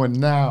 You know it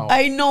now.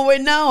 I know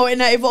it now,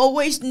 and I've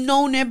always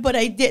known it, but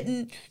I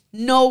didn't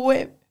know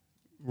it.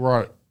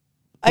 Right.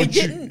 I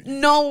didn't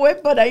know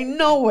it, but I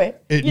know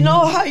it. You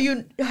know how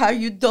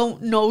you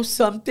don't know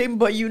something,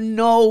 but you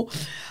know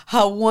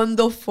how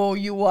wonderful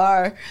you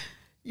are.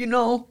 You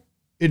know.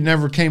 It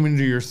never came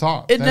into your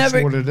thought. That's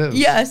what it is.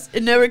 Yes,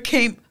 it never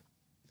came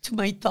to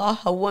my thought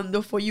how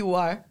wonderful you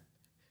are,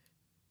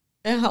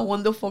 and how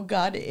wonderful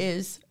God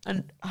is,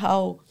 and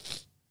how.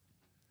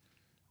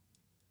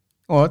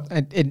 Well,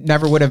 it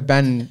never would have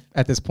been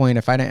at this point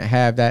if I didn't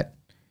have that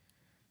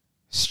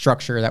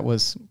structure that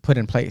was put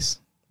in place.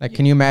 Like,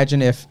 can you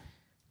imagine if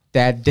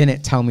Dad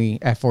didn't tell me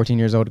at 14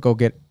 years old to go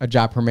get a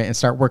job permit and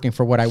start working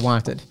for what I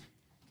wanted? Can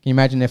you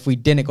imagine if we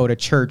didn't go to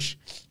church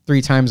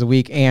 3 times a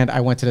week and I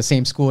went to the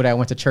same school that I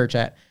went to church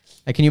at?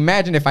 Like, can you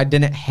imagine if I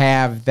didn't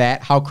have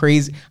that, how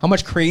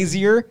much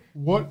crazier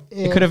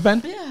it could have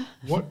been? Yeah.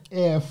 What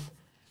if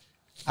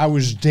I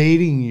was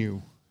dating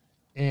you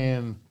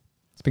and...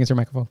 Speaking to your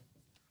microphone.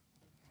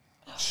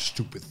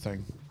 Stupid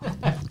thing.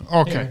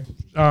 Okay.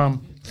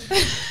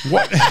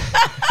 What?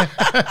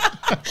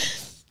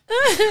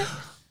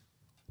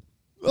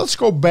 Let's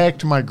go back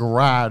to my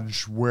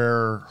garage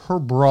where her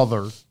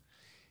brother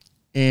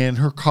and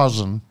her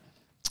cousin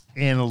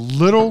and a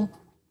little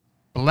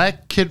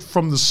black kid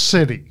from the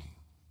city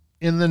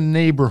in the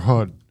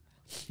neighborhood.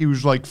 He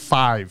was like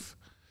 5.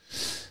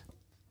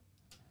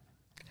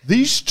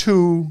 These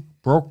two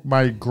broke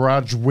my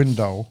garage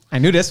window. I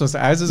knew this was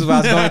what I was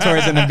going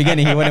towards in the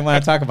beginning. He wouldn't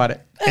want to talk about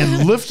it.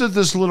 And lifted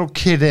this little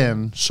kid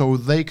in so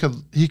he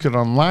could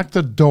unlock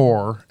the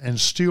door and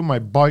steal my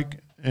bike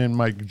and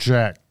my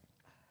jack.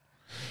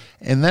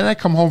 And then I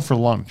come home for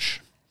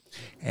lunch,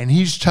 and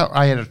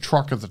I had a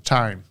truck at the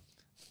time,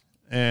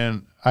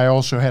 and I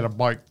also had a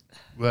bike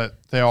that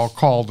they all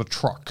called a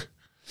truck.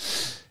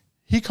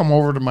 He come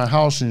over to my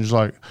house and he's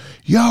like,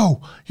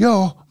 yo,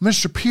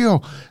 Mr.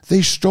 Pio,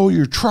 they stole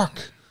your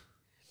truck.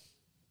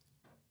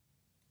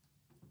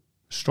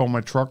 Stole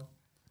my truck?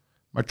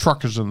 My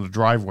truck is in the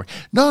driveway.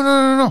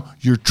 No.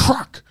 Your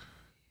truck.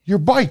 Your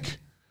bike.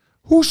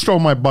 Who stole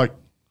my bike?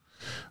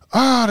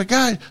 The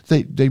guy.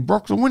 They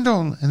broke the window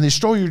and they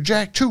stole your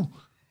jack too.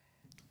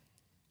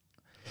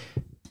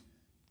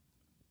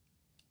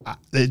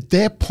 At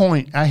that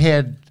point, I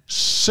had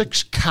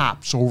 6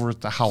 cops over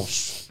at the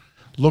house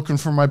looking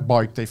for my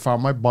bike. They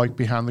found my bike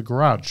behind the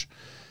garage.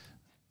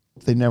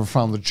 They never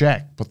found the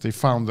jack, but they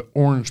found the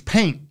orange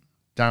paint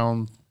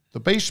down the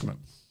basement.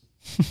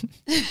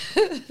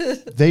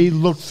 They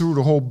looked through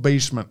the whole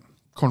basement,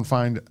 couldn't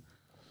find it.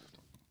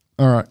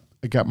 All right,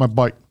 I got my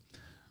bike.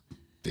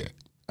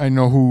 I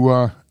know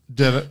who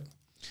did it.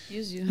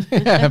 Excuse you.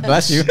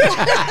 Bless you.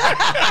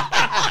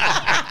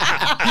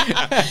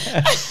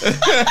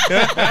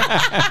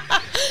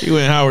 He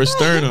went Howard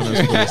Stern on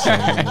us.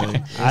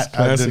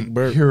 I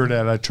didn't hear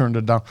that. I turned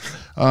it down.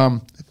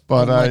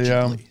 But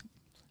allegedly.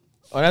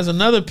 That's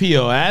another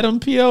PO. Adam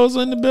PO's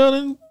in the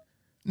building.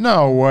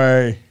 No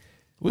way.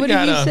 What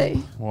did he say?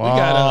 Wow. We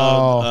got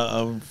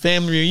a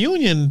family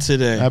reunion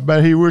today. I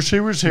bet he wish he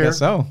was here. I guess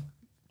so.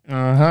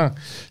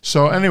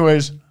 So,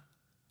 anyways,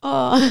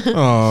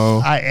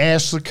 I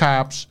asked the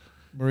cops.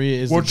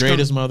 Maria is the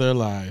greatest mother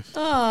alive.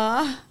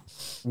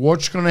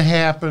 What's going to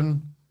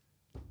happen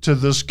to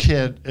this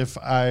kid if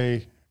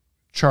I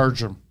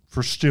charge him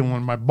for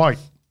stealing my bike?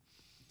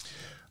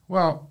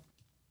 Well,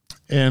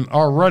 and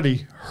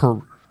already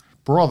her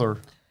brother,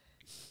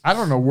 I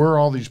don't know where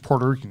all these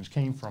Puerto Ricans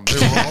came from. They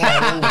were all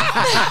over.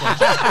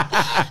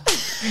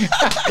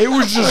 It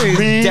was just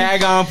me.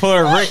 Daggone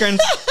Puerto Ricans.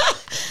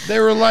 They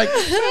were like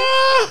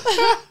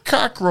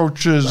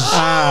cockroaches. You're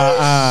not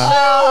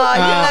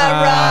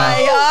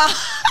right.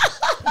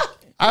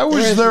 I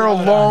was there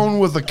alone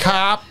with the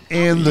cop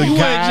and the You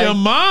guy. had your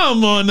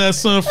mom on that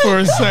son for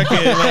a second.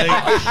 Like,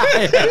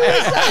 Like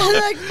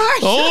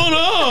Marshall. hold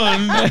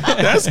on.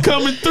 That's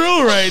coming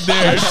through right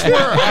there. I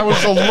swear, I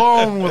was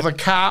alone with a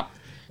cop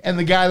and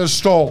the guy that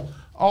stole.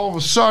 All of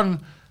a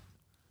sudden,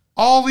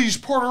 all these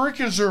Puerto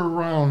Ricans are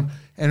around,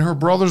 and her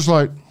brother's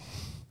like,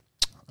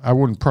 I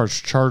wouldn't press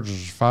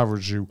charges if I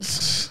was you.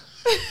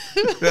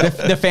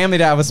 The family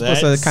that I was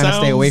supposed to kind of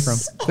stay away from.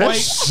 That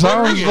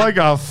sounds like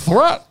a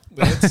threat.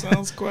 That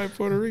sounds quite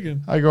Puerto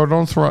Rican. I go,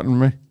 don't threaten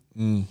me.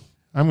 I'm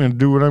going to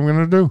do what I'm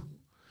going to do.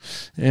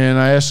 And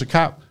I asked the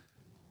cop,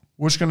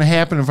 what's going to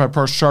happen if I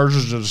press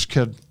charges to this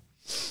kid?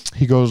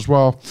 He goes,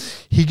 well,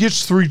 he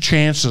gets 3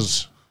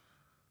 chances.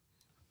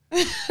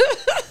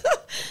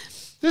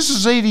 This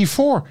is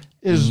 84.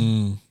 Is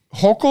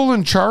Hochul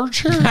in charge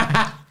here?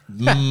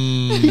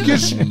 He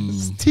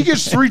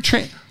gets 3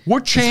 chances.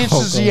 What chance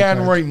is he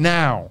on right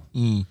now?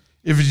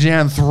 If he's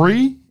on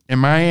 3,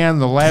 am I on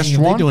the last They're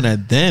one? doing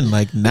that then.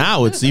 Like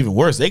now it's even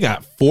worse. They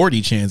got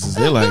 40 chances.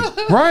 They're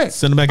like, Right.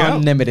 send them back out.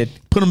 Unlimited.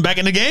 Put them back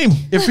in the game.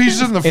 If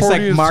he's in the 40th It's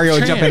like Mario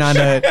chance. jumping on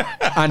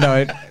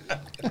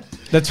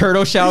the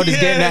turtle shell, just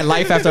getting that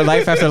life after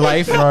life after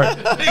life. Right.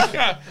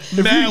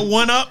 Mad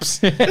one-ups.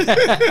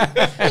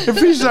 If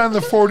he's on the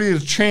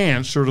 40th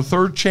chance or the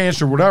 3rd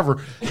chance or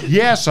whatever,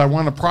 yes, I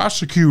want to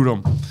prosecute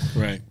him.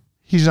 Right.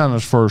 He's on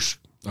his first.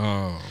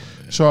 Oh.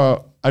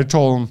 So I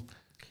told him,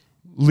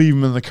 leave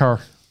him in the car.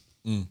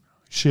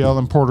 See all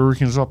them Puerto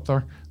Ricans up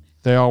there?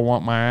 They all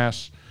want my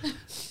ass.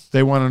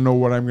 They want to know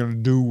what I'm going to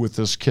do with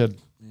this kid.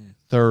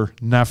 Their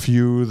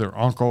nephew, their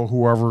uncle,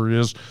 whoever it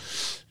is.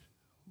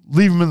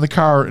 Leave him in the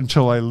car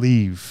until I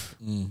leave.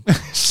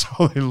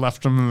 So they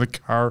left him in the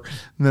car,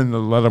 and then they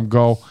let him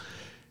go.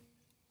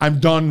 I'm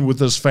done with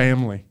this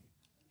family.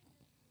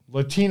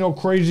 Latino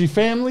crazy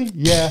family?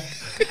 Yeah.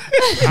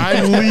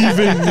 I'm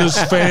leaving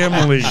this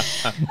family.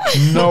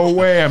 No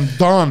way. I'm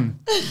done.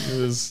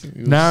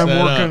 Now I'm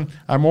working.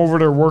 I'm over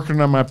there working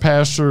on my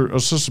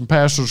assistant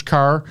pastor's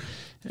car,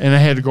 and I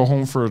had to go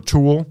home for a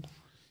tool.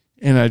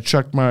 And I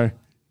checked my.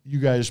 You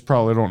guys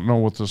probably don't know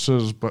what this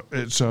is, but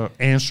it's an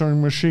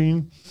answering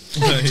machine.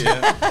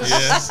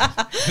 Yes.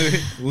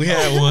 We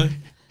had one.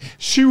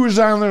 She was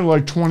on there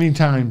like 20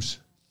 times.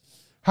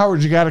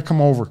 Howard, you got to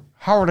come over.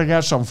 Howard, I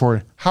got something for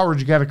you. Howard,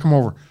 you got to come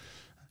over.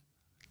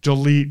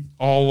 Delete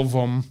all of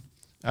them.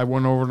 I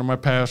went over to my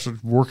pastor,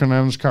 working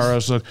on his car. I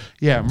said,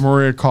 yeah,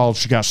 Maria called.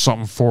 She got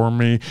something for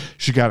me.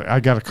 I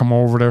got to come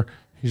over there.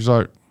 He's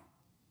like,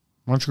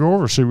 why don't you go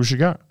over, see what she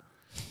got?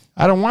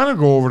 I don't want to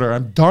go over there.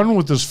 I'm done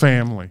with this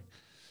family.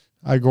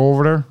 I go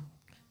over there.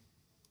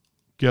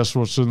 Guess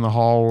what's in the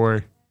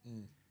hallway?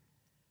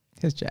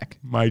 His Jack.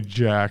 My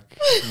Jack.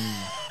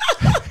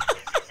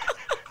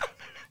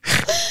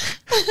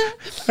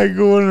 I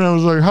go in and I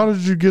was like, how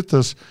did you get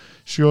this?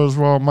 She goes,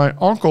 well, my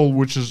uncle,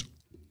 which is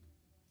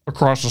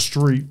across the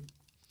street,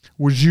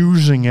 was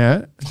using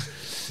it.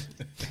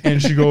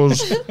 And she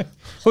goes,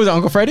 Who's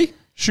Uncle Freddie?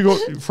 she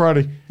goes,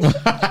 Freddie.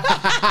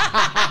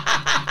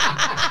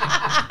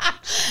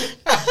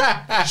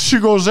 She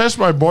goes, that's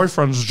my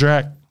boyfriend's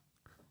Jack.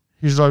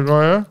 He's like,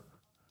 oh yeah?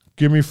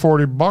 Give me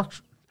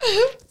 $40.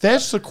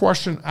 That's the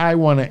question I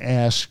want to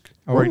ask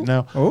right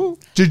now. Oh.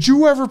 Did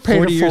you ever pay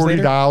 40 the years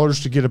later?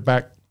 $40 to get it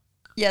back?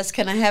 Yes,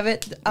 can I have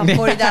it?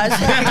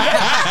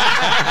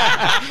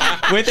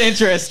 $40. With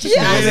interest.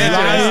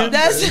 Yes.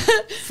 That's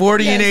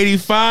 40 and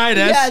 85.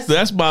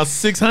 That's about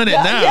 600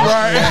 now.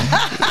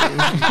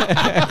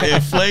 Right.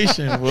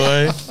 Inflation,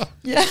 boy.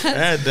 yeah.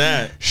 Add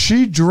that.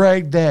 She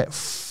dragged that,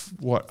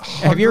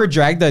 Have you ever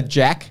dragged a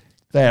Jack?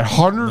 that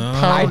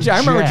 100-pound I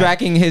remember Jack.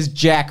 dragging his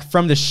Jack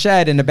from the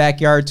shed in the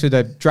backyard to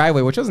the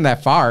driveway, which wasn't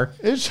that far.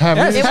 It's heavy.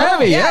 Yeah, it's as hell.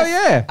 heavy. Yes,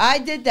 Yeah. I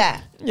did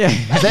that. Yeah.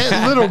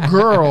 That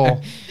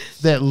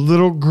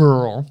little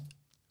girl,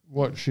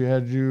 what, she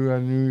had you, I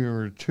knew you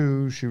were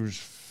 2, she was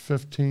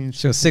 15.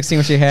 She was 16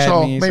 when she had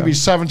So me. maybe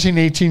 17,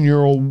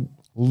 18-year-old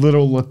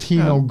little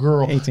Latino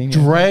girl 18, yeah.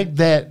 dragged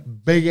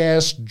that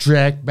big-ass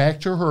Jack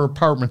back to her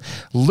apartment,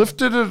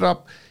 lifted it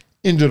up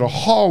into the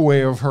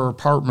hallway of her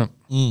apartment.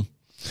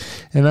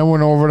 And I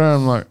went over there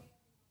and I'm like,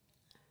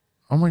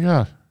 oh, my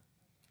God,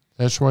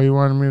 that's why you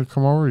wanted me to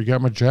come over? You got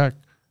my Jack.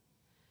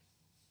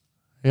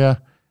 Yeah,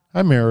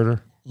 I married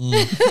her.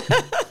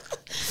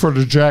 For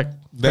the Jack.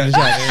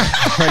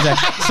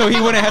 So he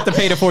wouldn't have to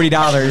pay the $40. He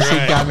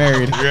got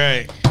married.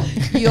 Right.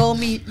 You owe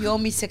me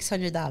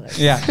 $600.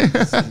 Yeah.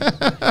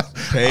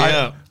 Pay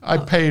up. I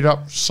paid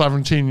up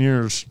 17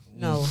 years.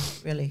 No,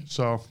 really.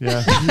 So,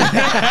 yeah.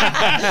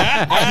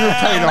 You're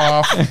paid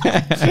off.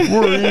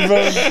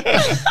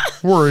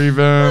 We're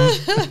even.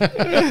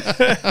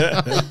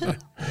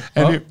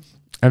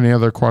 Any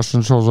other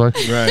questions, Jose?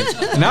 Right.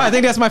 No, I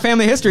think that's my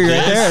family history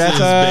right there. This has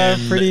That's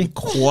been pretty.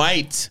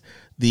 quite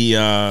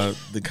the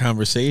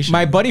conversation.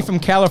 My buddy from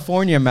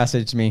California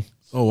messaged me.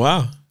 Oh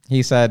wow.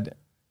 He said,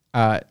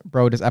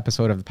 bro, this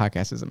episode of the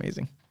podcast is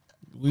amazing.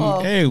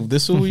 Hey,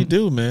 this is what we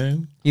do,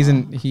 man.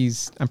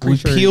 I'm pretty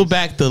sure. Peel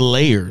back the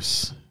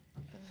layers.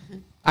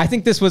 I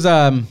think this was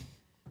now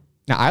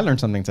I learned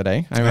something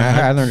today. I mean,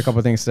 I learned a couple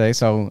of things today.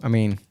 So I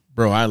mean,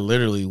 bro, I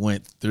literally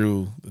went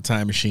through the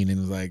time machine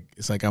and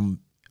it's like I'm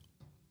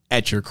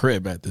at your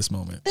crib at this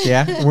moment.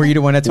 Yeah, were you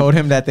the one that told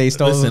him that they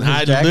stole? Listen,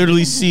 I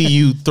literally see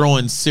you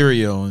throwing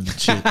cereal and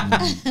shit.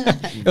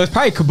 It was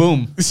probably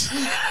Kaboom.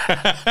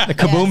 The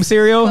Kaboom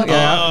cereal.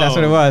 Yeah, that's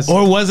what it was.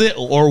 Or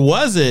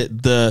was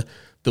it the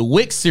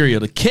Wick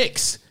cereal, the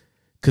Kicks?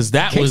 Because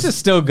that Kicks is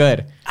still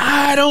good.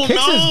 I don't know.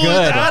 Kicks is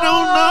good. I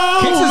don't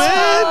know, Kicks is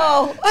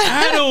man.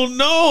 I don't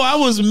know. I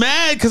was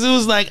mad because it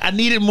was like I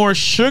needed more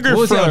sugar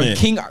from it.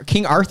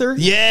 King Arthur?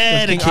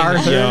 Yeah, the King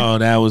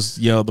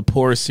Arthur. The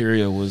poor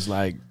cereal was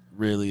like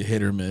really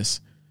hit or miss.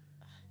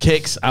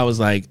 Kicks, I was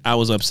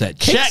upset.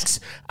 Kicks? Checks,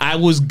 I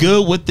was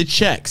good with the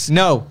checks.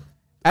 No.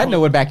 Edna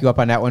would back you up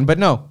on that one, but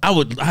no. I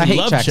hate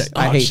love Chex. Chex.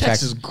 I hate Chex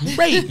Chex. is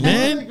great,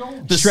 man.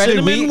 The Shredded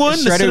cinnamon wheat? one,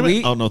 Shredded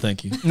wheat? Oh no,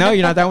 thank you. No,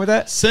 you're not down with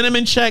that?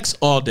 Cinnamon Chex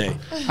all day.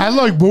 I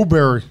like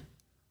Blueberry.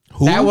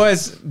 Who? That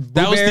was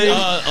the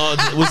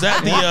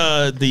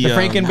the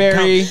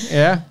Frankenberry.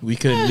 Yeah. We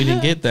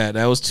didn't get that.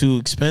 That was too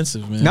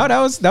expensive, man. No,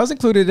 that was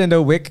included in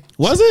the Wick.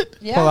 Was it?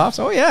 Yeah. Pull-offs.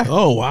 Oh yeah.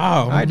 Oh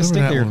wow. I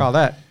distinctly recall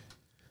that.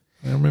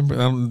 I remember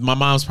my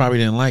mom's probably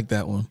didn't like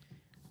that one.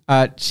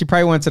 She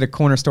probably went to the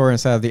corner store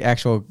instead of the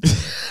actual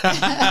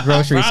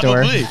grocery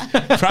store.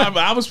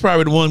 I was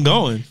probably the one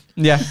going.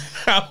 Yeah.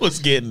 I was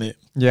getting it.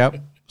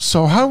 Yep.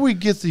 So how do we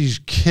get these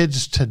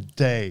kids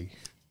today?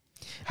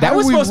 That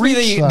was supposed to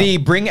be the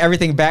bring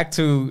everything back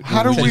to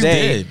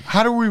today.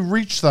 How do we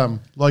reach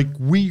them like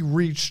we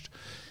reached?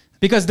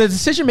 Because the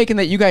decision making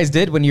that you guys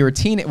did when you were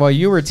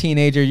you were a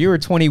teenager, you were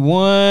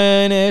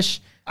 21-ish.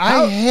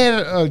 I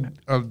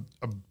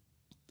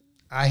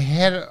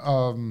had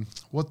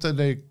what did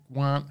they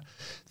want?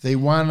 They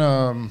want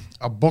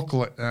a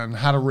booklet on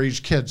how to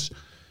raise kids.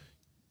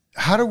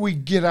 How do we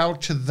get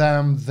out to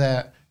them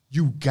that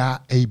you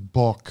got a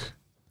book?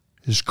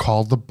 It's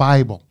called the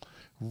Bible.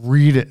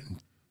 Read it.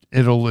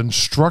 It'll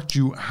instruct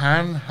you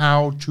on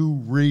how to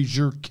raise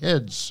your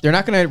kids. They're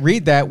not going to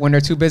read that when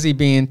they're too busy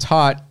being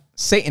taught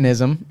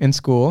Satanism in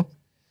school.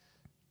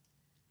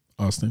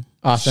 Austin,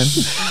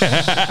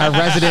 a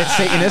resident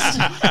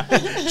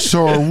Satanist.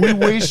 So are we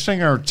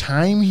wasting our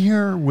time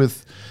here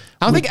with...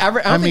 I don't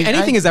think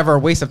anything is ever a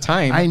waste of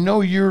time. I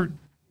know you're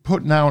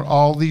putting out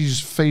all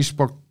these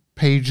Facebook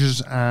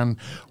pages on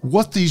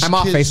what these I'm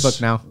off Facebook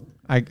now.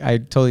 I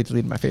totally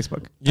deleted my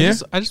Facebook. Yeah,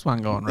 I just want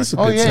to go on record.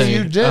 Oh yeah,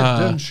 you did,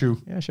 didn't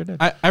you? Yeah, I sure did.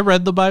 I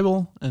read the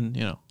Bible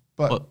and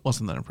but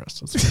wasn't that impressed.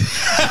 Did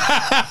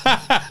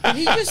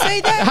he just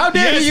say that? How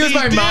dare you use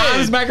my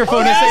mom's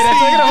microphone to say that?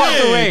 So I'm gonna walk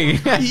away.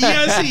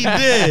 Yes, he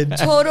did.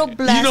 Total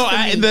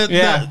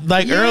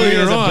blasphemy.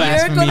 Earlier on,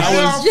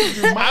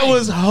 I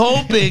was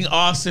hoping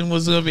Austin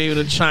was going to be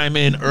able to chime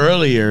in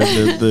earlier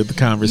the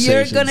conversation.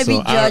 You're going to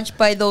be judged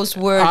by those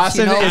words.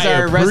 Austin is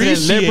our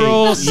resident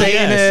liberal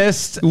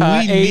Satanist.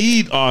 We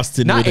need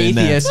Austin. Not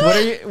atheist. What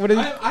are you?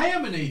 I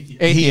am an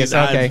atheist. Atheist.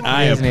 Okay.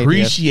 I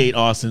appreciate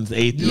Austin's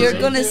atheism. You're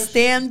going to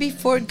stand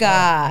before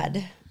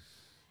God.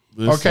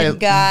 Okay. And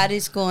God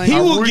is going.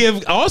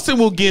 Austin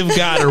will give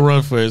God a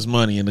run for his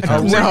money in the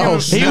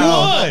conversation. He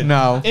would.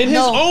 No. In his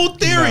own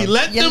theory,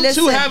 let them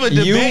two have a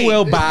debate. You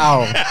will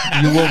bow.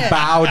 You will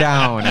bow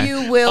down.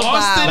 You will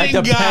Austin bow. Like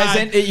the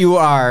peasant that you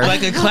are.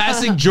 Like a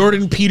classic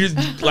Jordan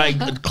Peterson.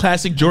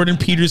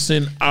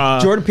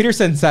 Jordan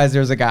Peterson says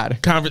there's a God.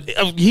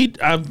 Again.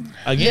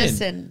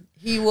 Listen.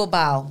 He will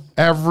bow.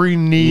 Every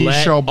knee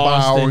shall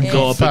bow and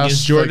go up confess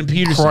against Jordan that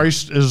Peterson.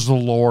 Christ is the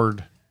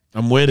Lord.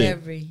 I'm with it.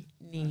 Every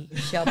knee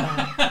shall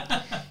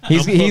bow.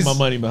 He's putting my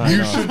money behind.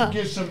 You should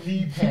get some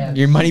knee pads.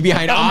 Your money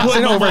behind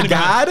Austin over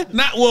God?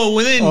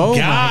 Within Oh God.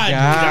 My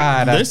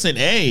God. Listen,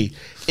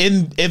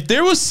 if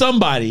there was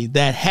somebody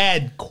that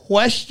had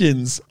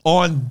questions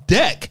on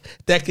deck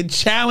that could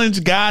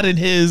challenge God and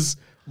his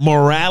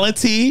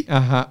morality,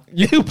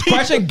 You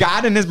question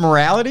God and his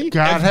morality?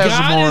 God has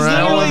a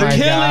morality. Is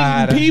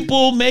killing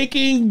people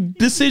making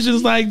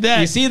decisions like that.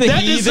 You see the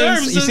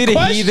heathens? You see the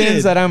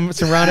heathens that I'm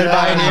surrounded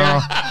by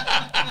here?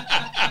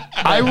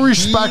 I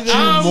respect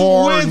you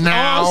more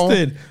now.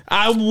 Austin.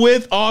 I'm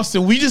with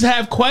Austin. We just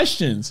have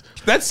questions.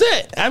 That's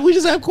it. We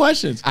just have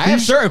questions. I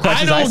have certain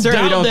questions. I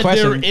certainly don't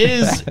question.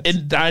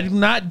 And I do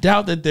not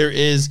doubt that there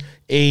is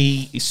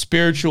a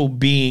spiritual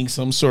being,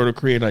 some sort of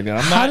creator like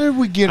that. How did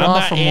we get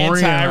off of Maria? I'm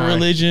not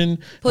anti-religion.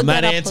 I'm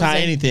not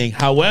anti-anything.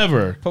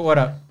 However, put what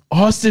up?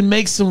 Austin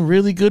makes some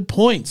really good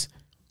points.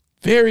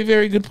 Very,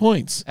 very good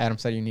points. Adam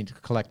said you need to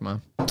collect,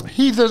 Mom.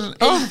 He's an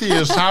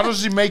atheist. How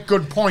does he make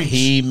good points?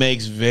 He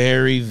makes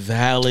very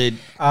valid.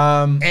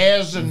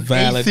 As an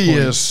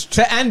atheist,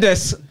 to end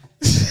this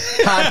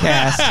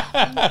podcast,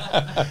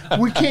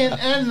 we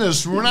can't end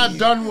this. We're not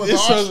done with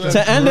Austin.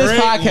 To end this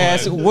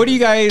podcast, what do you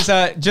guys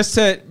just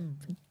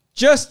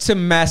to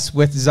mess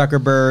with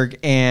Zuckerberg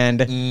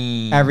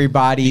and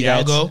everybody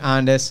that's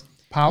on this?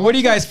 What do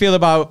you guys feel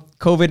about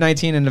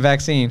COVID-19 and the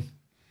vaccine?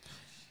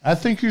 I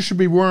think you should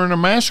be wearing a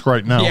mask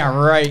right now. Yeah,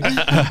 right.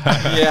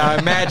 Yeah,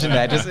 imagine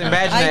that. Just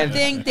imagine I that.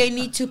 think they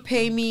need to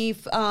pay me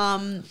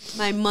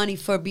my money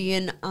for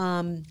being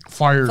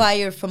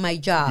Fired from my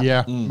job.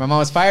 Yeah. My mom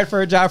was fired for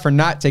her job for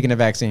not taking the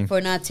vaccine. For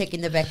not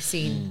taking the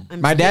vaccine.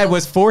 My dad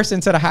was forced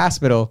into the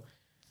hospital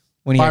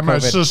when he By had my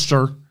COVID.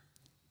 sister.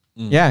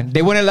 Yeah,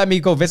 they wouldn't let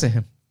me go visit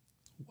him.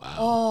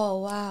 Oh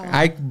wow.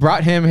 I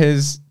brought him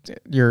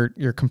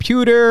your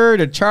computer,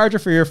 the charger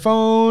for your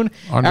phone,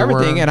 Underwear.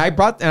 everything, and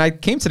I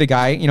came to the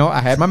guy. You know, I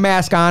had my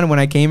mask on when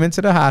I came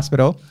into the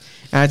hospital,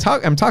 and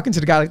I'm talking to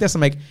the guy like this.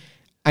 I'm like,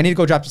 I need to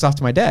go drop this off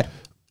to my dad.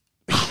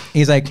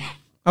 He's like,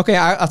 okay,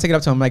 I'll take it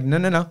up to him. I'm like,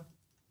 no,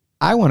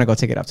 I want to go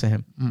take it up to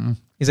him.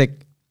 He's like,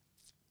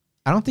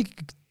 I don't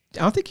think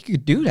you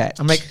could do that.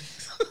 I'm like,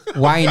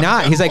 why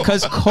not? He's like,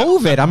 because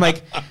COVID. I'm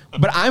like,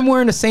 but I'm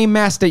wearing the same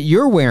mask that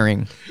you're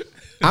wearing.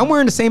 I'm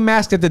wearing the same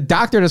mask that the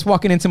doctor that's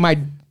walking into my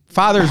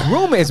father's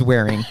room is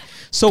wearing.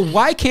 So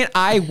why can't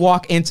I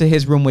walk into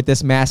his room with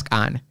this mask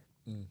on?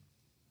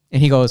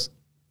 And he goes,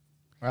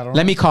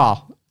 let me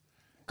call.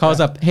 Calls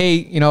up, hey,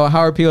 you know,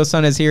 Howard Peele's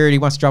son is here and he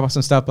wants to drop off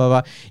some stuff, blah,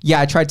 blah. Yeah,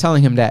 I tried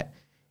telling him that.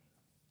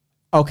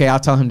 Okay, I'll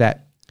tell him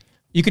that.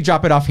 You could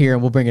drop it off here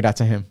and we'll bring it out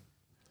to him.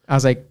 I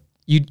was like,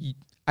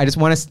 I just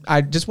want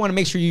to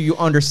make sure you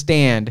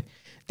understand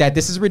that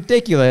this is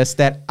ridiculous,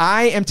 that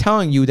I am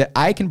telling you that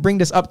I can bring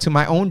this up to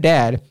my own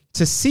dad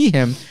to see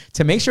him,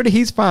 to make sure that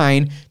he's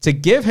fine, to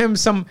give him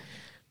some,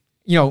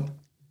 you know,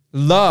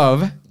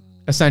 love,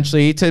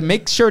 essentially, to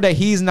make sure that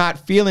he's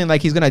not feeling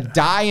like he's going to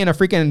die in a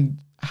freaking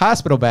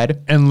hospital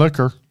bed. And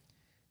liquor.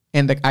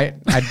 And did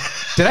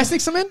I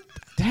sneak some in?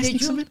 Did I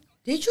sneak some in?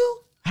 Did you?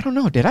 I don't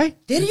know. Did I?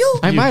 Did you?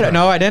 I might have.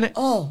 No, I didn't.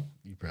 Oh.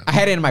 I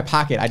had it in my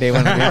pocket. I did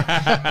one. But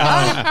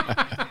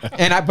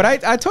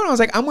I told him, I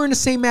was like, I'm wearing the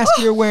same mask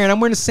you're wearing. I'm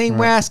wearing the same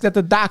mask that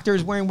the doctor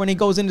is wearing when he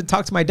goes in to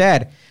talk to my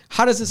dad.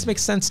 How does this make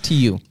sense to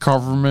you?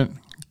 Government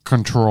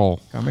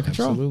control. Government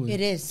control. Absolutely. It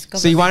is.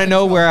 So you want to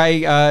know where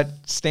I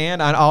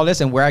stand on all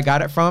this and where I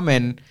got it from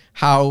and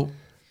how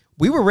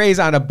we were raised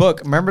on a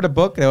book. Remember the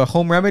book, the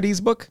Home Remedies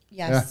book?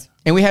 Yes.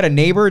 And we had a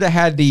neighbor that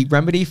had the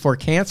remedy for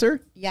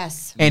cancer.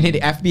 Yes. And the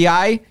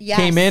FBI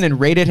came in and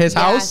raided his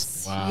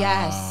house. Wow.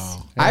 Yes.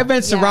 I've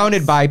been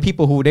surrounded by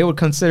people who they would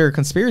consider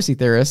conspiracy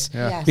theorists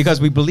Yes.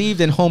 because we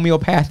believed in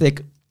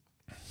homeopathic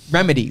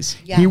remedies.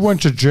 Yes. He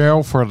went to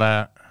jail for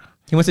that.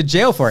 He went to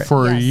jail for it.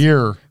 For a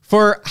year.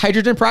 For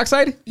hydrogen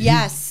peroxide?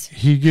 Yes.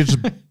 He gets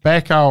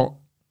back out,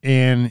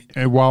 and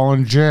while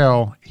in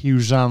jail, he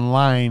was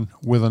online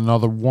with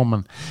another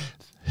woman.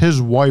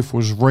 His wife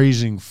was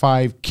raising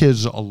 5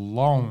 kids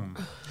alone,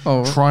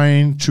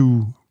 trying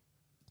to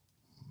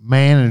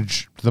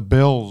manage the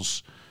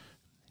bills.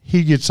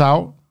 He gets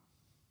out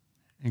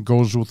and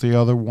goes with the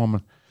other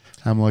woman.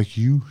 I'm like,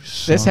 you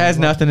son This has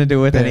of a nothing to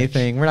do with bitch.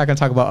 anything. We're not going to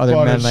talk about other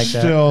But men it's like that.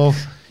 still,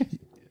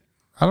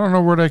 I don't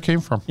know where that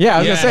came from. Yeah, I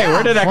was going to say,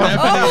 where did that come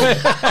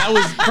from? That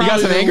was You got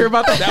some anger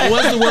about that? That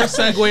was the worst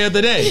segue of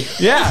the day.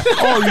 Yeah.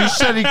 Oh, you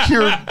said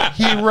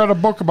he read a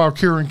book about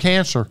curing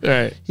cancer.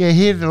 Right. Yeah,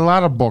 he had a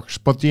lot of books,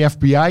 but the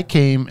FBI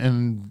came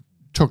and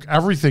took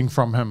everything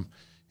from him,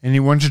 and he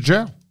went to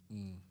jail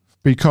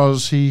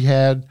because he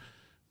had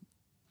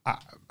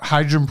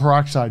hydrogen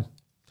peroxide.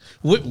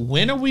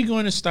 When are we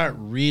going to start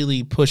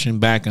really pushing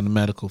back in the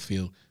medical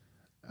field?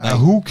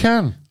 Who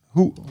can?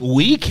 Who?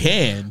 We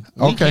can.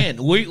 We Okay. can.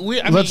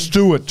 I Let's mean,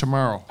 do it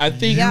tomorrow. I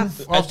think. Yeah.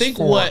 I think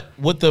what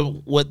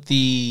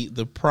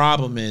the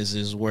problem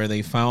is where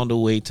they found a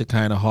way to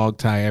kind of hog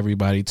tie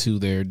everybody to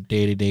their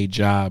day-to-day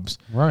jobs,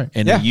 Right.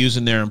 And Yeah. they're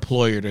using their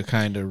employer to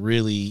kind of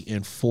really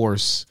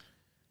enforce,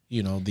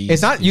 you know, these.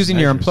 It's not these using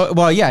your measures. employer.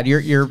 Well, yeah,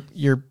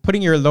 you're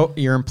putting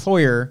your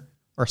employer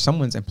or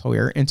someone's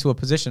employer into a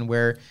position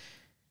where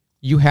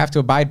you have to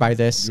abide by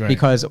this Right.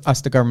 because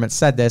us, the government,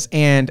 said this,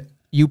 and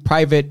you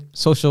private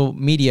social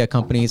media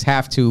companies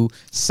have to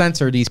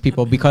censor these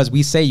people because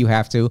we say you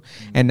have to.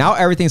 And now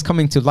everything's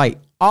coming to light.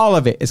 All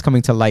of it is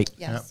coming to light.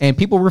 Yes. And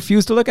people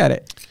refuse to look at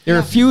it. They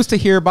refuse to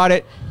hear about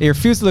it. They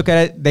refuse to look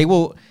at it. They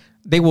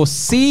will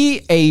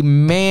see a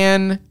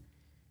man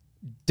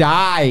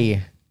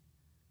die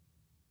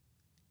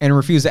and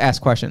refuse to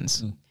ask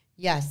questions.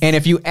 Yes. And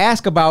if you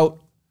ask about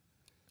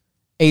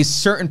a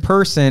certain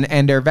person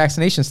and their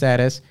vaccination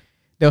status,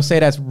 they'll say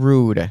that's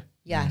rude.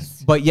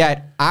 Yes. But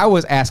yet I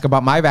was asked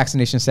about my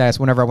vaccination status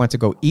whenever I went to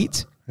go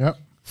eat, Yep.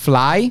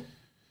 fly,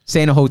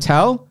 stay in a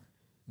hotel,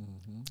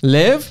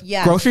 live,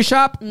 Yes. grocery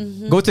shop,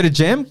 go to the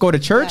gym, go to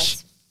church,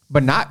 Yes.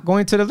 but not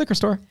going to the liquor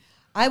store.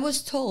 I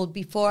was told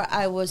before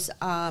I was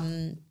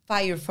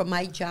fired from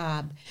my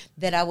job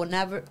that I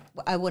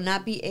will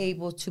not be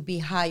able to be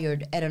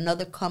hired at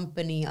another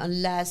company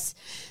unless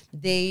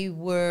they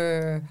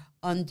were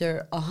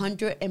under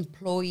 100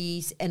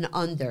 employees and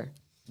under.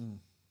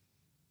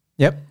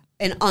 Yep.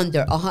 And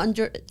under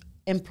 100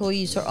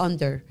 employees or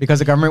under. Because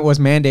the government was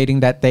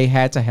mandating that they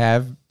had to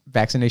have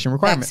vaccination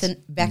requirements.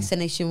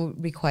 Vaccination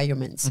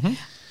requirements.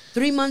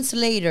 3 months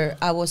later,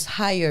 I was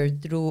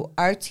hired through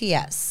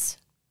RTS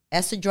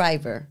as a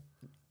driver.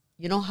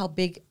 You know how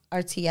big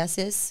RTS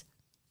is?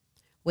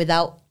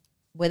 Without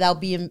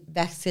without being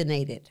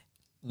vaccinated.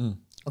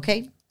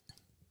 Okay?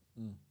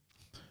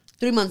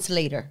 3 months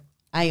later,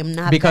 I am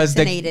not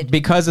vaccinated.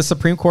 Because the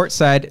Supreme Court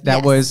said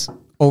that was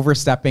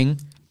overstepping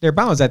their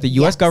bounds, that the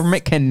U.S.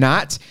 government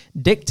cannot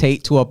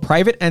dictate to a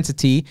private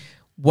entity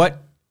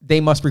what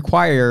they must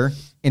require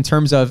in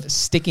terms of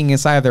sticking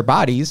inside of their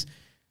bodies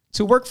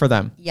to work for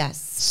them. Yes.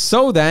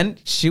 So then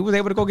she was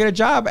able to go get a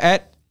job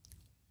and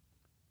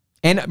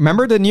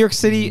remember the New York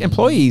City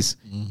employees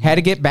had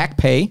to get back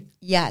pay.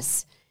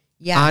 Yes.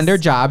 On their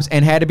jobs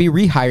and had to be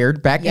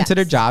rehired back into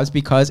their jobs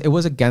because it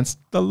was against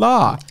the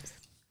law.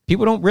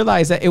 People don't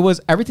realize that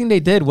everything they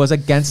did was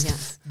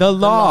against the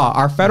law.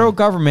 Our federal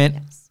government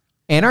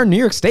and our New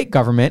York state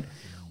government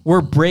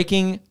were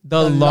breaking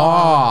the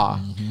law.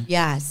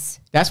 Yes.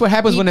 That's what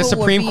happens when the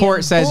Supreme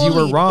Court says you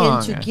were wrong.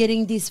 Into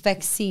getting this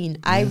vaccine.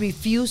 I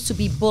refuse to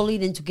be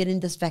bullied into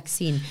getting this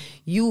vaccine.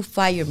 You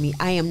fire me.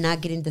 I am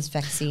not getting this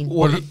vaccine.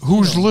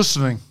 Who's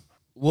listening?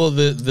 Well,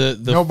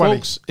 the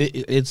folks,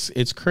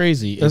 it's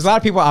crazy. There's a lot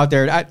of people out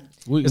there. There's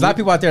a lot of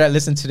people out there that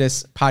listen to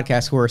this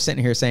podcast who are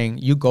sitting here saying,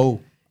 "You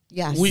go,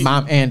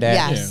 mom and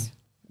dad." Yes. Yeah.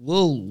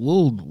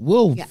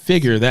 We'll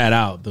figure that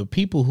out. The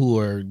people who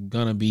are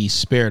gonna be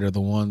spared are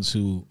the ones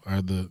who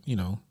are the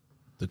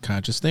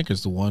conscious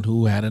thinkers, the one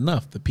who had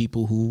enough. The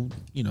people who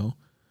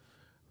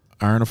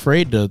aren't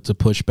afraid to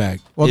push back.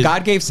 Well,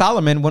 God gave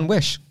Solomon one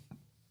wish.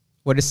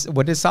 What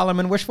did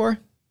Solomon wish for?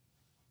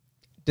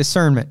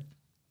 Discernment.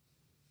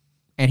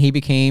 And he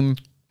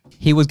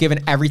was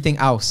given everything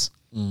else.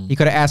 He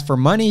could have asked for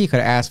money. He could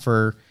have asked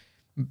for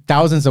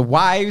thousands of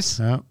wives.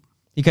 Yeah.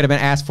 He could have been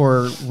asked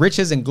for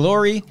riches and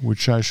glory.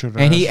 Which I should have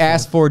And he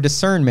asked for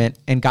discernment,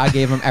 and God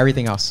gave him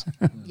everything else.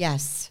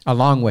 Yes.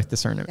 Along with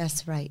discernment.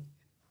 That's right.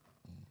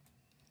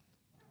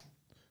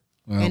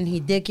 Well, and he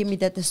did give me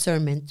that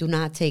discernment. Do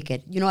not take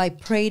it. I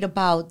prayed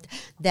about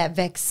that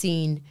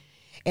vaccine,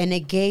 and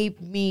it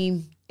gave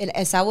me...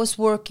 As I was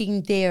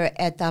working there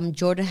at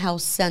Jordan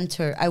Health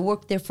Center, I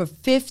worked there for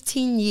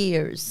 15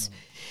 years.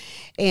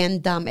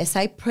 And as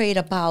I prayed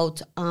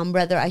about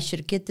whether I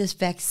should get this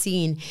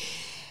vaccine,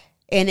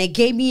 and it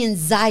gave me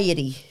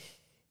anxiety,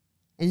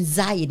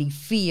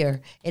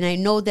 fear. And I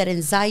know that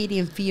anxiety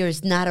and fear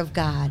is not of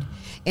God.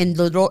 And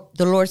the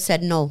Lord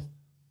said, no,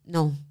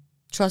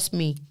 trust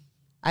me.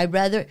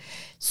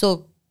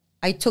 So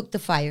I took the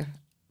fire.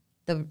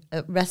 The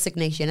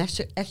resignation.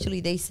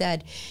 Actually, they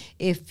said,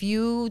 if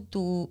you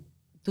do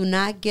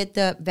not get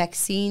the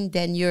vaccine,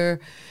 then you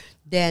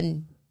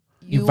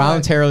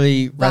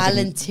voluntarily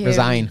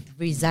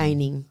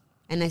resigning.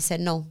 And I said,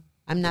 no,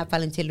 I'm not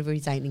voluntarily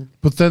resigning.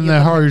 But then they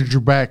hired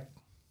you back.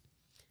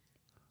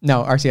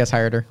 No, RCS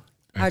hired her.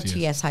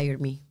 RTS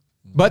hired me.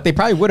 But they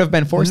probably would have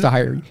been forced to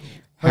hire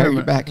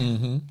you back.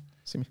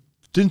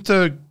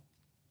 Didn't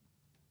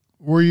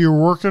where you're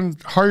working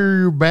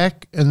hire you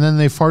back and then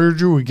they fired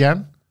you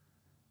again?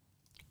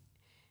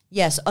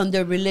 Yes,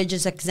 under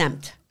religious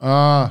exempt.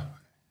 Yeah,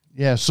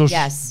 so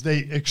yes.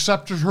 They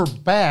accepted her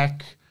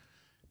back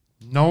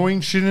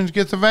knowing she didn't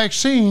get the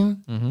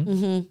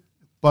vaccine,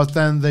 but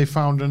then they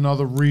found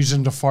another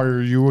reason to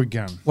fire you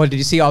again. Well, did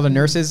you see all the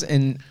nurses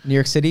in New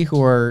York City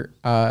who are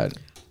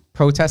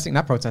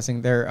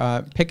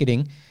they're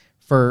picketing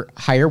for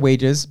higher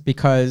wages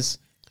because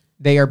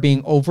they are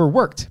being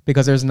overworked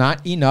because there's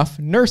not enough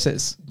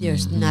nurses.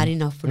 There's not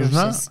enough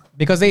nurses.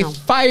 Because they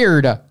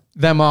fired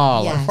them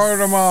all. Yes.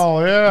 Fired them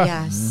all, yeah.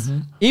 Yes.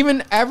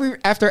 Even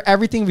after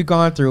everything we've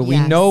gone through, we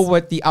know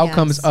what the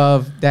outcomes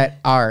of that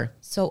are.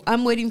 So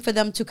I'm waiting for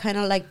them to kind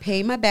of like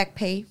pay my back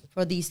pay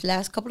for these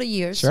last couple of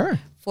years. Sure.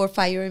 For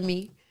firing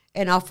me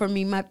and offer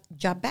me my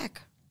job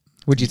back.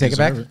 Would you take it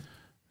back?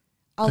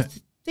 I'll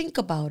think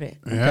about it.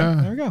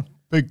 Yeah. There we go.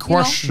 Big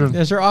question.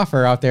 There's your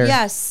offer out there.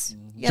 Yes.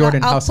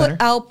 Jordan Health Center.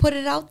 I'll put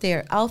it out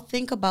there. I'll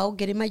think about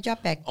getting my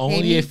job back.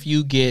 Only if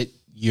you get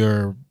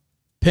your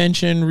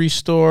pension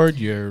restored,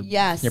 your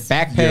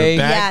back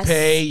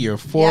pay, your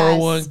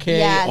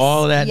 401k,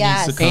 all that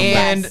needs to come back.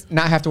 And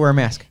not have to wear a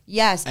mask.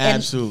 Yes.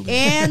 Absolutely.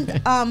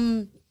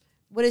 And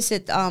what is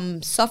it?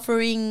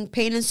 Suffering,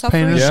 pain and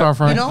suffering. Pain and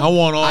suffering. I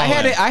want all I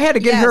had to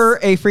get her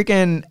a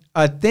freaking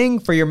thing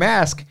for your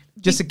mask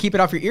just to keep it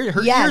off your ear.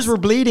 Her ears were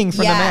bleeding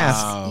from the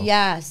mask. Wow.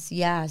 Yes.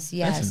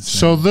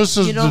 So this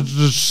is the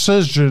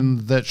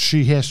decision that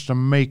she has to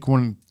make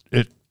when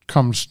it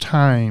comes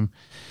time.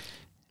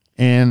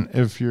 And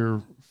if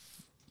you're,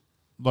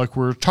 like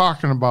we were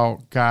talking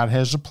about, God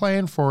has a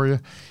plan for you.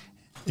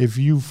 If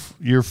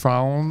you're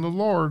following the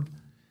Lord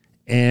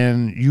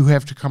and you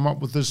have to come up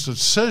with this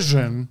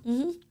decision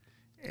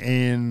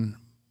and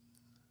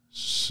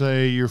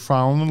say you're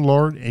following the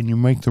Lord and you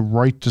make the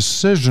right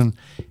decision,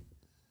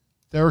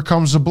 there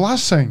comes a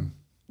blessing.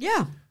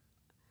 Yeah.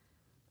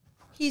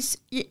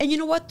 And you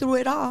know what? Through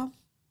it all,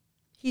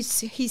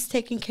 he's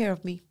taking care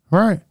of me.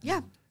 Right.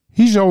 Yeah.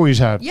 He's always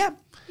had. Yeah,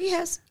 he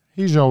has.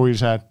 He's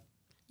always had.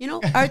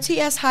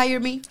 RTS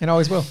hired me. And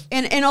always will.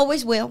 And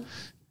always will.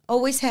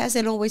 Always has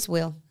and always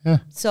will. Yeah.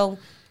 So,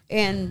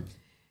 and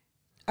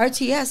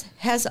RTS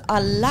has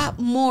a lot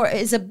more.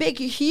 It's a big,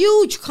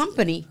 huge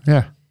company.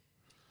 Yeah.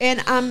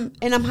 And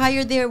I'm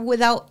hired there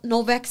without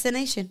no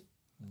vaccination.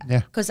 Yeah.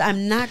 Because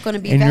I'm not going to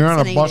be And vaccinated. you're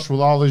on a bus with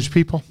all these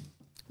people?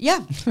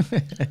 Yeah.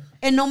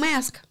 And no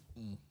mask.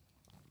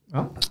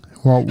 Oh.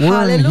 Well,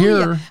 we're in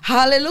here.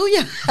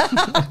 Hallelujah.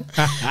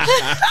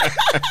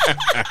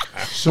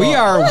 So We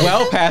are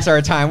well past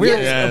our time. We're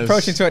Yes.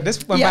 approaching to it. This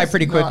went by Yes.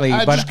 pretty quickly.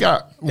 I but just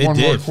got one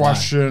did more fly.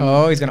 question.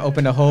 oh, he's going to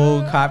open the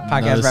whole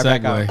podcast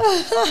right back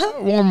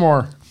up. One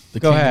more.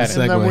 Go ahead.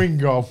 And then we can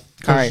go. All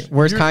right.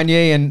 Where's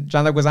Kanye and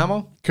John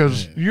Leguizamo?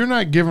 Because you're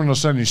not giving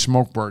us any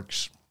smoke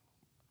breaks.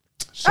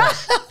 So,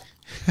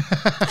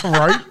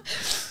 right?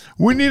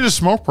 We need a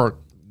smoke break.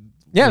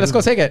 Yeah, let's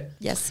go take it.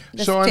 Yes.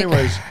 So,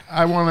 anyways,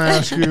 I want to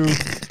ask you,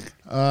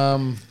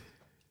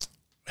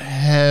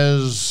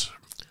 has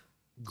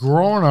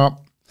growing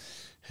up,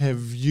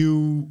 have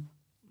you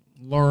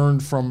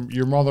learned from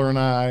your mother and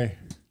I,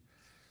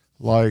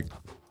 like,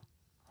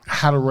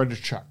 how to write a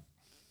check?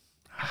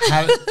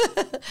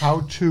 How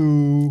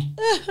to,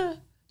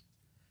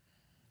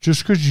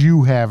 just because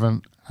you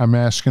haven't, I'm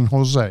asking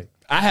Jose.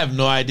 I have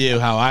no idea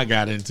how I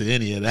got into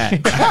any of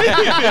that.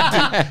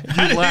 I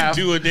didn't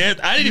do it.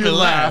 I didn't even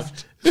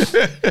laugh.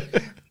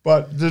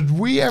 But did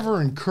we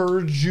ever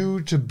encourage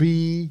you to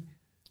be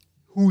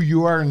who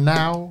you are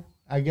now?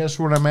 I guess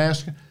what I'm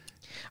asking.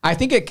 I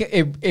think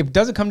it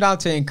doesn't come down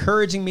to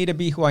encouraging me to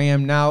be who I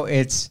am now.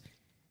 It's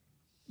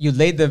you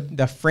laid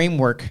the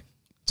framework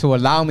to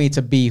allow me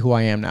to be who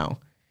I am now.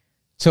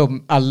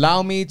 To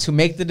allow me to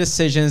make the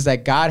decisions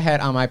that God had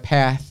on my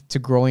path to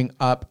growing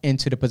up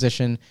into the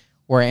position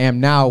where I am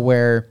now,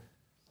 where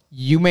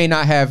you may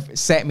not have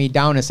sat me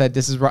down and said,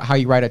 this is how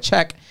you write a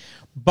check.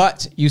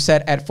 But you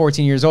said at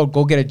 14 years old,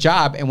 go get a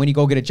job. And when you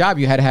go get a job,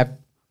 you had to have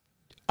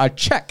a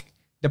check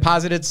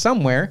deposited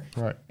somewhere.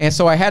 Right. And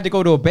so I had to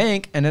go to a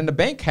bank, and then the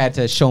bank had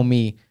to show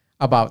me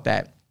about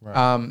that. Right.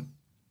 I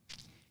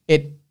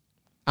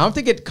don't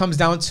think it comes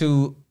down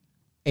to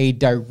a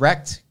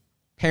direct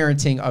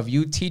parenting of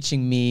you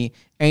teaching me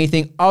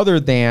anything other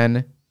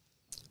than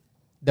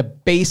the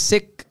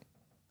basic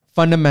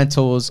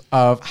fundamentals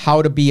of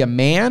how to be a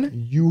man.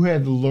 You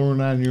had to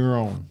learn on your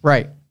own.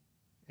 Right.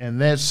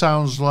 And that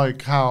sounds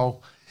like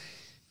how,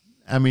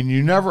 I mean,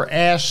 you never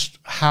asked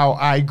how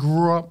I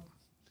grew up,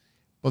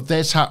 but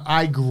that's how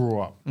I grew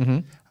up. Mm-hmm.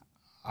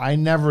 I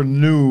never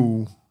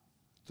knew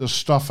the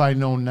stuff I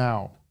know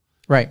now.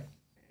 Right.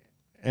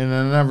 And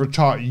I never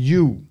taught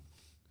you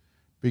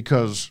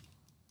because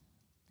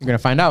You're going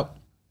to find out.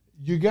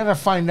 you got to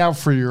find out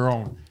for your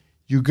own.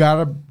 You got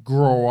to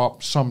grow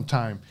up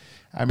sometime.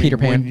 I mean, Peter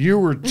Pan. when you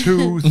were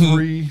 2,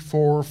 3,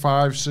 4,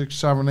 5, 6,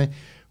 7, 8,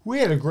 we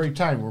had a great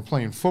time. We're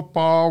playing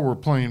football. We're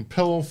playing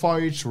pillow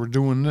fights. We're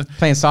doing this.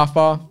 Playing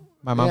softball.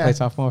 My mom Yeah. played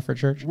softball for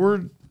church.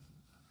 We're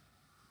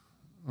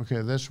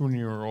okay. That's when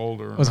you were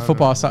older. It was a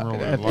football church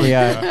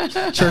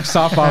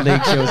softball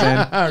league she was in.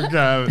 I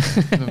got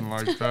it. Didn't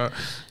like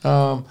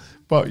that.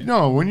 But you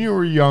know, when you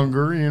were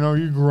younger, you know,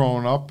 you're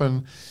growing up,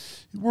 and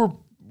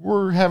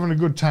we're having a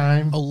good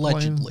time.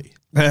 Allegedly.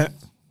 playing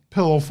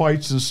pillow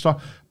fights and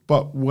stuff.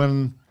 But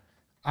when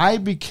I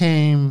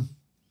became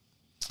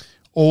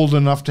old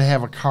enough to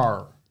have a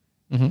car,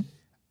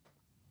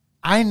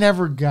 I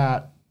never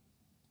got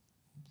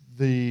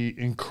the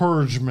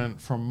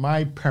encouragement from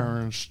my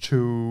parents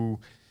to,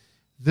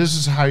 this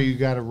is how you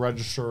got to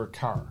register a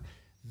car.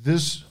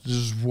 This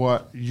is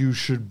what you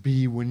should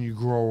be when you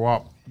grow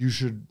up. You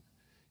should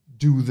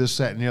do this,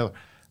 that, and the other.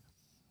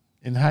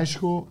 In high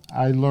school,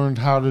 I learned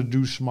how to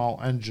do small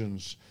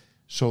engines.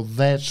 So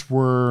that's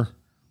where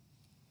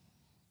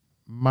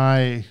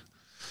my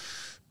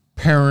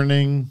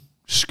parenting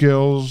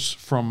skills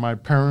from my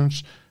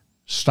parents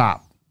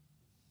stop.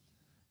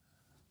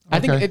 I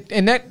think,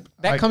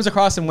 that comes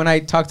across, and when I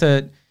talk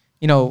to,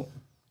 you know,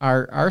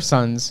 our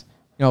sons,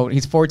 you know,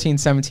 he's 14,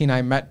 17.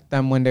 I met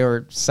them when they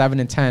were 7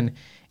 and 10,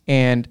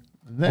 and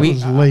that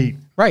was late,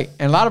 right?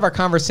 And a lot of our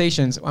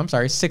conversations,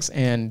 6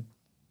 and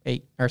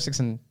 8, or 6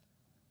 and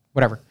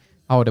whatever,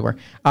 how old they were.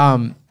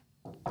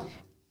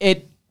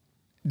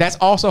 That's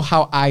also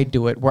how I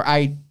do it, where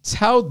I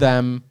tell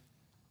them,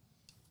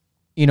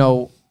 you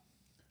know,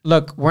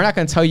 look, we're not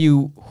going to tell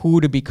you who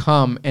to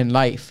become in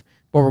life,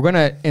 but we're going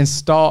to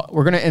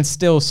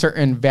instill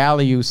certain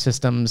value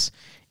systems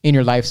in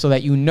your life so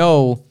that you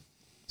know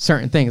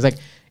certain things. Like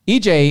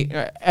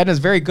EJ, Edna's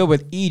very good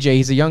with EJ.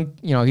 He's a young,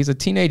 you know, he's a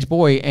teenage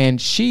boy,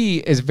 and she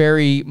is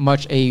very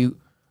much a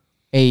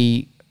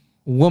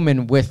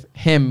woman with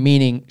him,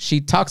 meaning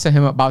she talks to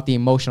him about the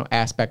emotional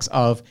aspects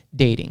of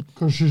dating.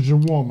 because she's a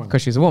woman.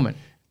 Because she's a woman.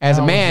 As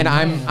a man,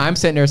 I'm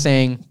sitting there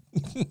saying,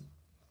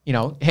 you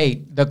know,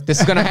 hey, this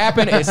is gonna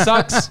happen. It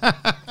sucks.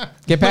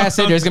 Get past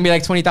it. There's gonna be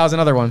like 20,000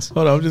 other ones.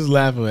 Hold on, I'm just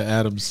laughing what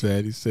Adam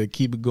said. He said,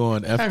 "Keep it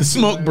going after the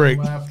smoke break."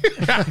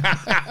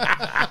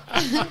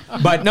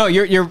 But no,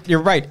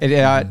 you're right.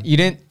 You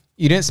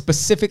didn't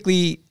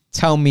specifically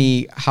tell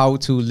me how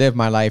to live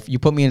my life. You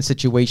put me in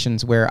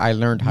situations where I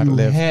learned how to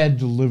live. You had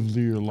to live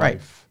your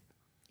life.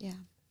 Right. Yeah.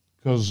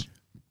 Because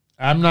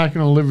I'm not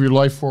going to live your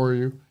life for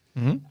you.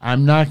 Mm-hmm.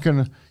 I'm not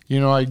going to, you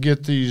know, I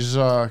get these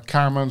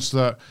comments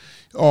that,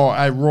 oh,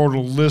 I wrote a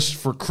list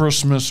for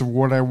Christmas of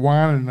what I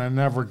wanted and I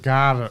never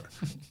got it.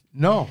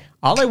 No.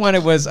 All I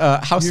wanted was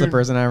house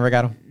slippers, and I never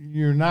got them.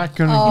 You're not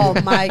going to Oh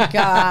get... my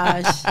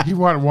gosh. He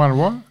wanted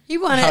what? He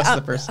wanted House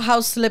slippers.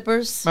 House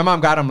slippers. My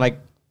mom got them like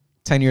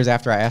 10 years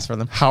after I asked for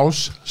them.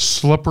 House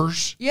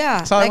slippers? Yeah.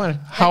 That's all I wanted.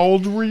 How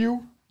old were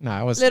you? No,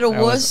 I was Little I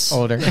was wuss.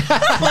 older.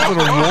 Little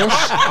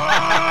wuss?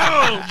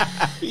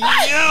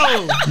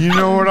 You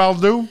know what I'll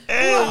do?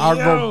 I'll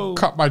go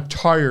cut my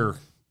tire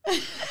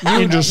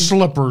into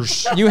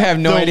slippers. You have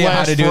no They'll idea how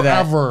last to do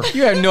forever. that.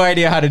 You have no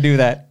idea how to do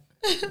that.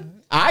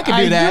 I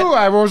can do that. I do.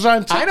 I was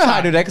on TikTok. I know how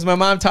to do that because my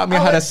mom taught me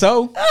how to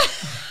sew.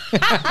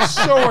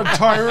 Sew a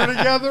tire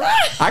together?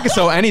 I can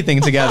sew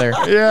anything together.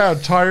 Yeah, a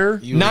tire.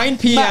 9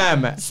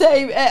 p.m.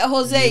 Say,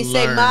 Jose,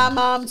 say, learned. my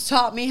mom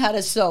taught me how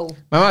to sew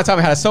My mom taught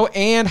me how to sew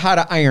and how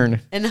to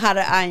iron. and how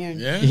to iron.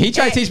 Yeah. He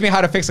tried to teach me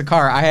how to fix a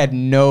car. I had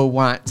no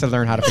want to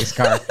learn how to fix a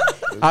car.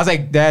 I was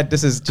like, Dad,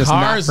 this is just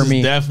Cars not for me.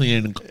 is definitely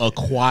an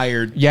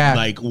acquired, Yeah.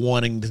 like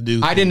wanting to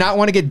do. I did not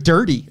want to get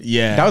dirty.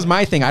 Yeah. That was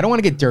my thing. I don't want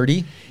to get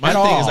dirty My at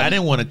thing all. is, I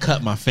didn't want to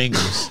cut my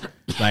fingers.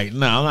 Like,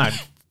 no, I'm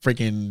not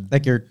freaking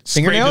like your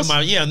scraping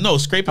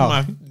fingernails? scraping Oh.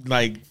 my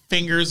like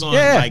fingers on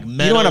Yeah. like You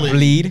metal. don't want to and-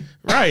 bleed.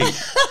 right?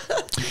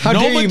 How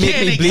dare you make me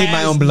mechanic bleed my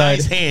has own blood?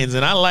 Nice hands,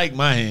 and I like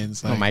my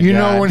hands. Oh Like, my You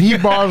God. know, when he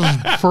bought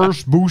his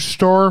first boost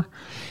store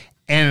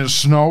and it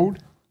snowed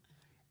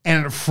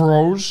and it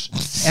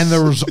froze and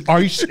there was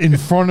ice in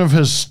front of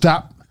his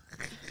step,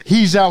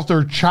 he's out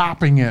there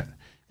chopping it.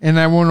 And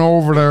I went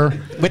over there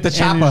With the and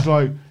chopper. he's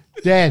like,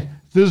 Dad,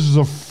 this is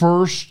the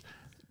first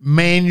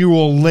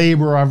manual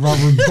labor I've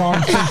ever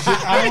done since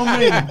I don't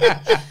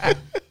mean,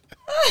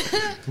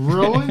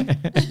 really?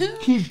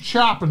 Keep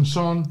chopping,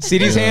 son. See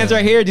these hands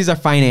right here? These are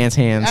finance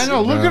hands. I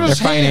know, look at They're his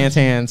finance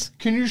hands.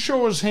 Can you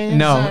show his hands?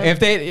 No, if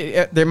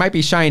they might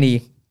be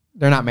shiny,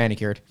 they're not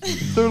manicured.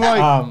 they're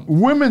like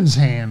women's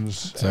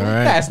hands. it's all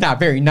right. That's not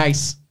very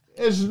nice.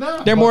 It's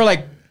not. They're more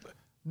like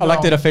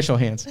elected official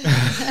hands.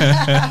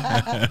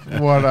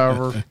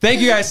 Whatever.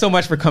 Thank you guys so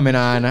much for coming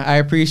on. I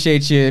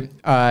appreciate you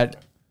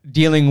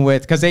dealing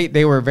with, because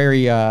they were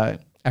very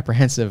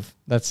apprehensive,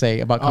 let's say,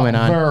 about coming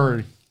on.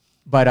 Very.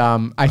 But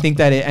I think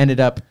that it ended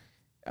up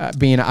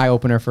being an eye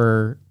opener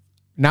for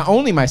not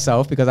only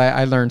myself, because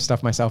I learned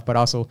stuff myself, but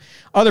also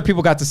other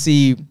people got to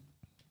see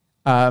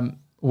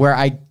where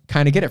I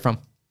kind of get it from.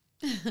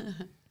 I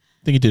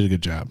think you did a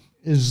good job.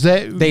 Is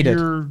that They did.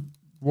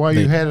 why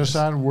you had us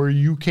on, where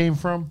you came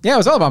from? Yeah, it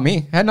was all about me.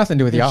 It had nothing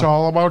to do with It's y'all.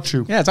 all about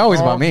you. Yeah, it's always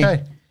about me.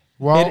 Okay.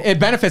 Well, It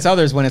benefits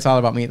others when it's all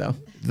about me, though.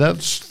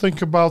 let's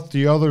think about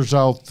the others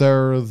out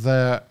there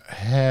that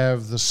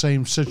have the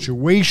same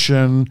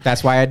situation.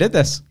 That's why I did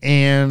this.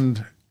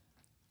 And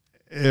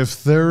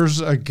if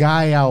there's a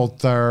guy out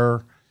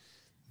there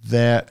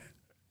that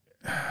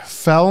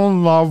fell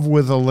in love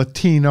with a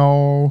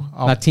Latino,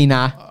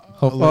 Latina.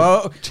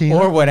 Latina?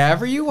 Or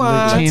whatever you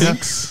want. Latina,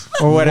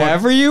 Or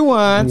whatever you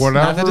want. Not that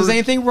Whatever. there's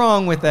anything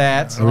wrong with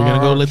that. Are we gonna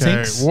go Okay,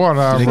 Latinx?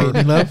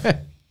 whatever. Love?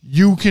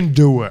 You can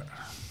do it.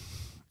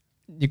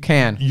 You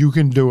can. You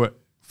can do it.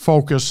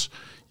 Focus.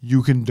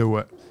 You can do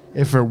it.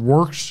 If it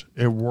works,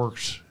 it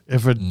works.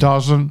 If it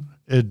doesn't,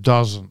 it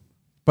doesn't.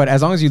 But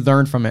as long as you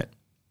learn from it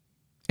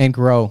and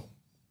grow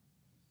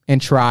and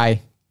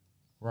try,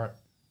 Right.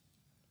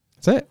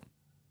 that's it.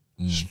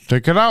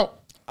 Stick it out.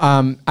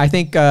 I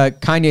think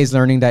Kanye's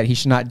learning that he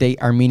should not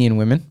date Armenian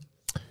women.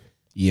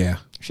 Yeah.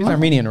 She's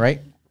Armenian,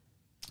 right?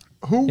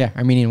 Who? Yeah,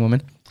 Armenian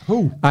woman.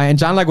 Who? And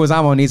John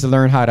Leguizamo needs to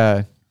learn how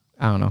to,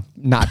 I don't know,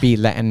 not be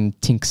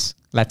Latinx.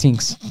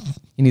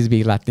 He needs to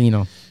be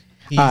Latino.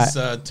 He's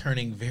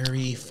turning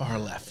very far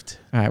left.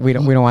 All right, we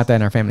don't want that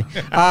in our family.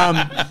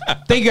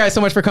 Thank you guys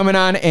so much for coming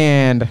on,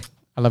 and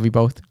I love you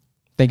both.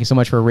 Thank you so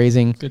much for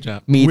raising Good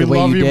job. me We the way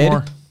love you you did.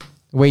 more.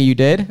 The way you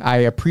did, I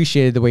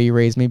appreciated the way you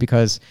raised me,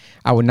 because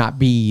I would not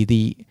be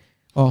the.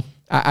 Well,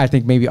 I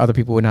think maybe other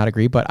people would not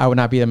agree, but I would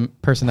not be the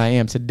person I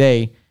am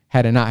today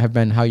had it not have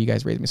been how you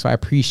guys raised me. So I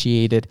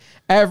appreciated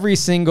every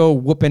single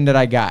whooping that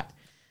I got,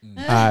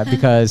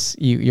 because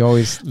you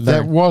always learn.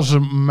 That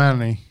wasn't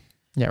many.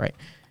 Yeah, right.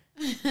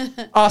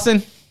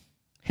 Austin,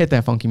 hit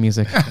that funky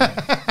music.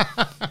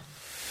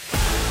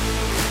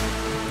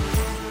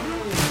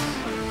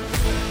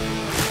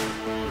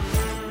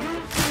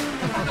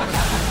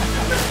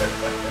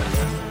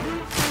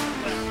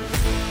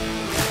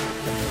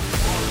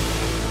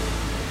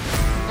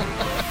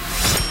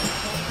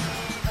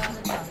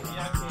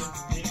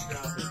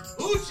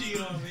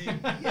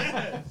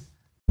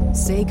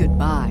 Say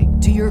goodbye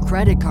to your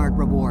credit card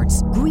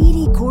rewards.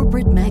 Greedy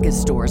corporate mega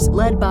stores,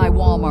 led by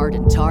Walmart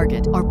and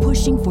Target, are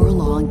pushing for a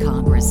law in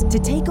Congress to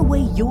take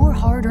away your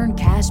hard-earned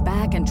cash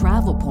back and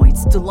travel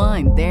points to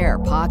line their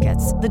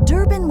pockets. The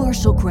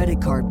Durbin-Marshall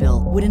credit card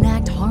bill would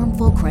enact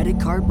harmful credit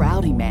card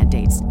routing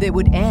mandates that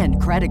would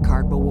end credit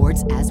card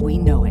rewards as we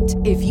know it.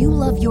 If you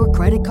love your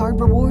credit card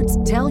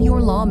rewards, tell your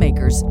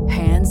lawmakers,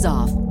 hands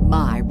off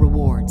my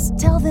rewards.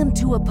 Tell them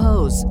to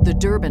oppose the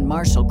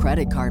Durbin-Marshall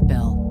credit card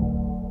bill.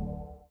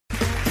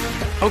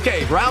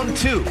 Okay, round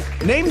two.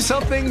 Name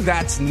something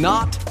that's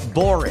not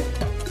boring.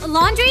 A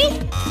laundry?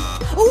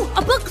 Ooh,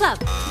 a book club.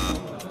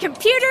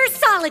 Computer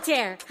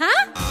solitaire,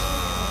 huh?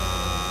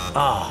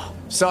 Ah,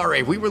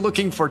 sorry, we were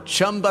looking for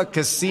Chumba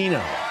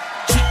Casino.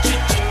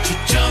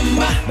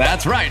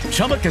 That's right.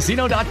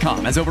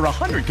 ChumbaCasino.com has over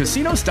 100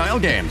 casino-style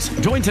games.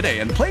 Join today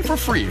and play for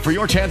free for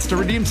your chance to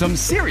redeem some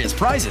serious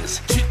prizes.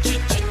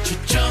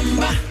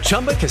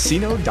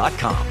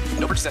 ChumbaCasino.com.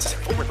 No purchase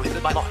necessary. Void where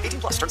prohibited by law.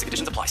 18+ terms and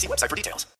conditions apply. See website for details.